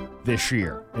ticket this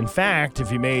year. In fact,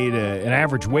 if you made an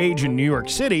average wage in New York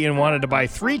City and wanted to buy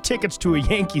 3 tickets to a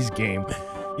Yankees game,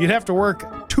 you'd have to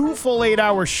work 2 full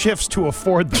 8-hour shifts to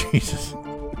afford them. Jesus.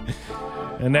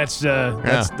 And that's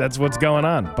what's going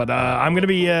on. But I'm going to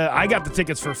be I got the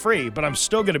tickets for free, but I'm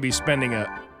still going to be spending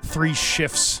 3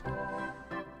 shifts.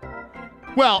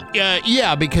 Well,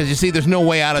 yeah, because you see, there's no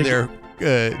way out of there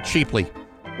cheaply.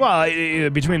 Well,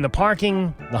 between the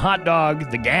parking, the hot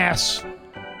dog, the gas,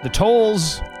 the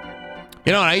tolls.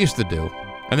 You know what I used to do?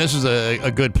 And this is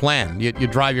a good plan. You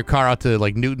drive your car out to,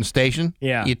 like, Newton Station.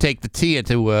 Yeah. You take the T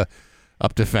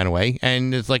up to Fenway,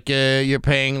 and it's like you're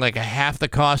paying like half the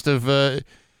cost of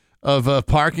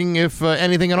parking, if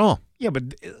anything at all. Yeah, but,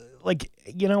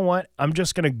 you know what? I'm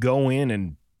just going to go in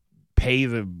and pay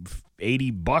the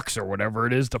 $80 or whatever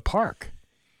it is to park.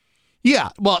 Yeah,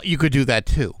 well, you could do that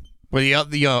too. But one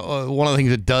of the things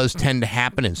that does tend to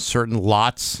happen in certain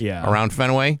lots around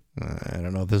Fenway, I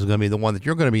don't know if this is going to be the one that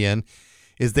you're going to be in,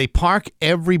 is they park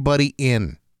everybody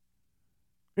in.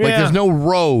 Like, Yeah. there's no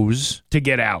rows. To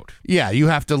get out. Yeah, you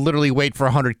have to literally wait for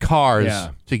 100 cars Yeah.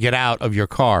 to get out of your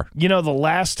car. You know, the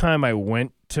last time I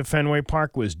went to Fenway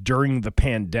Park was during the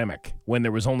pandemic when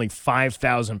there was only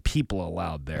 5,000 people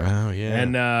allowed there. Oh, yeah.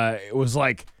 And it was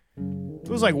like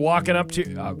walking up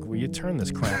to. Oh, will you turn this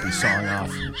crappy song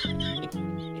off?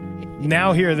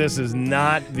 Now here, this is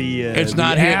not the. It's the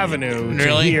not here. avenue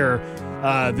Really? to hear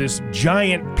this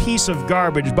giant piece of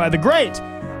garbage by the great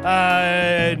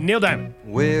Neil Diamond.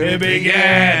 Where It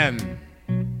began.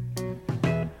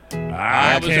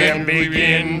 I can't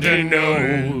begin to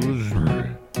know.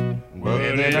 All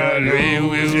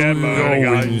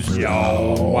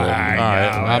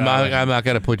right, I'm not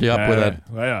going to put you up with that.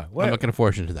 Yeah, I'm not going to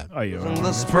force you into that. Oh, you in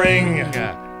the spring.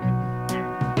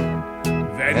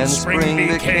 Then spring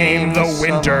became the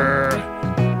winter.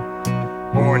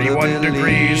 41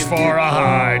 degrees for a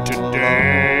high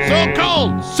today. So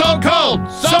cold, so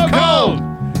cold, so cold.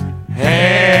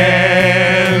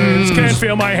 Hands can't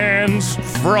feel my hands.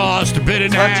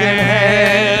 Frost-bitten Touching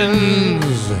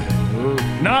hands.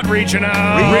 Not reaching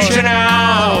out. Reaching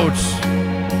out.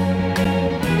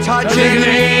 touching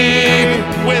me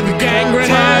with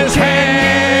gangrenous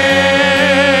hands.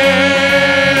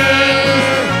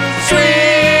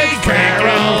 Sweet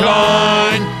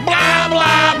Caroline. Blah,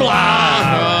 blah,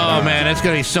 blah. Oh, man, it's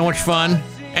going to be so much fun.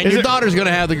 And Is your it- daughter's going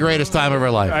to have the greatest time of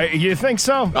her life. You think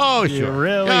so? Oh, You sure.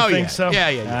 really Oh, think yeah. so?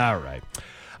 Yeah. All right.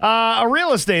 A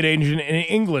real estate agent in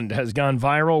England has gone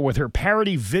viral with her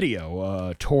parody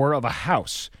video tour of a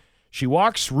house. She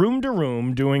walks room to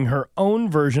room doing her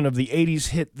own version of the 80s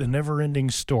hit The Never-Ending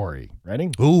Story.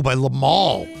 Ready? Ooh, by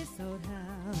Lamal.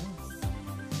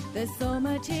 There's so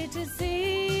much here to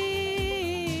see.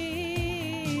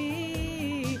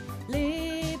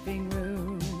 Living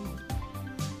room,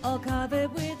 all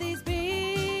covered with these beams.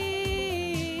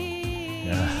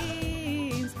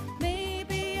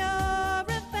 Maybe you're a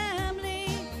family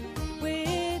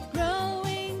with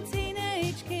growing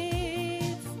teenage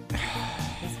kids.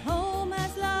 This home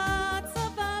has lots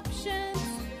of options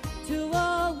to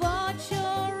all watch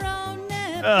your own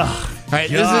Netflix. Ugh. All right,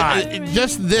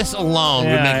 just this alone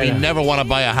would make me never want to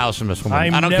buy a house from this woman.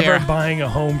 I'm I don't never care. buying a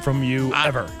home from you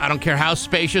ever. I don't care how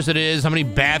spacious it is, how many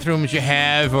bathrooms you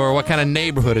have, or what kind of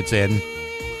neighborhood it's in.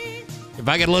 If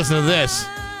I could listen to this,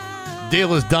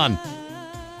 deal is done.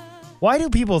 Why do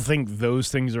people think those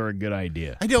things are a good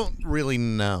idea? I don't really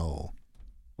know.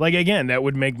 Like, again, that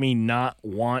would make me not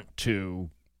want to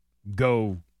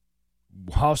go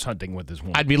house hunting with this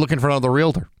woman. I'd be looking for another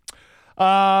realtor.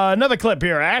 Another clip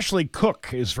here. Ashley Cook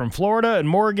is from Florida, and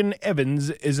Morgan Evans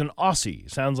is an Aussie.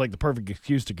 Sounds like the perfect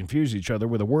excuse to confuse each other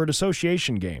with a word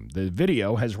association game. The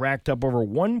video has racked up over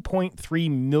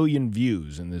 1.3 million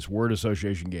views in this word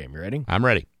association game. You ready? I'm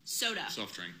ready. Soda.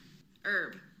 Soft drink.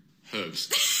 Herb.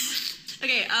 Herbs.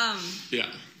 Okay, Yeah.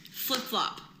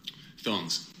 flip-flop.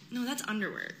 Thongs. No, that's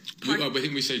underwear. I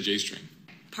think we say J-string.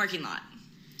 Parking lot.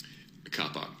 A car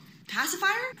park.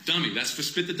 Pacifier? Dummy. That's for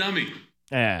spit the dummy.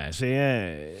 See,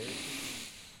 I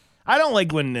don't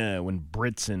like when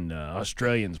Brits and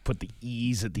Australians put the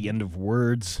E's at the end of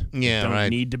words. Yeah, that don't right.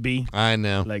 need to be. I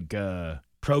know. Like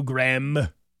program.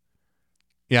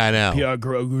 Yeah, I know.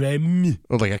 Program.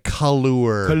 Or like a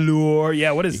color. Color.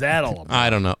 Yeah, what is that all about? I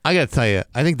don't know. I got to tell you,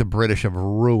 I think the British have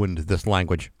ruined this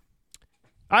language.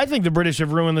 I think the British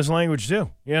have ruined this language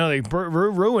too. You know, they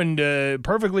ruined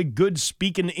perfectly good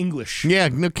speaking English. Yeah,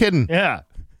 no kidding. Yeah.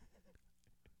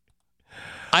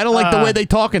 I don't like the way they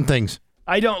talk and things.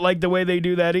 I don't like the way they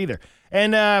do that either.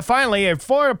 And finally, a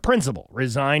Florida principal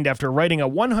resigned after writing a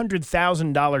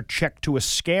 $100,000 check to a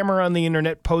scammer on the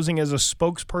internet posing as a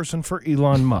spokesperson for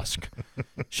Elon Musk.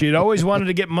 She had always wanted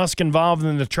to get Musk involved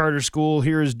in the charter school.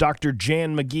 Here is Dr.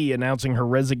 Jan McGee announcing her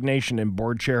resignation, and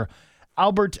board chair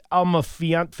Albert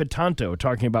Almafianto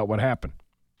talking about what happened.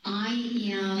 I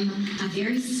am a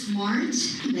very smart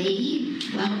lady,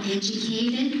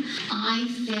 well-educated. I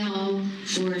fell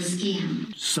for a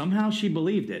scam. Somehow she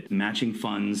believed it, matching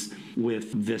funds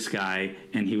with this guy,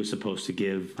 and he was supposed to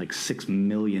give like $6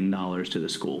 million to the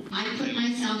school. I put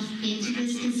myself into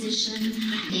this position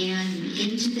and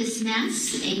into this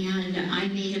mess, and I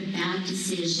made a bad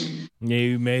decision.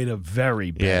 You made a very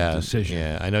bad decision.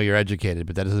 Yeah, I know you're educated,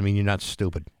 but that doesn't mean you're not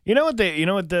stupid. You know what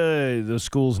the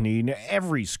schools need?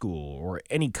 Every school or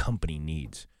any company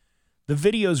needs the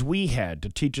videos we had to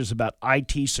teach us about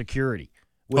IT security.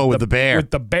 With the bear.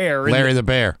 With the bear. Larry the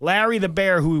bear. Larry the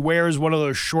bear, who wears one of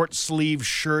those short sleeve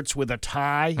shirts with a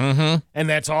tie. Mm-hmm. And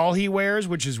that's all he wears,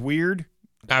 which is weird.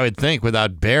 I would think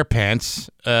without Bear Pants,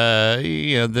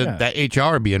 that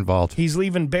HR would be involved. He's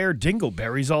leaving Bear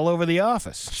dingleberries all over the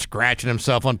office. Scratching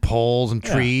himself on poles and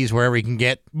trees, wherever he can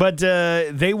get. But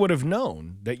they would have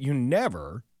known that you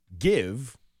never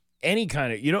give any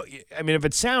kind of, if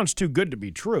it sounds too good to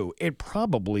be true, it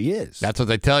probably is. That's what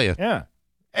they tell you. Yeah.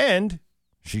 And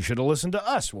she should have listened to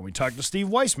us when we talked to Steve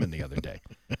Weissman the other day.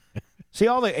 See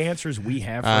all the answers we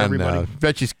have for everybody? I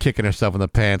bet she's kicking herself in the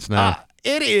pants now.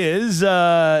 It is,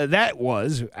 that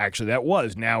was,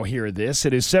 now hear this.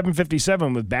 It is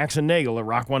 7:57 with Bax and Nagle at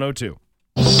Rock 102.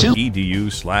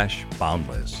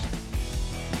 edu/boundless.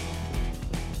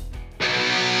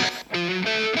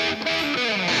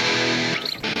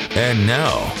 And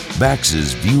now,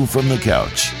 Bax's View from the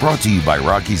Couch, brought to you by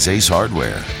Rocky's Ace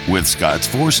Hardware, with Scott's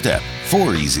 4-Step,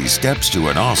 4 easy steps to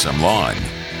an awesome lawn.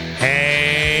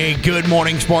 Hey, good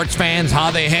morning, sports fans.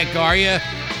 How the heck are you?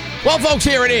 Well, folks,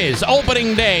 here it is.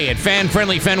 Opening day at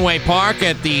fan-friendly Fenway Park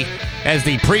as the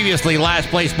previously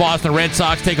last-place Boston Red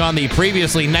Sox take on the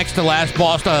previously next-to-last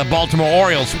Baltimore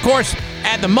Orioles. Of course,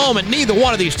 at the moment, neither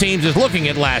one of these teams is looking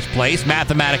at last place.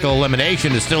 Mathematical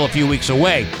elimination is still a few weeks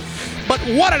away. But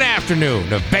what an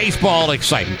afternoon of baseball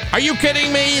excitement. Are you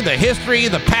kidding me? The history,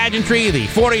 the pageantry, the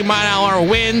 40-mile-an-hour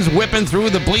winds whipping through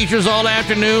the bleachers all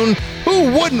afternoon.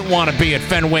 Who wouldn't want to be at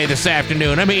Fenway this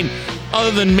afternoon? I mean,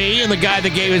 other than me and the guy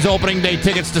that gave his opening day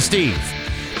tickets to Steve.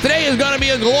 Today is going to be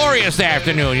a glorious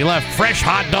afternoon. You'll have fresh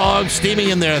hot dogs steaming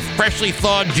in their freshly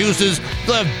thawed juices.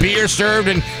 You'll have beer served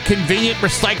in convenient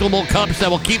recyclable cups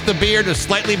that will keep the beer to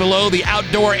slightly below the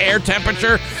outdoor air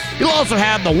temperature. You'll also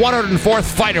have the 104th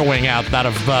Fighter Wing out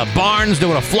of Barnes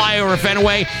doing a flyover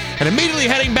Fenway and immediately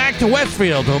heading back to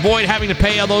Westfield to avoid having to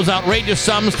pay all those outrageous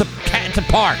sums to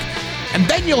park. And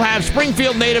then you'll have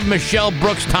Springfield native Michelle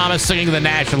Brooks Thomas singing the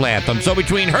national anthem. So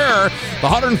between her, the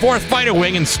 104th Fighter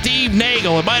Wing, and Steve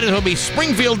Nagle, it might as well be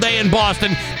Springfield Day in Boston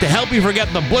to help you forget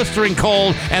the blistering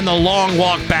cold and the long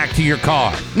walk back to your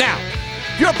car. Now,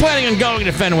 if you're planning on going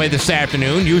to Fenway this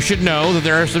afternoon, you should know that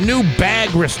there are some new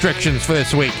bag restrictions for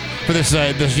this week, for this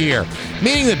year,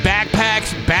 meaning that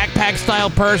backpacks, backpack-style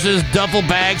purses, duffel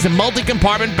bags, and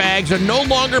multi-compartment bags are no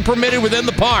longer permitted within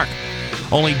the park.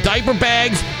 Only diaper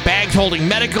bags, bags holding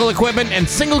medical equipment, and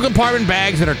single-compartment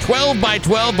bags that are 12 by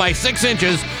 12 by 6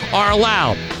 inches are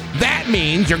allowed. That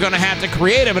means you're going to have to be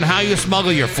creative in how you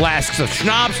smuggle your flasks of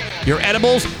schnapps, your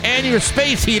edibles, and your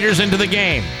space heaters into the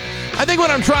game. I think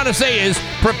what I'm trying to say is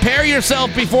prepare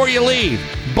yourself before you leave.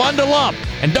 Bundle up,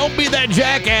 and don't be that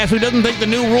jackass who doesn't think the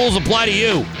new rules apply to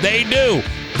you. They do.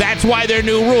 That's why they're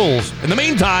new rules. In the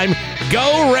meantime,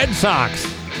 go Red Sox.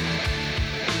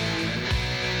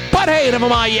 But hey, never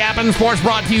mind yapping. Sports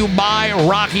brought to you by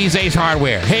Rocky's Ace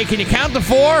Hardware. Hey, can you count to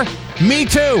 4? Me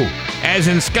too. As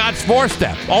in Scott's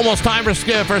 4-Step. Almost time for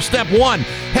step 1.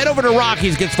 Head over to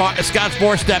Rocky's, get Scott's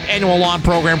 4-Step annual lawn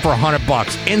program for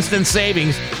 $100. Instant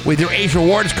savings with your Ace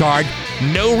Rewards card.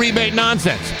 No rebate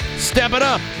nonsense. Step it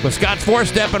up with Scott's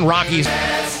 4-Step and Rocky's.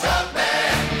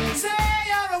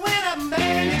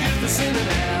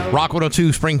 Rock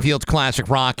 102, Springfield's Classic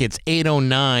Rock. It's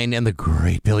 8:09 and the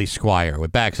great Billy Squire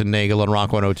with Bax and Nagle on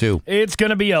Rock 102. It's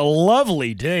going to be a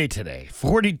lovely day today.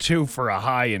 42 for a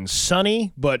high and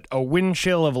sunny, but a wind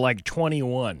chill of like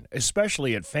 21,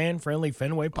 especially at fan-friendly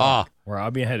Fenway Park, where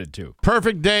I'll be headed to.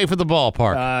 Perfect day for the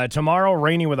ballpark. Tomorrow,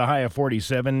 rainy with a high of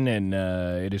 47, and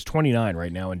it is 29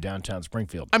 right now in downtown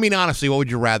Springfield. I mean, honestly, what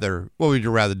would you rather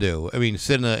do? I mean,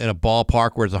 sit in a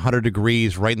ballpark where it's 100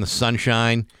 degrees, right in the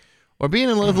sunshine, or be in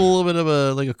a little bit of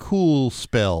a cool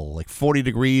spell, like 40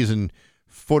 degrees and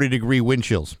 40-degree wind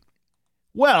chills?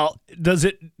 Well, does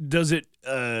it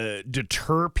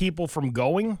deter people from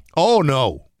going? Oh,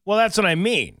 no. Well, that's what I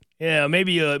mean. Yeah,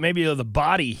 maybe the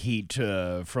body heat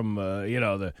from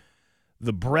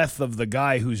the breath of the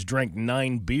guy who's drank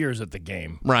 9 beers at the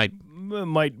game, right?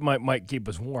 Might keep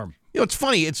us warm. You know, it's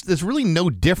funny. There's really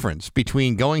no difference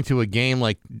between going to a game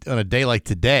like on a day like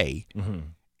today. Mm-hmm.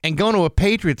 And going to a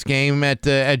Patriots game at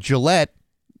Gillette,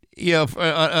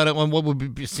 on what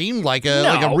would seem like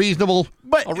a reasonable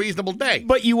day.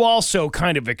 But you also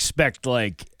kind of expect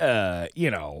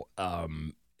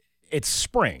it's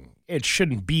spring. It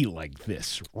shouldn't be like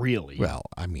this, really. Well,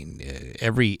 I mean,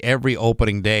 every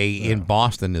opening day in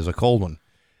Boston is a cold one.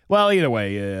 Well, either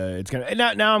way, it's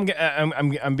gonna. Now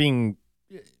I'm being.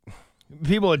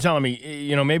 People are telling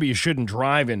me, maybe you shouldn't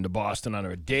drive into Boston on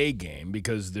a day game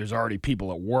because there's already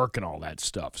people at work and all that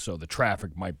stuff, so the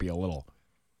traffic might be a little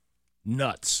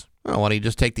nuts. Well, why don't you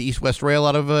just take the East-West Rail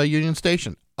out of Union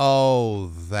Station? Oh,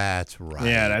 that's right.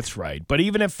 Yeah, that's right. But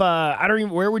even if,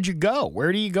 where would you go?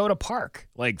 Where do you go to park?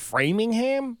 Like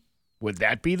Framingham? Would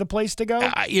that be the place to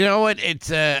go? You know what?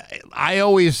 It's I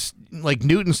always like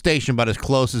Newton Station, but as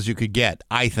close as you could get.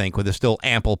 I think, with there's still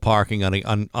ample parking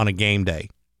on a game day.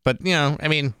 But I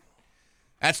mean,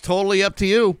 that's totally up to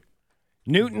you.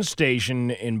 Newton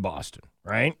Station in Boston,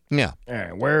 right? Yeah. All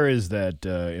right. Where is that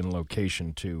in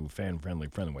location to fan-friendly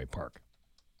Fenway Park?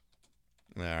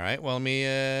 All right. Well, let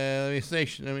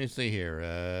me see here.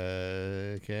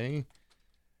 Okay.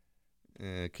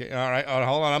 Okay. All right.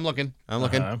 Hold on. I'm looking.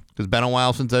 Because it's been a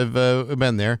while since I've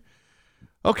been there.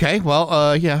 Okay.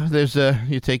 Well, yeah. There's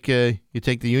you take the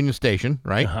Union Station,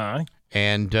 right?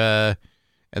 And then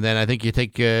I think you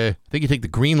take the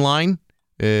Green Line,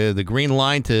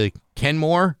 to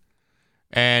Kenmore,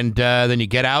 and then you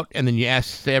get out, and then you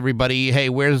ask everybody, "Hey,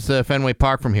 where's Fenway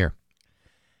Park from here?"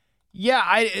 Yeah,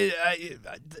 I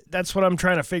that's what I'm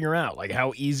trying to figure out. Like,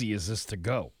 how easy is this to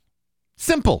go?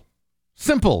 Simple.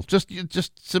 Just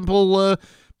simple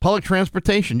public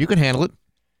transportation. You can handle it.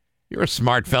 You're a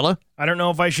smart fella. I don't know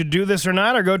if I should do this or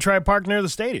not, or go try park near the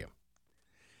stadium.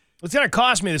 It's going to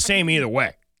cost me the same either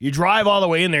way. You drive all the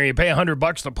way in there, you pay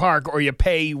 $100 to park, or you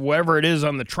pay whatever it is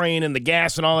on the train and the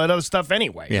gas and all that other stuff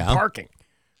anyway. Yeah. Parking.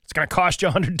 It's going to cost you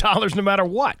 $100 no matter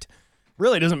what.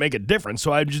 Really doesn't make a difference,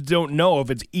 so I just don't know if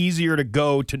it's easier to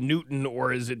go to Newton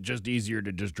or is it just easier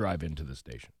to just drive into the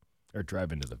station or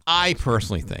drive into the... I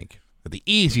personally think that the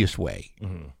easiest way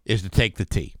is to take the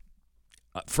T.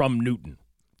 From Newton.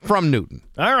 From Newton.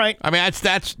 All right. I mean,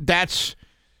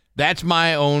 that's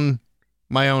my own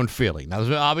feeling.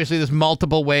 Now, obviously, there's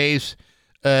multiple ways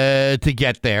to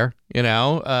get there,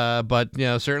 but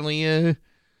certainly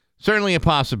a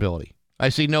possibility. I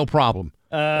see no problem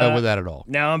with that at all.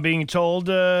 Now I'm being told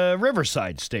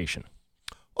Riverside Station.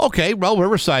 Okay, well,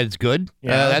 Riverside's good.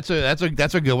 Yeah. That's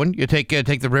a good one. You take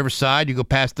the Riverside. You go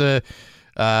past the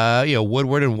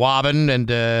Woodward and Woburn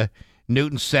and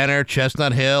Newton Center,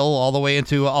 Chestnut Hill, all the way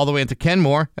into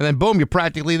Kenmore, and then boom, you're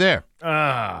practically there.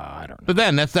 I don't know. But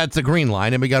then that's the Green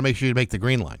Line, and we got to make sure you make the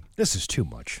Green Line. This is too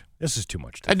much.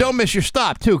 And don't miss your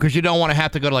stop too, because you don't want to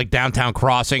have to go to like downtown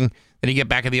Crossing. Then you get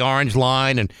back in the Orange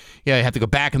Line, and you have to go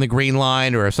back in the Green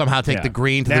Line, or somehow take the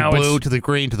green to the blue to the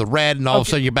green to the red, and all of a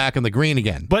sudden you're back in the green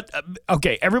again. But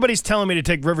okay, everybody's telling me to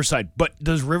take Riverside, but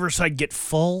does Riverside get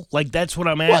full? Like, that's what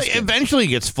I'm asking. Well, eventually it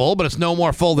gets full, but it's no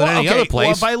more full than any other place.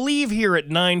 Well, if I leave here at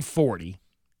 9:40,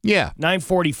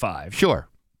 9:45, sure,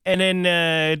 and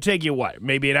then take you what,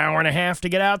 maybe an hour and a half to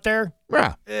get out there?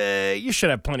 Yeah. You should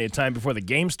have plenty of time before the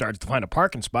game starts to find a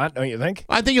parking spot, don't you think?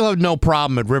 I think you'll have no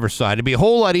problem at Riverside. It'd be a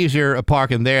whole lot easier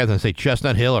parking there than, say,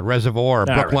 Chestnut Hill or Reservoir or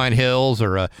Brookline Hills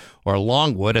or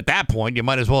Longwood. At that point, you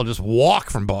might as well just walk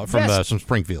from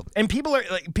Springfield. And people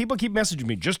keep messaging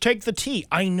me, just take the T.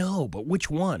 I know, but which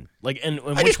one? Like, and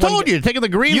I just told you, taking the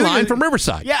Green Line from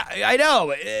Riverside. Yeah, I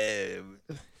know.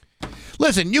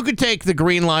 Listen, you could take the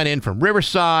Green Line in from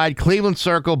Riverside, Cleveland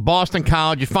Circle, Boston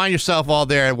College. You find yourself all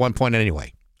there at one point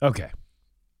anyway. Okay.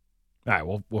 All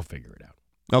right, we'll figure it out.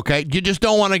 Okay, you just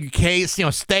don't want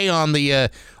to stay on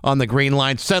the Green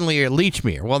Line. Suddenly you're at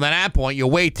Leechmere. Well, then at that point you're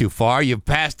way too far. You've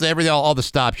passed all the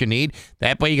stops you need.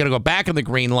 That point you got to go back on the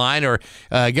Green Line or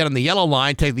get on the Yellow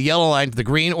Line. Take the Yellow Line to the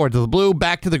Green or to the Blue,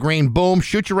 back to the Green. Boom,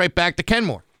 shoot you right back to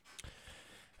Kenmore.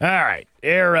 All right.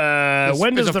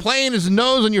 When does the plane his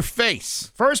nose on your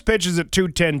face? First pitch is at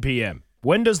 2:10 p.m.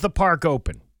 When does the park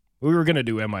open? We were going to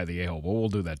do Am I the A-hole, but we'll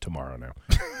do that tomorrow now.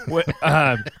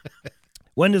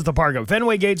 When does the park open?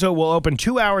 Fenway Gates will open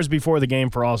 2 hours before the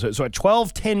game for all. So at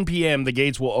 12:10 p.m., the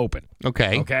gates will open.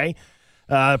 Okay.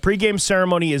 Pre-game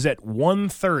ceremony is at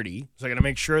 1:30, so I got to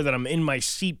make sure that I'm in my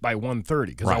seat by 1:30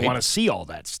 because I want to see all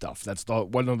that stuff. That's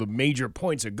one of the major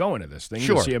points of going to this thing,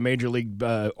 to see a Major League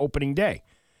opening day.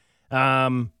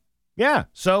 So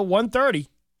 1:30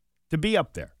 to be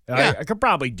up there. Yeah. I could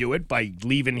probably do it by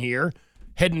leaving here,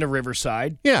 heading to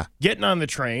Riverside, getting on the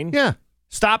train,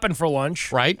 stopping for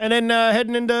lunch, right, and then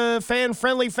heading into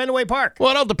fan-friendly Fenway Park.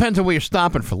 Well, it all depends on where you're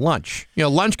stopping for lunch.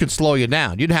 Lunch could slow you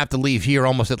down. You'd have to leave here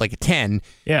almost at like 10,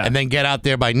 and then get out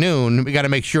there by noon. We got to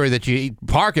make sure that you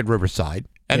park at Riverside,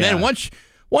 and then once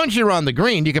you're on the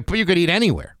green, you could eat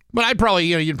anywhere. But I'd probably,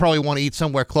 you'd probably want to eat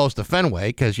somewhere close to Fenway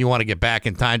because you want to get back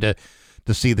in time to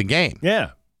see the game. Yeah.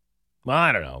 Well,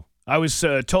 I don't know. I was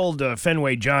told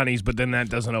Fenway Johnny's, but then that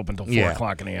doesn't open until 4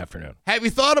 o'clock in the afternoon. Have you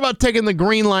thought about taking the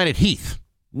Green Line at Heath?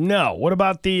 No. What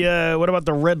about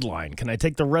the Red Line? Can I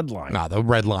take the Red Line? No, the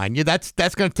Red Line. That's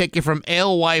going to take you from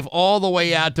Alewife all the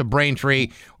way out to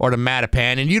Braintree or to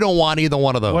Mattapan, and you don't want either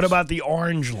one of those. What about the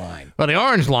Orange Line? Well, the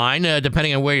Orange Line,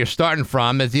 depending on where you're starting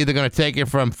from, is either going to take you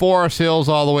from Forest Hills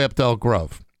all the way up to Elk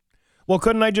Grove. Well,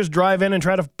 couldn't I just drive in and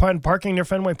try to find parking near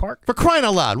Fenway Park? For crying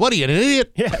out loud. What are you, an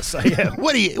idiot? Yes, I am.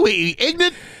 What are you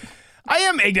ignorant? I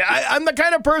am ignorant. I'm the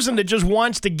kind of person that just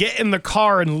wants to get in the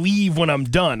car and leave when I'm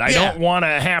done. I don't want to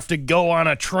have to go on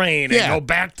a train and go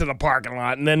back to the parking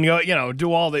lot and then go,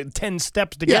 do all the 10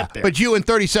 steps to get there. But you and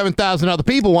 37,000 other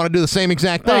people want to do the same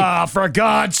exact thing. Ah, for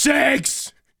God's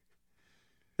sakes!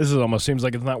 This almost seems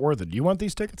like it's not worth it. Do you want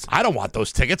these tickets? I don't want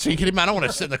those tickets. Are you kidding me? I don't want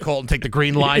to sit in the cold and take the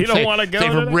green line. You don't want to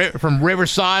go from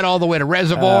Riverside all the way to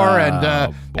Reservoir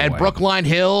and Brookline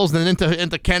Hills and then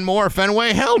into Kenmore or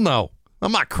Fenway? Hell no.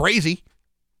 I'm not crazy.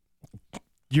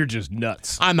 You're just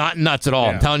nuts. I'm not nuts at all.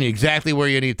 I'm telling you exactly where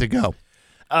you need to go.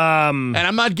 And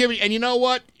I'm not giving. And you know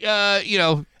what? All right.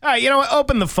 You know what?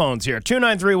 Open the phones here.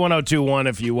 293-1021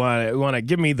 if you want to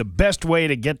give me the best way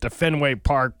to get to Fenway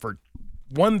Park for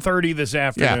 1:30 this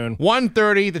afternoon. Yeah,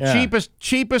 1:30, the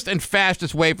cheapest and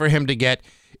fastest way for him to get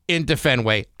into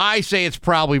Fenway. I say it's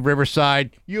probably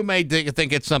Riverside. You may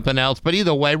think it's something else, but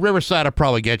either way, Riverside will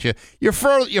probably get you. You're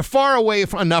far away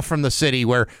enough from the city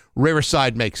where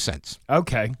Riverside makes sense.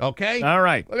 Okay. Okay? All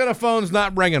right. Look at the phone's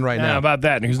not ringing right now. How about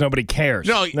that? Because nobody cares.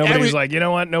 No, Nobody's like, you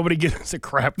know what? Nobody gives a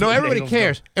crap. No, everybody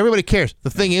cares. Everybody cares. The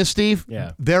thing is, Steve,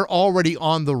 they're already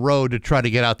on the road to try to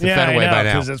get out to Fenway by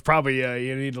now. Because it's probably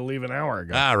you need to leave an hour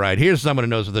ago. All right. Here's someone who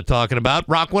knows what they're talking about.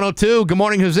 Rock 102. Good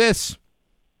morning. Who's this?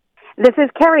 This is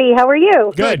Carrie. How are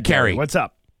you? Good, Carrie. What's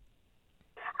up?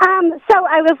 So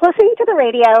I was listening to the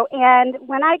radio, and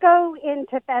when I go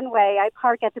into Fenway, I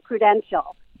park at the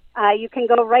Prudential. You can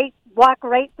walk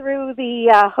right through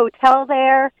the hotel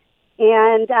there,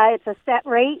 and it's a set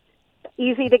rate.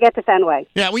 Easy to get to Fenway.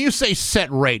 Yeah, when you say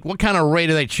set rate, what kind of rate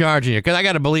are they charging you? Because I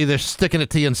got to believe they're sticking it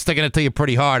to you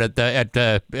pretty hard at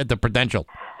the Prudential.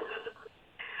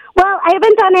 Well, I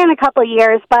haven't done it in a couple of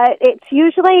years, but it's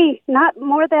usually not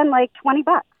more than like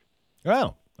 $20. Oh,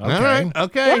 okay. All right,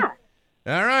 okay. Yeah.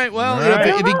 All right, well,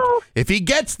 if he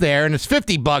gets there and it's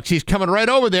 $50, he's coming right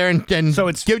over there and so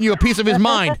it's giving you a piece of his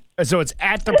mind. So it's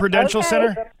at the Prudential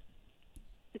Center?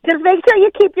 Just make sure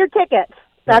you keep your tickets.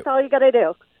 That's all you got to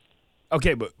do.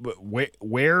 Okay, but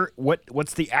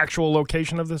what's the actual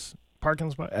location of this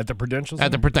parking spot? At the Prudential Center?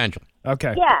 At the Prudential.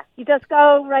 Okay. Yeah, you just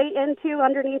go right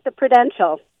underneath the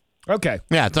Prudential. Okay.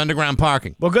 Yeah, it's underground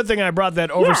parking. Well, good thing I brought that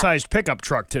oversized pickup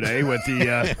truck today with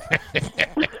the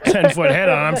 10-foot head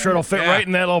on. I'm sure it'll fit right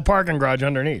in that little parking garage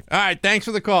underneath. All right, thanks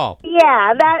for the call.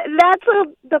 Yeah, that's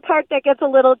the part that gets a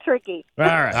little tricky. All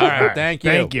right. Thank you.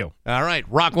 Thank you. All right,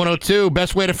 Rock 102,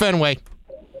 best way to Fenway.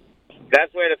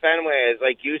 Best way to Fenway is,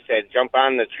 like you said, jump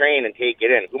on the train and take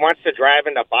it in. Who wants to drive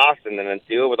into Boston and then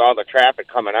deal with all the traffic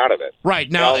coming out of it?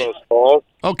 Right. Now, all those tolls?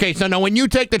 Okay, so now when you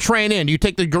take the train in, do you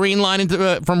take the green line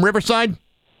from Riverside?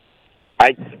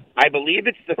 I believe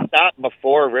it's the stop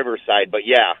before Riverside, but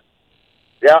yeah.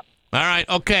 Yeah. All right,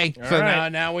 okay. All so right.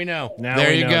 Now we know. Now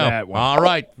there we you know go. that one. All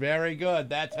right, very good.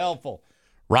 That's helpful.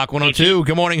 Rock 102,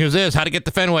 good morning. Who's this? How to get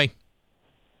to Fenway?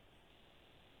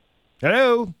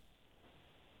 Hello.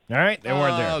 All right, they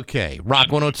weren't there. Okay,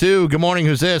 Rock 102, good morning.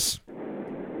 Who's this?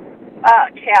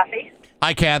 Kathy.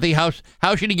 Hi, Kathy. How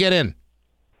should he get in?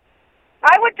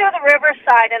 I would do the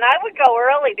Riverside, and I would go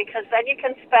early because then you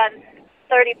can spend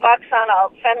 $30 on a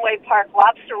Fenway Park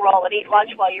lobster roll and eat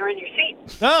lunch while you're in your seat.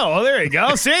 Oh, well, there you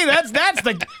go. See, that's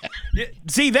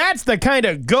the kind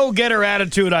of go-getter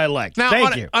attitude I like. Now,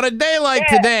 Thank you. On a day like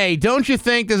today, don't you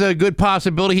think there's a good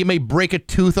possibility he may break a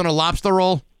tooth on a lobster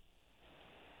roll?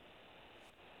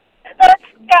 That's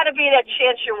got to be that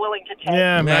chance you're willing to take.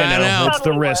 Yeah, I know. It's the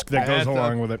Totally risk that goes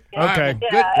along with it. Yeah. Okay. Yeah,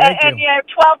 Good. Thank and you. $12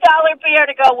 beer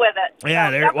to go with it. Yeah,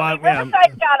 So there. Well,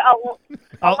 Riverside's got a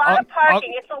lot of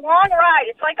parking. It's a long ride.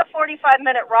 It's like a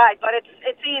 45-minute ride, but it's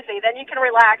easy. Then you can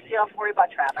relax. You don't have to worry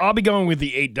about traffic. I'll be going with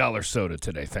the $8 soda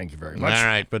today. Thank you very much. All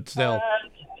right, but still.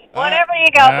 Whenever you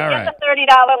go, All get the $30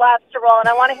 lobster roll, and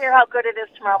I want to hear how good it is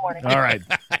tomorrow morning. All right.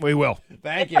 We will.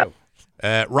 Thank you.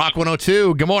 Rock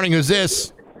 102, good morning. Who's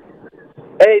this?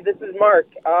 Hey, this is Mark.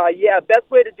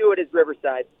 Best way to do it is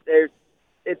Riverside.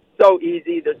 It's so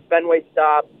easy. There's Fenway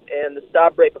stop, and the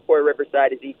stop right before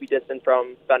Riverside is equidistant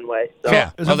from Fenway. So,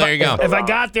 yeah. Well, there you go. If I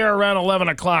got there around 11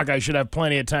 o'clock, I should have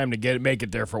plenty of time to make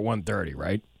it there for 1:30,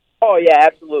 right? Oh, yeah,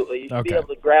 absolutely. You should be Okay.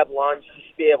 able to grab lunch. You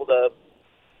should be able to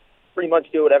pretty much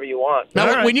do whatever you want.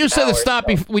 Now, when you say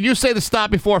the stop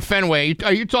before Fenway,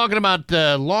 are you talking about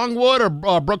Longwood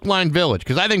or Brookline Village?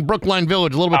 Because I think Brookline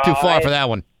Village is a little bit too far for that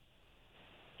one.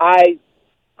 I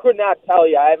could not tell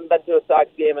you. I haven't been to a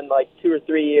Sox game in like 2 or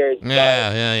 3 years.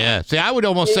 Yeah. See, I would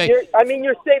almost say you're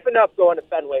safe enough going to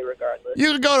Fenway regardless.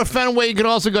 you could go to Fenway. You could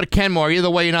also go to Kenmore. Either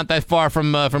way, you're not that far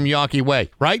from Yawkey Way,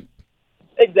 right?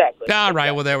 Exactly. All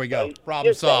right. Well, there we go.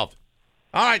 Problem solved.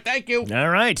 All right. Thank you. All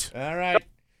right.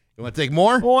 You want to take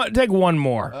more? Well, take one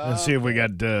more. Let's see if we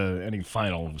got any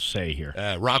final say here.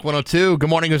 Rock 102. Good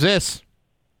morning. Who's this?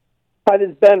 Hi, this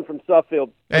is Ben from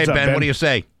Suffield. Hey, What's up, Ben, Ben? what do you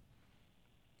say?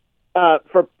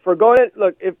 For going in,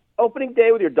 look, if opening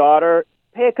day with your daughter,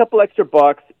 pay a couple extra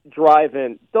bucks, drive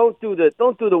in. Don't do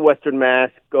the Western Mass.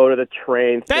 Go to the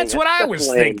train. That's thing. what I That's was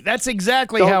lame. thinking. That's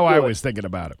exactly Don't how do I it. was thinking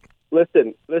about it.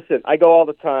 Listen. I go all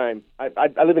the time. I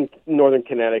live in northern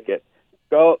Connecticut.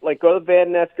 Go to the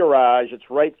Van Ness garage. It's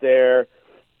right there.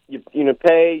 You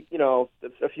pay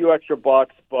a few extra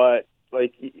bucks, but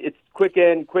like it's quick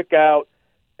in, quick out,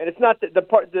 and it's not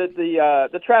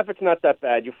the traffic's not that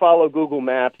bad. You follow Google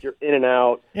Maps, you're in and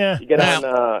out. Yeah. You get on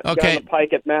the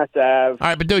Pike at Mass Ave. All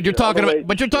right, but dude, you're talking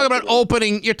about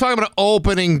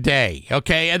opening day,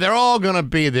 okay? And they're all going to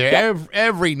be there. Yeah.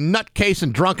 Every nutcase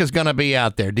and drunk is going to be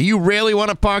out there. Do you really want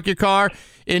to park your car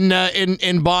in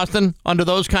Boston under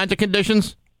those kinds of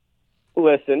conditions?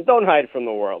 Listen, don't hide from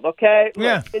the world, okay? Look,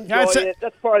 Yeah. enjoy That's it.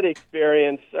 That's part of the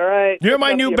experience, all right? You're Let's my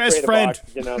not new be best afraid of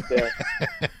friend. oxygen out there.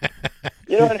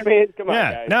 You know what I mean? Come on,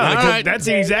 Yeah. guys. No, All right. that's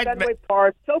the exact. Fenway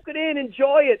Park. Soak it in,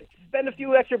 enjoy it. Spend a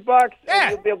few extra bucks,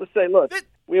 and you'll be able to say, look,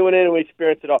 we went in and we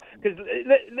experienced it all. Because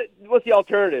what's the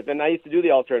alternative? And I used to do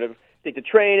the alternative. Take the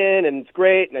train in, and it's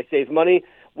great, and I save money.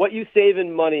 What you save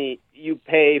in money, you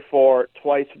pay for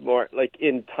twice more, like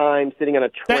in time sitting on a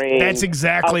train. That's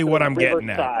exactly out to what the I'm getting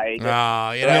at.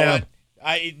 riverside. You know what?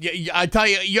 I tell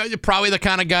you, you're probably the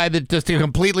kind of guy that just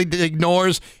completely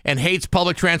ignores and hates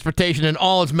public transportation in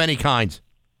all its many kinds.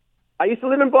 I used to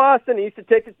live in Boston. I used to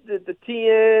take the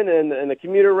T-in and the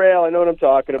commuter rail. I know what I'm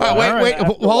talking about. Wait, After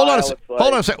hold on a while, second. it's like,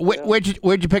 Hold on a second.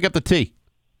 Where'd you pick up the T?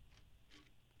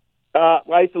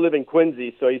 I used to live in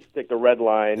Quincy, so I used to take the red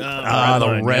line.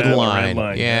 The red line.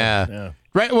 Yeah.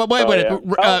 Right. Well, wait.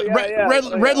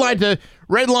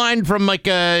 Red line from like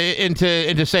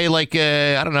into say like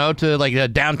I don't know, to like a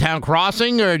downtown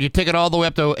crossing, or did you take it all the way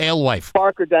up to Alewife?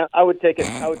 Parker down. I would take it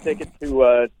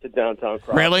to downtown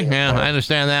crossing. Really? Yeah, I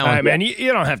understand that All one. right, man.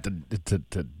 You don't have to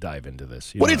dive into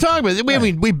this. What are you talking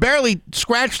about? We barely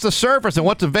scratched the surface of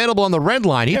what's available on the red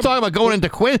line. He's talking about going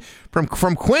into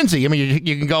from Quincy. I mean,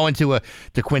 you can go into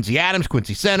to Quincy Adams,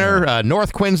 Quincy Center,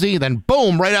 North Quincy, then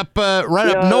boom, right up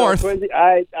north. Quincy.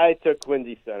 I took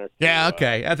Quincy Center. Yeah,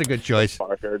 okay, that's a good choice.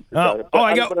 Parker. I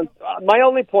my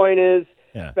only point is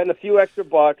Yeah. spend a few extra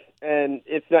bucks, and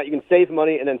it's not you can save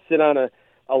money and then sit on a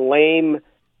lame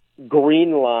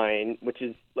green line, which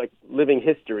is like living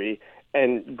history,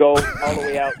 and go all the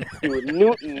way out to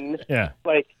Newton. Yeah.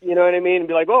 Like, you know what I mean? And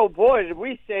be like, oh boy, did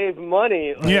we save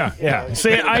money? Like, Yeah.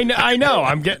 See, I know.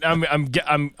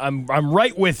 I'm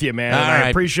right with you, man. And I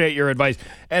appreciate your advice.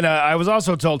 And I was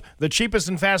also told the cheapest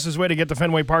and fastest way to get to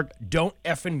Fenway Park: don't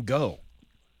effing go.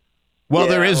 Well,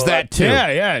 there is that too.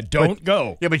 Yeah. Don't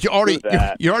go. Yeah, but you already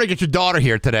get your daughter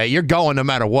here today. You're going no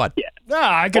matter what. Yeah. No,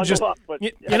 I could just. Bundle up, but-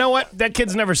 You know what? That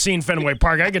kid's never seen Fenway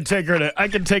Park. I could take her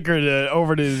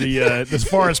over to the this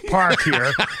Forest Park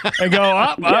here and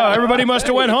go. Everybody must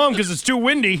have went home because it's too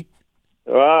windy.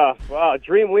 Wow,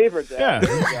 Dreamweaver. Yeah.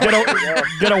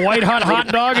 Get a white hot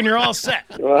dog and you're all set.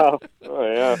 Wow.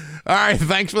 Oh yeah. All right.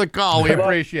 Thanks for the call. We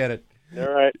appreciate it. All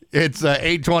right. It's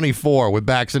 8:24 with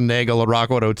Bax and Nagle at Rock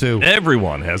 102.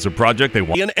 Everyone has a project they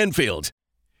want in Enfield.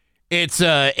 It's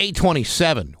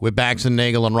 8:27 with Bax and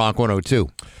Nagle on Rock 102.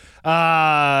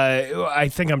 I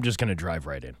think I'm just going to drive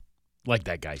right in, like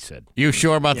that guy said. You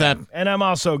sure about that? And I'm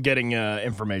also getting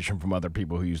information from other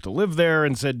people who used to live there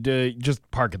and said, just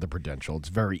park at the Prudential. It's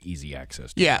very easy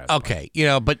access to Yeah, okay.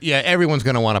 But everyone's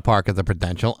going to want to park at the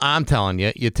Prudential. I'm telling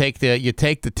you, you take the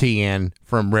TN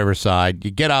from Riverside,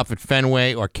 you get off at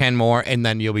Fenway or Kenmore, and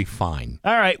then you'll be fine.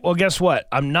 All right. Well, guess what?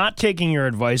 I'm not taking your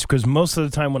advice because most of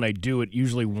the time when I do, it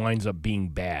usually winds up being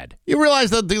bad. You realize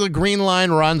that the green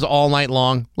line runs all night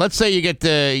long? Let's say you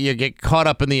get caught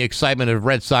up in the excitement of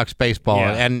Red Sox baseball,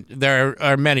 and there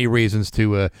are many reasons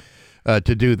to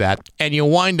do that, and you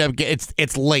wind up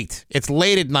it's late. It's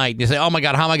late at night, and you say, "Oh my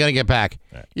God, how am I going to get back?"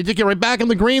 Right. You just get right back in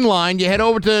the green line. You head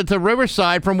over to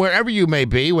Riverside from wherever you may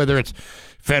be, whether it's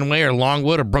Fenway or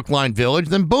Longwood or Brookline Village.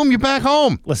 Then boom, you're back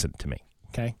home. Listen to me,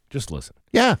 okay? Just listen.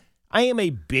 Yeah. I am a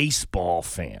baseball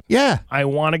fan. Yeah. I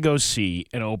want to go see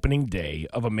an opening day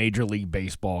of a Major League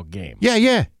Baseball game.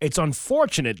 Yeah. It's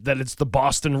unfortunate that it's the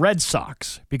Boston Red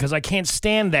Sox because I can't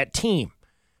stand that team.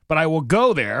 But I will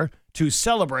go there to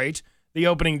celebrate the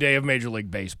opening day of Major League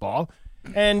Baseball.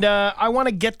 And I want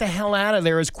to get the hell out of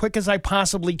there as quick as I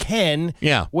possibly can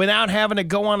without having to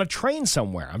go on a train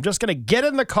somewhere. I'm just going to get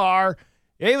in the car,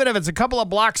 even if it's a couple of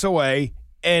blocks away,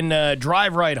 and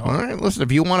drive right home. All right, listen,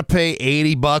 if you want to pay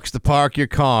 $80 to park your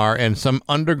car in some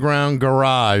underground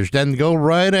garage, then go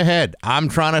right ahead. I'm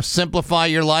trying to simplify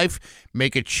your life,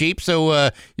 make it cheap so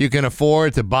you can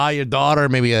afford to buy your daughter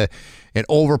maybe an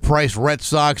overpriced Red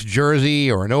Sox jersey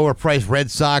or an overpriced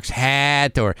Red Sox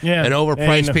hat or an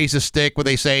overpriced piece of stick where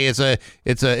they say it's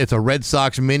a Red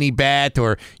Sox mini bat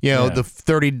or the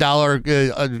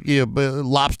 $30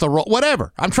 lobster roll,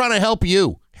 whatever. I'm trying to help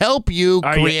you.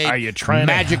 Create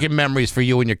magic and memories for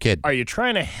you and your kid. Are you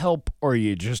trying to help, or are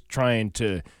you just trying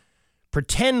to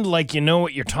pretend like you know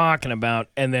what you're talking about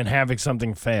and then having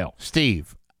something fail?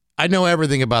 Steve, I know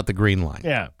everything about the Green Line.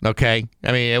 Yeah. Okay?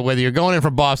 I mean, whether you're going in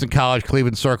from Boston College,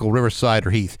 Cleveland Circle, Riverside,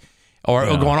 or Heath, or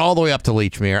going all the way up to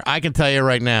Leechmere, I can tell you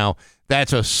right now,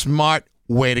 that's a smart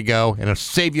way to go, and it'll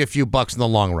save you a few bucks in the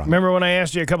long run. Remember when I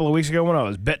asked you a couple of weeks ago when I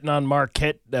was betting on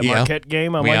Marquette, that Marquette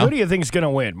game? I'm like, who do you think is going to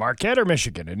win, Marquette or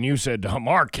Michigan? And you said,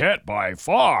 Marquette by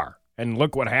far. And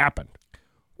look what happened.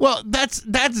 Well, that's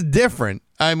different.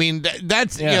 I mean,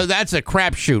 that's that's a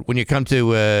crapshoot when you come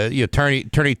to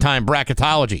tourney time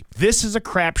bracketology. This is a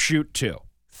crapshoot too.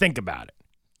 Think about it.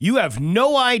 You have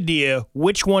no idea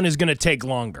which one is going to take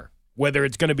longer, whether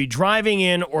it's going to be driving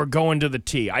in or going to the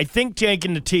tee. I think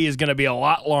taking the tee is going to be a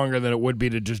lot longer than it would be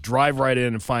to just drive right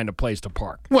in and find a place to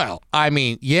park. Well, I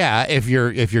mean, yeah, if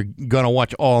you're going to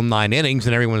watch all 9 innings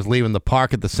and everyone's leaving the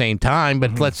park at the same time,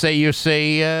 but let's say you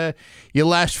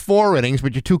last 4 innings,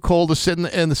 but you're too cold to sit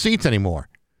in the seats anymore.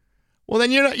 Well,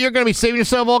 then you're going to be saving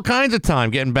yourself all kinds of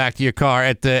time getting back to your car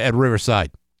at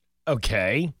Riverside.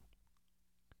 Okay.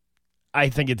 I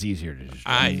think it's easier to just...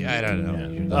 I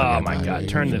don't know. Oh, my God.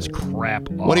 Turn this crap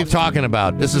off. What are you talking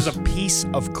about? This is a piece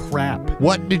of crap.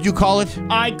 What did you call it?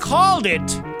 I called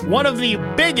it one of the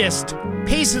biggest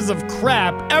pieces of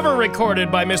crap ever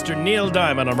recorded by Mr. Neil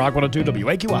Diamond on Rock 102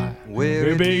 WAQI.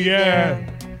 Where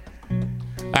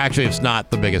Actually, it's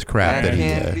not the biggest crap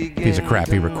that piece of crap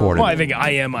he recorded. Well, I think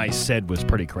I Said was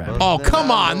pretty crap. Oh, come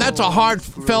on. That's a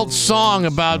heartfelt song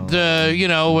about,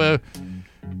 when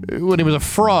he was a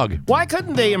frog. Why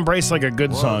couldn't they embrace like a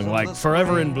good song like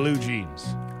Forever in Blue Jeans?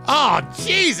 Oh,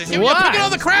 Jesus. You're picking all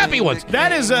the crappy ones.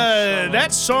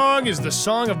 That song is the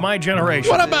song of my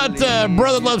generation. What about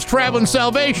Brother Loves Traveling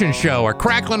Salvation Show or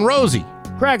Cracklin' Rosie?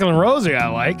 Cracklin' Rosie I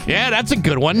like. Yeah, that's a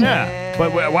good one. Yeah.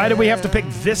 But why do we have to pick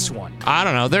this one? I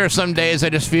don't know. There are some days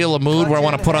I just feel a mood where I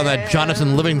want to put on that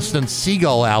Jonathan Livingston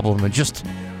Seagull album and just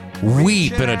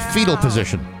weep in a fetal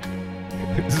position.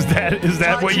 Is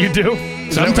that what you do?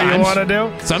 Is Sometimes. that what you want to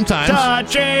do? Sometimes.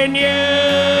 Touching you,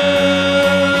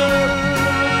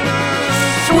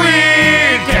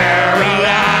 sweet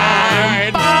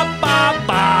Caroline. Ba, ba,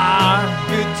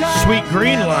 ba. Sweet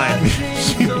Green Line.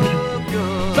 So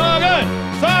good.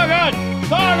 So good.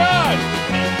 So good.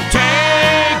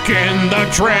 Taking the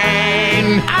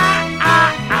train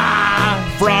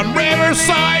from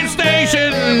Riverside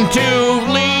Station to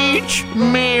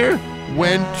Leechmere.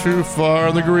 Went too far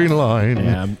on the Green Line.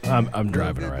 Yeah, I'm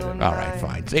driving right in. All right,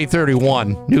 fine. It's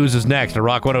 8:31. News is next at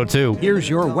Rock 102. Here's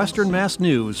your Western Mass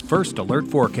News First Alert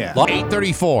Forecast.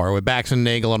 8:34 with Bax and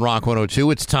Nagle on Rock 102.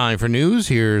 It's time for news.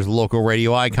 Here's local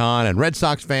radio icon and Red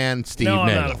Sox fan Steve Nagle.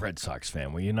 No, I'm not a Red Sox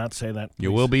fan. Will you not say that, please?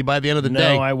 You will be by the end of the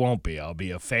day. No, I won't be. I'll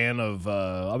be a fan of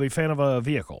a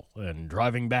vehicle and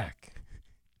driving back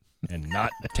and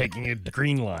not taking a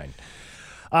Green Line.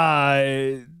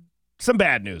 Some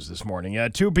bad news this morning.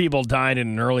 2 people died in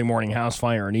an early morning house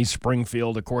fire in East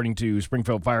Springfield. According to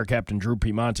Springfield Fire Captain Drew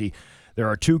Piemonte, there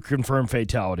are 2 confirmed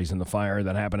fatalities in the fire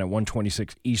that happened at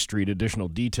 126 East Street. Additional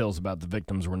details about the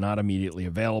victims were not immediately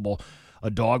available.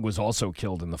 A dog was also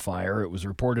killed in the fire. It was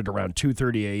reported around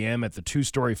 2:30 a.m. at the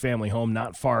 2-story family home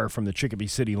not far from the Chicopee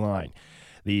City line.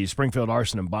 The Springfield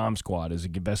Arson and Bomb Squad is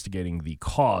investigating the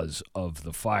cause of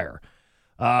the fire.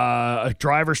 A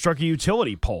driver struck a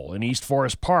utility pole in East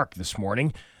Forest Park this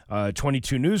morning.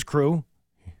 22 News crew,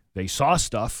 they saw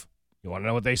stuff. You want to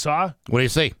know what they saw? What do you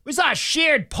see? We saw a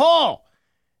sheared pole.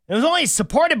 It was only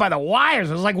supported by the wires.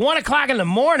 It was like 1 o'clock in the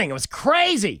morning. It was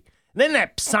crazy. And then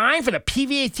that sign for the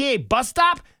PVTA bus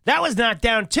stop, that was knocked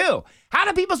down too. How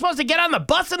are people supposed to get on the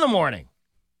bus in the morning?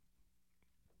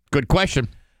 Good question.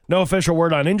 No official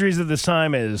word on injuries at this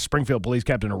time, as Springfield Police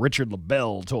Captain Richard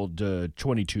LaBelle told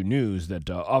 22 News that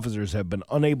officers have been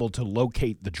unable to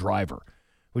locate the driver,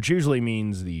 which usually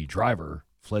means the driver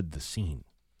fled the scene.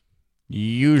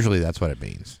 Usually that's what it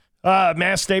means.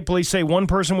 Mass State Police say 1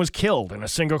 person was killed in a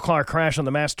single-car crash on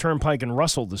the Mass Turnpike in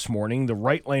Russell this morning. The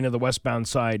right lane of the westbound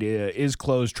side is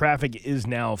closed. Traffic is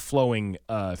now flowing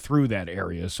through that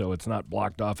area, so it's not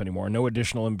blocked off anymore. No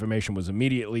additional information was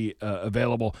immediately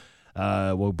available.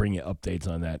 We'll bring you updates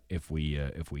on that if we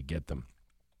get them.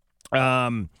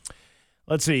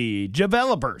 Let's see.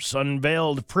 Developers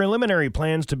unveiled preliminary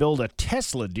plans to build a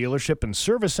Tesla dealership and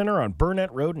service center on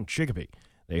Burnett Road in Chicopee.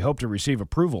 They hope to receive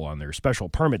approval on their special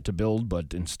permit to build,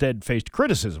 but instead faced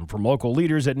criticism from local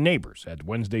leaders and neighbors at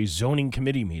Wednesday's zoning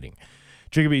committee meeting.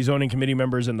 Chicopee zoning committee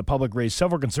members and the public raised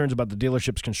several concerns about the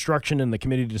dealership's construction, and the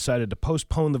committee decided to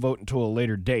postpone the vote until a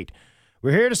later date.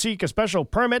 We're here to seek a special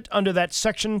permit under that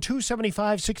Section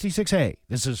 275-66A.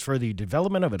 This is for the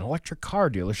development of an electric car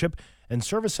dealership and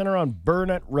service center on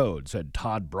Burnett Road, said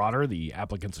Todd Broder, the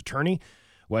applicant's attorney.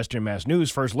 Western Mass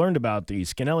News first learned about the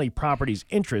Scanelli property's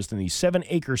interest in the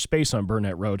 7-acre space on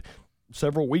Burnett Road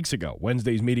several weeks ago.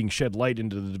 Wednesday's meeting shed light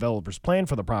into the developer's plan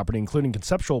for the property, including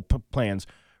conceptual plans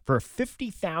for a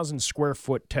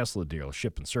 50,000-square-foot Tesla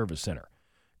dealership and service center.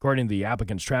 According to the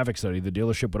applicant's traffic study, the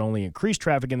dealership would only increase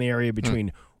traffic in the area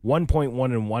between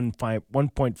 1.1 and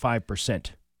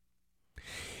 1.5%.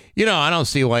 You know, I don't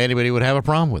see why anybody would have a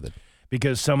problem with it.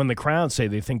 Because some in the crowd say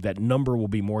they think that number will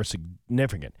be more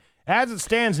significant. As it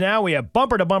stands now, we have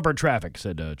bumper-to-bumper traffic,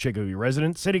 said Chicopee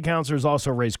resident. City councilors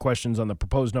also raised questions on the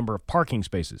proposed number of parking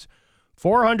spaces.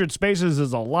 400 spaces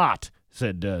is a lot,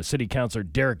 said City Councilor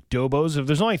Derek Dobos. If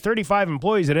there's only 35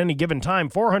 employees at any given time,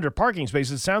 400 parking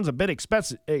spaces sounds a bit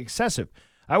excessive.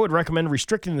 I would recommend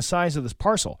restricting the size of this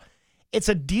parcel. It's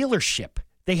a dealership.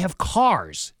 They have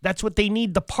cars. That's what they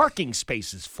need the parking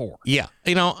spaces for. Yeah.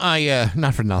 You know,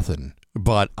 not for nothing,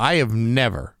 but I have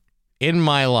never in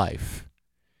my life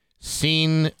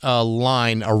seen a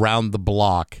line around the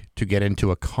block to get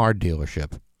into a car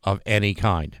dealership of any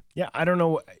kind. Yeah, I don't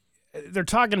know. They're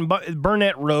talking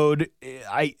Burnett Road.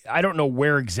 I don't know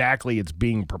where exactly it's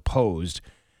being proposed.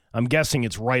 I'm guessing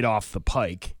it's right off the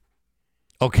pike.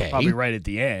 Okay. Probably right at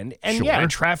the end. And Sure. yeah,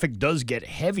 traffic does get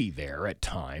heavy there at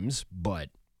times, but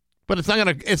it's not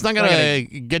gonna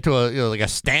get to a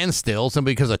standstill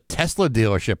simply because a Tesla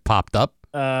dealership popped up.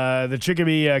 The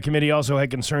Chicopee committee also had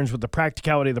concerns with the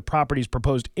practicality of the property's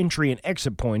proposed entry and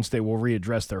exit points. They will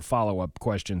readdress their follow-up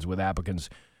questions with applicants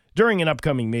during an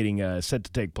upcoming meeting set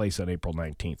to take place on April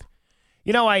 19th.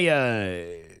 You know,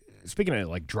 speaking of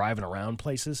like driving around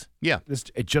places, yeah,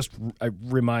 it just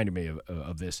reminded me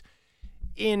of this.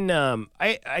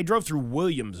 I drove through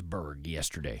Williamsburg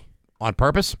yesterday. On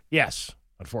purpose? Yes,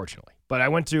 unfortunately. But I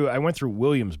went through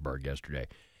Williamsburg yesterday,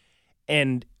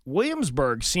 and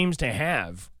Williamsburg seems to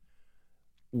have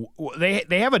they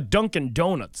have a Dunkin'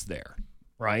 Donuts there,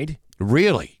 right?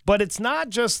 Really? But it's not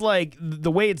just like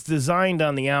the way it's designed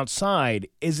on the outside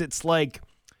is it's like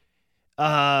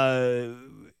blends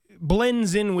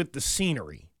in with the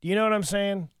scenery. Do you know what I'm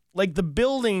saying? Like the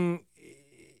building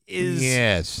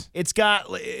is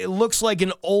it looks like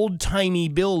an old-timey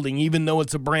building even though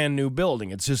it's a brand new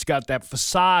building. It's just got that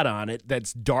facade on it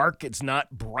that's dark. It's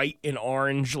not bright and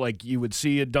orange like you would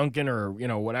see at Dunkin' or,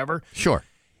 whatever. Sure.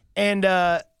 And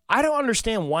I don't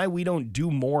understand why we don't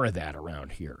do more of that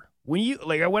around here.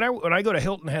 When I go to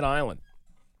Hilton Head Island,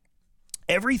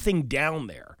 everything down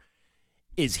there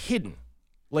is hidden.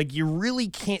 Like you really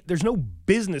can't. There's no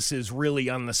businesses really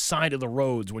on the side of the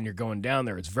roads when you're going down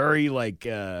there. It's very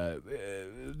they're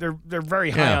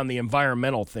very high on the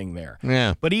environmental thing there.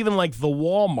 Yeah. But even like the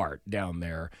Walmart down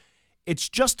there, it's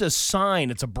just a sign.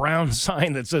 It's a brown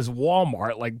sign that says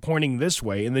Walmart, like pointing this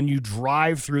way, and then you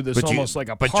drive through this almost like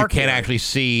a park. But you can't actually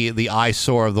see the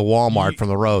eyesore of the Walmart from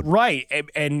the road. Right.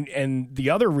 And the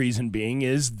other reason being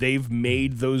is they've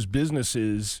made those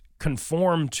businesses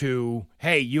conform to,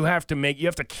 hey, you have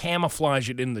to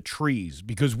camouflage it in the trees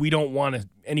because we don't want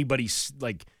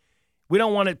we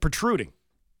don't want it protruding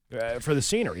for the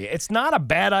scenery. It's not a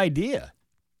bad idea.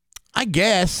 I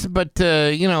guess, but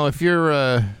if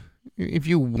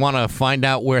you want to find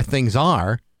out where things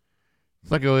are,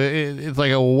 it's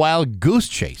like a wild goose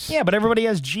chase. Yeah, but everybody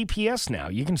has GPS now.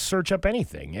 You can search up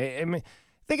anything. I mean,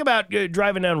 think about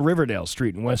driving down Riverdale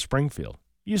Street in West Springfield.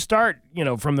 You start,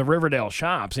 from the Riverdale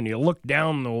shops, and you look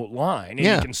down the line, and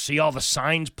you can see all the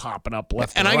signs popping up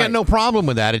left and right. And I got no problem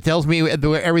with that. It tells me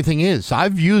where everything is. So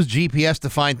I've used GPS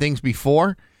to find things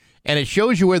before, and it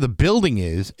shows you where the building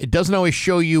is. It doesn't always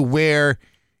show you where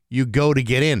you go to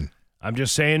get in. I'm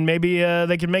just saying maybe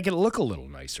they can make it look a little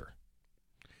nicer.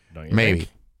 Don't you Maybe. think?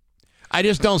 I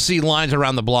just don't see lines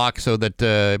around the block so that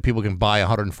people can buy a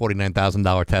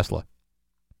 $149,000 Tesla.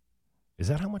 Is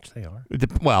that how much they are?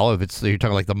 Well, if you're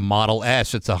talking like the Model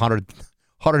S, it's $104,000 to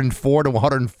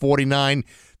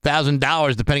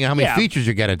 $149,000, depending on how many features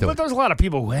you get into but it. There's a lot of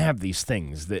people who have these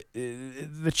things that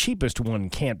the cheapest one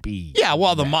can't be. Yeah,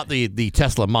 well, the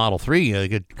Tesla Model 3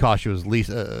 could cost you as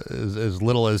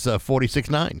little as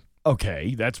 $46,900.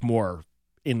 Okay, that's more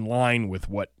in line with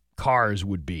what cars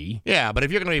would be. Yeah, but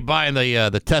if you're going to be buying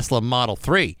the Tesla Model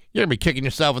 3, you're going to be kicking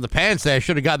yourself in the pants. I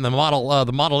should have gotten the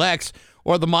Model X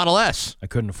or the Model S. I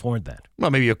couldn't afford that.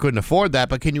 Well, maybe you couldn't afford that,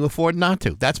 but can you afford not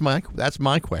to? That's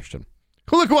my question.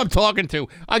 Look who I'm talking to.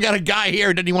 I got a guy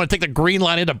here. Didn't he want to take the green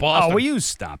line into Boston? Oh, will you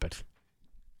stop it?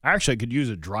 I actually could use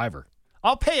a driver.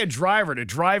 I'll pay a driver to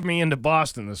drive me into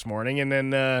Boston this morning, and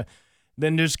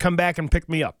then just come back and pick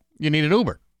me up. You need an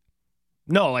Uber?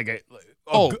 No, I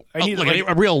need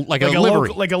a real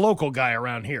livery, like a local guy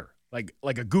around here, like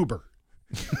a goober.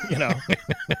 You know?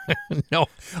 No,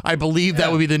 I believe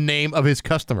that would be the name of his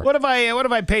customer. What if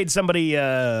I paid somebody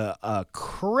a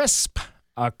crisp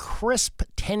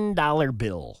 $10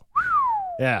 bill?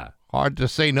 Yeah. Hard to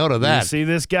say no to that. You see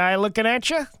this guy looking at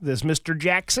you? This Mr.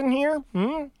 Jackson here?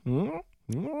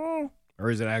 Or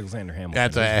is it Alexander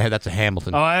Hamilton? That's a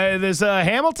Hamilton. Oh, there's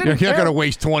Hamilton? You're not going to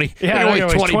waste 20. Yeah, you're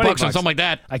going to waste 20 bucks on something like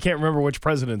that. I can't remember which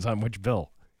president's on which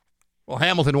bill. Well,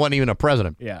 Hamilton wasn't even a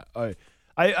president. Yeah.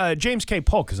 James K.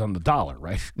 Polk is on the dollar,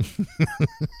 right?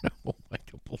 No, I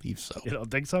don't believe so. You don't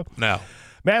think so? No.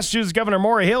 Massachusetts Governor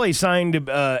Maura Healey signed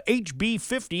HB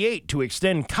 58 to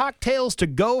extend cocktails to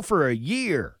go for a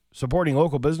year, supporting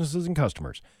local businesses and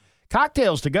customers.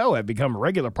 Cocktails to go have become a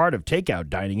regular part of takeout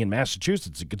dining in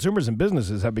Massachusetts, and consumers and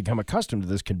businesses have become accustomed to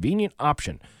this convenient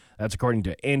option. That's according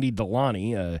to Andy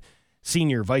Delaney,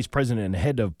 Senior Vice President and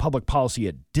Head of Public Policy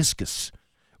at Discus.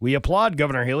 We applaud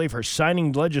Governor Healey for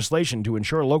signing legislation to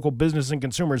ensure local business and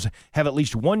consumers have at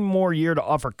least one more year to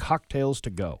offer cocktails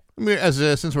to go. I mean,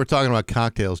 since we're talking about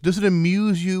cocktails, does it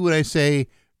amuse you when I say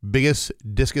biggest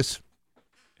discus?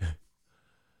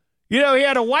 You know, he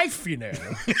had a wife, you know.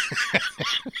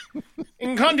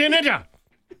 Incontinental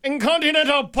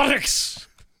buttocks.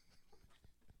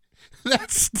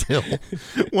 That's still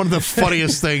one of the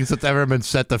funniest things that's ever been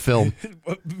said to film.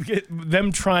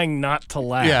 Them trying not to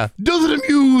laugh. Yeah. Does it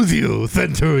amuse you,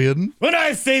 Centurion? When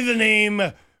I say the name,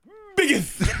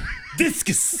 biggest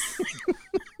discus.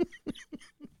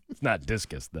 It's not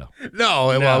discus, though. No,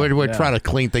 well, we're trying to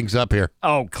clean things up here.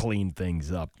 Oh, clean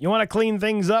things up. You want to clean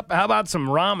things up? How about some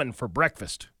ramen for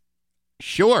breakfast?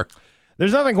 Sure.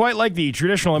 There's nothing quite like the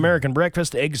traditional American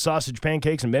breakfast, eggs, sausage,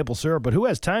 pancakes, and maple syrup, but who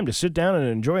has time to sit down and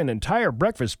enjoy an entire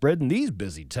breakfast spread in these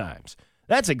busy times?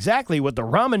 That's exactly what the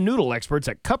ramen noodle experts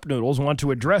at Cup Noodles want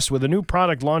to address with a new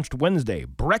product launched Wednesday,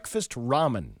 Breakfast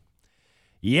Ramen.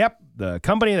 Yep, the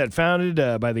company that founded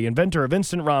by the inventor of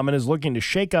instant ramen is looking to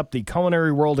shake up the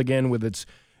culinary world again with its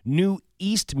new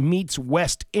East meets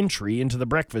West entry into the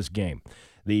breakfast game.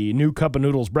 The new Cup of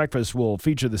Noodles breakfast will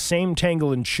feature the same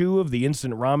tangle and chew of the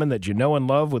instant ramen that you know and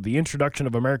love with the introduction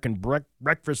of American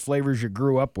breakfast flavors you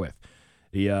grew up with.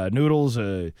 The noodles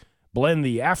blend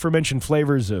the aforementioned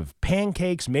flavors of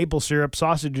pancakes, maple syrup,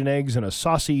 sausage and eggs, and a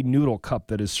saucy noodle cup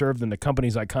that is served in the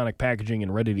company's iconic packaging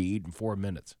and ready to eat in 4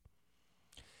 minutes.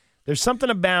 There's something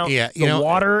about the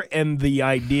water and the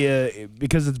idea,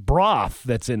 because it's broth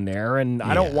that's in there, and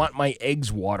I don't want my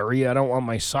eggs watery. I don't want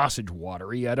my sausage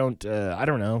watery. I don't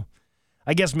know.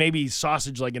 I guess maybe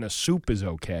sausage like in a soup is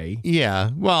okay.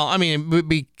 Yeah. Well, I mean, it would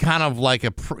be kind of like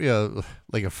a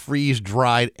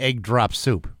freeze-dried egg drop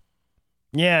soup.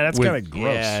 Yeah, that's kind of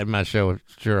gross. Yeah, I'm not sure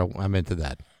I'm into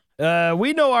that.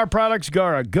 We know our products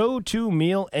are a go-to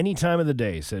meal any time of the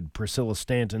day, said Priscilla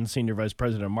Stanton, Senior Vice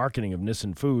President of Marketing of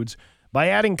Nissan Foods. By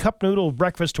adding Cup Noodle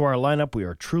breakfast to our lineup, we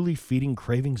are truly feeding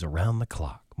cravings around the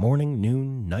clock, morning,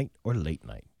 noon, night, or late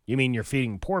night. You mean you're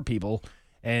feeding poor people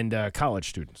and college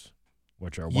students,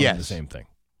 which are one and the same thing.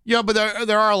 Yeah, but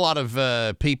there are a lot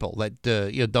of people that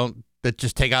that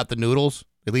just take out the noodles.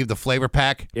 They leave the flavor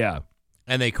pack. Yeah.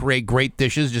 And they create great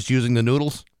dishes just using the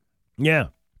noodles. Yeah.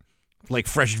 Like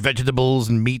fresh vegetables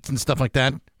and meats and stuff like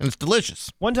that. And it's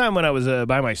delicious. One time when I was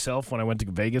by myself, when I went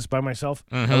to Vegas by myself,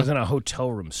 I was in a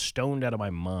hotel room stoned out of my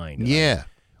mind. Yeah.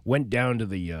 I went down to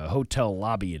the hotel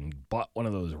lobby and bought one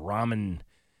of those ramen.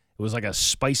 It was like a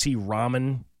spicy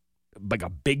ramen, like a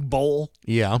big bowl.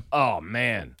 Yeah. Oh,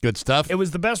 man. Good stuff. It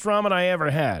was the best ramen I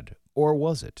ever had. Or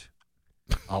was it?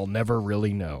 I'll never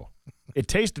really know. It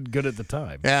tasted good at the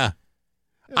time. Yeah.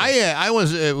 I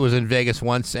was in Vegas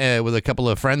once with a couple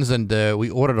of friends, and we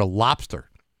ordered a lobster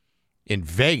in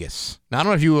Vegas. Now, I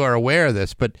don't know if you are aware of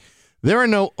this, but there are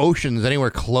no oceans anywhere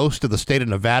close to the state of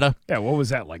Nevada. Yeah, what was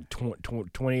that, like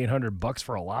 $2,800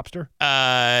 for a lobster?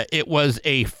 It was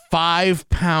a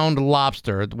 5-pound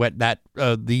lobster that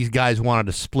these guys wanted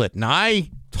to split. Now,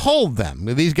 I told them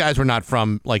these guys were not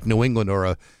from like New England or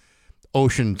a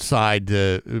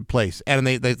oceanside place, and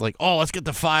they like, oh, let's get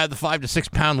the 5 to 6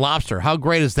 pound lobster. How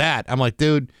great is that? I'm like,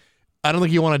 dude, I don't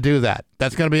think you want to do that.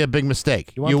 That's going to be a big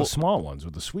mistake. You want the small ones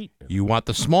with the sweet. You want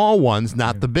the small ones,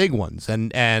 not the big ones.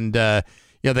 And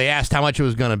they asked how much it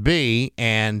was going to be,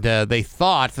 and they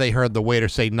thought they heard the waiter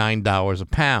say $9 a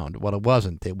pound. Well, it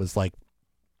wasn't. It was like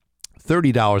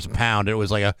 $30 a pound. It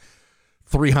was like a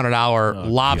 $300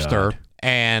 lobster. God.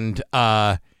 And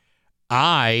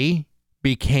I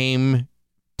became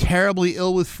terribly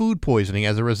ill with food poisoning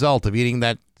as a result of eating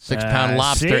that 6-pound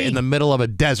lobster in the middle of a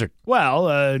desert.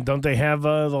 Well, don't they have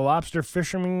the lobster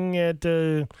fishermen at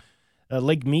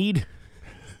Lake Mead?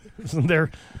 Isn't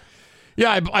there?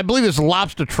 Yeah, I believe there's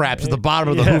lobster traps at the bottom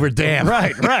of the Hoover Dam.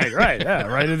 Right. Yeah,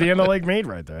 right at the end of Lake Mead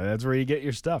right there. That's where you get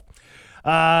your stuff.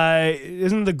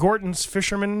 Isn't the Gorton's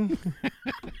fisherman?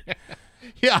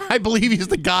 Yeah, I believe he's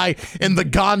the guy in the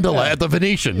gondola at the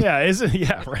Venetian.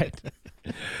 Yeah, right.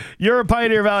 Your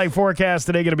Pioneer Valley forecast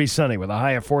today going to be sunny with a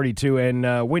high of 42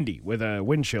 and windy with a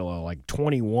wind chill of like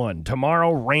 21.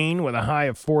 Tomorrow, rain with a high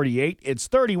of 48. It's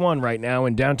 31 right now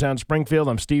in downtown Springfield.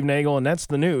 I'm Steve Nagle, and that's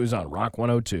the news on Rock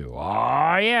 102.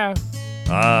 Aw, yeah.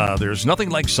 There's nothing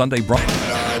like Sunday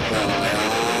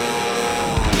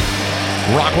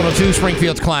Rock 102,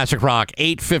 Springfield's Classic Rock,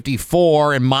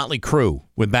 8:54 in Motley Crue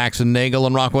with Bax and Nagle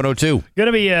and Rock 102. Going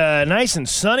to be nice and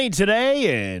sunny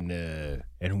today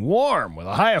and warm with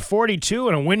a high of 42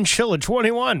 and a wind chill of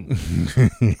 21.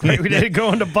 We did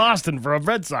go into Boston for a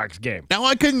Red Sox game. Now,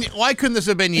 why couldn't this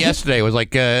have been yesterday? It was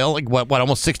like what,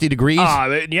 almost 60 degrees?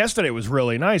 Yesterday was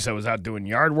really nice. I was out doing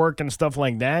yard work and stuff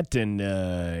like that, and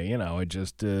it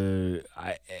just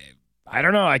I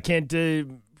don't know. I can't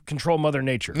control Mother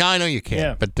Nature. No, I know you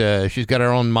can't, but she's got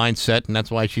her own mindset, and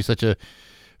that's why she's such a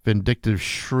vindictive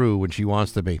shrew when she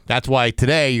wants to be. That's why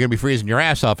today you're going to be freezing your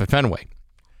ass off at Fenway.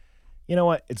 You know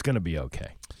what? It's going to be okay.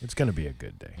 It's going to be a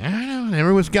good day. I don't know.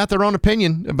 Everyone's got their own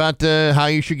opinion about how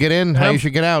you should get in, how you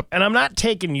should get out. And I'm not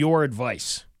taking your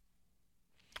advice.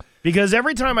 Because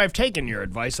every time I've taken your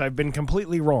advice, I've been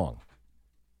completely wrong.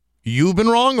 You've been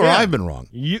wrong, or I've been wrong?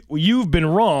 You've been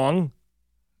wrong.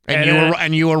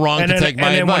 And you were wrong to take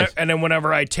my advice. And then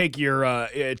whenever I take you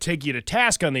to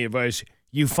task on the advice,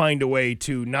 you find a way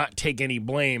to not take any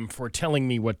blame for telling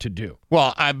me what to do.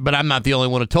 Well, but I'm not the only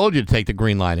one who told you to take the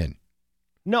green line in.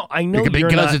 No, I know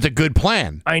because it's a good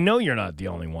plan. I know you're not the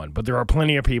only one, but there are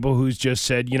plenty of people who's just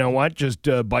said, you know what, just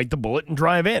bite the bullet and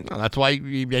drive in. Well, that's why,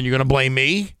 and you're going to blame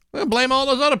me? Well, blame all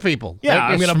those other people. Yeah,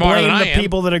 I'm going to blame the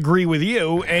people that agree with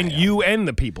you, and you and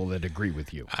the people that agree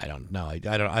with you. I don't know. I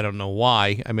don't know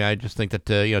why. I mean, I just think that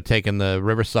taking the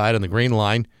Riverside and the Green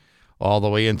Line all the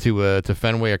way into to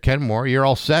Fenway or Kenmore, you're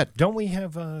all set. Don't we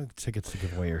have tickets to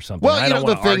give away or something? Well, I don't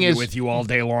want to argue is, with you all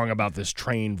day long about this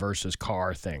train versus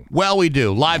car thing. Well, we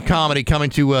do. Live comedy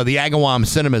coming to the Agawam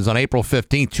Cinemas on April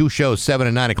 15th. 2 shows, 7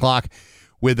 and 9 o'clock,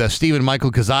 with Stephen Michael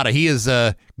Quezada. He is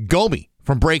Gobi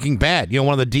from Breaking Bad.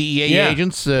 One of the DEA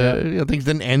agents. Things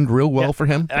didn't end real well for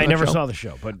him. I never saw the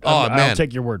show, but I'll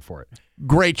take your word for it.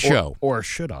 Great show. Or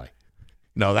should I?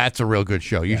 No, that's a real good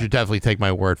show. You should definitely take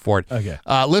my word for it. Okay.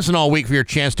 Listen all week for your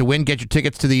chance to win. Get your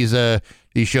tickets to these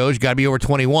shows. You got to be over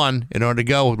 21 in order to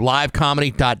go.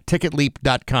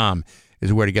 Livecomedy.ticketleap.com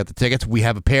is where to get the tickets. We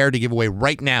have a pair to give away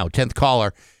right now. 10th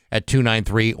caller at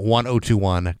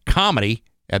 293-1021. Comedy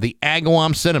at the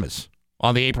Agawam Cinemas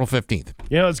on the April 15th.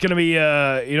 It's going to be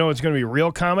it's going to be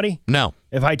real comedy? No.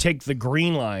 If I take the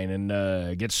Green Line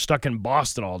and get stuck in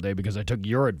Boston all day because I took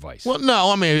your advice. Well,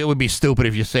 no, I mean, it would be stupid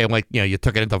if you say, you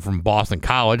took it from Boston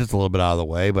College. It's a little bit out of the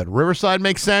way, but Riverside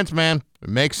makes sense, man. It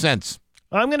makes sense.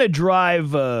 I'm going to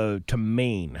drive to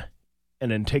Maine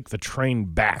and then take the train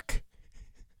back.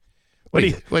 What are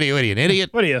you, an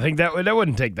idiot? What do you think? That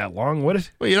wouldn't take that long, would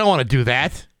it? Well, you don't want to do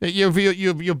that.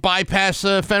 You bypass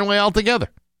Fenway altogether.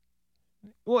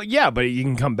 Well, yeah, but you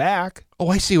can come back. Oh,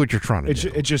 I see what you're trying to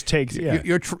do. It just takes. Yeah.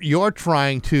 You're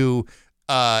trying to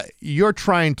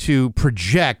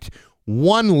project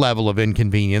one level of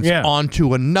inconvenience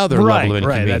onto another level of inconvenience.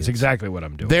 Right. That's exactly what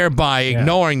I'm doing. Thereby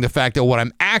ignoring the fact that what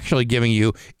I'm actually giving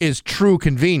you is true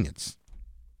convenience.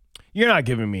 You're not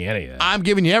giving me any of that. I'm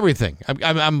giving you everything.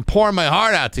 I'm pouring my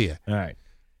heart out to you. All right.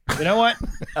 You know what?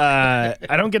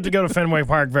 I don't get to go to Fenway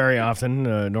Park very often,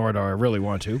 nor do I really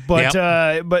want to. But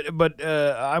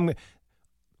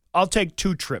I'll take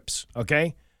 2 trips.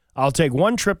 Okay, I'll take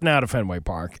 1 trip now to Fenway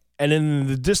Park, and in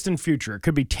the distant future, it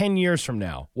could be 10 years from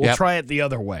now, we'll try it the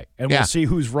other way, and we'll see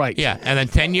who's right. Yeah, and then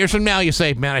 10 years from now, you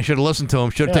say, "Man, I should have listened to him.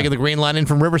 Should have taken the Green Line in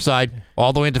from Riverside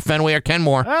all the way into Fenway or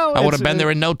Kenmore. Well, I would have been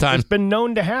there in no time." It's been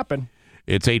known to happen.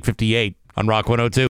 It's 8:58 on Rock 102.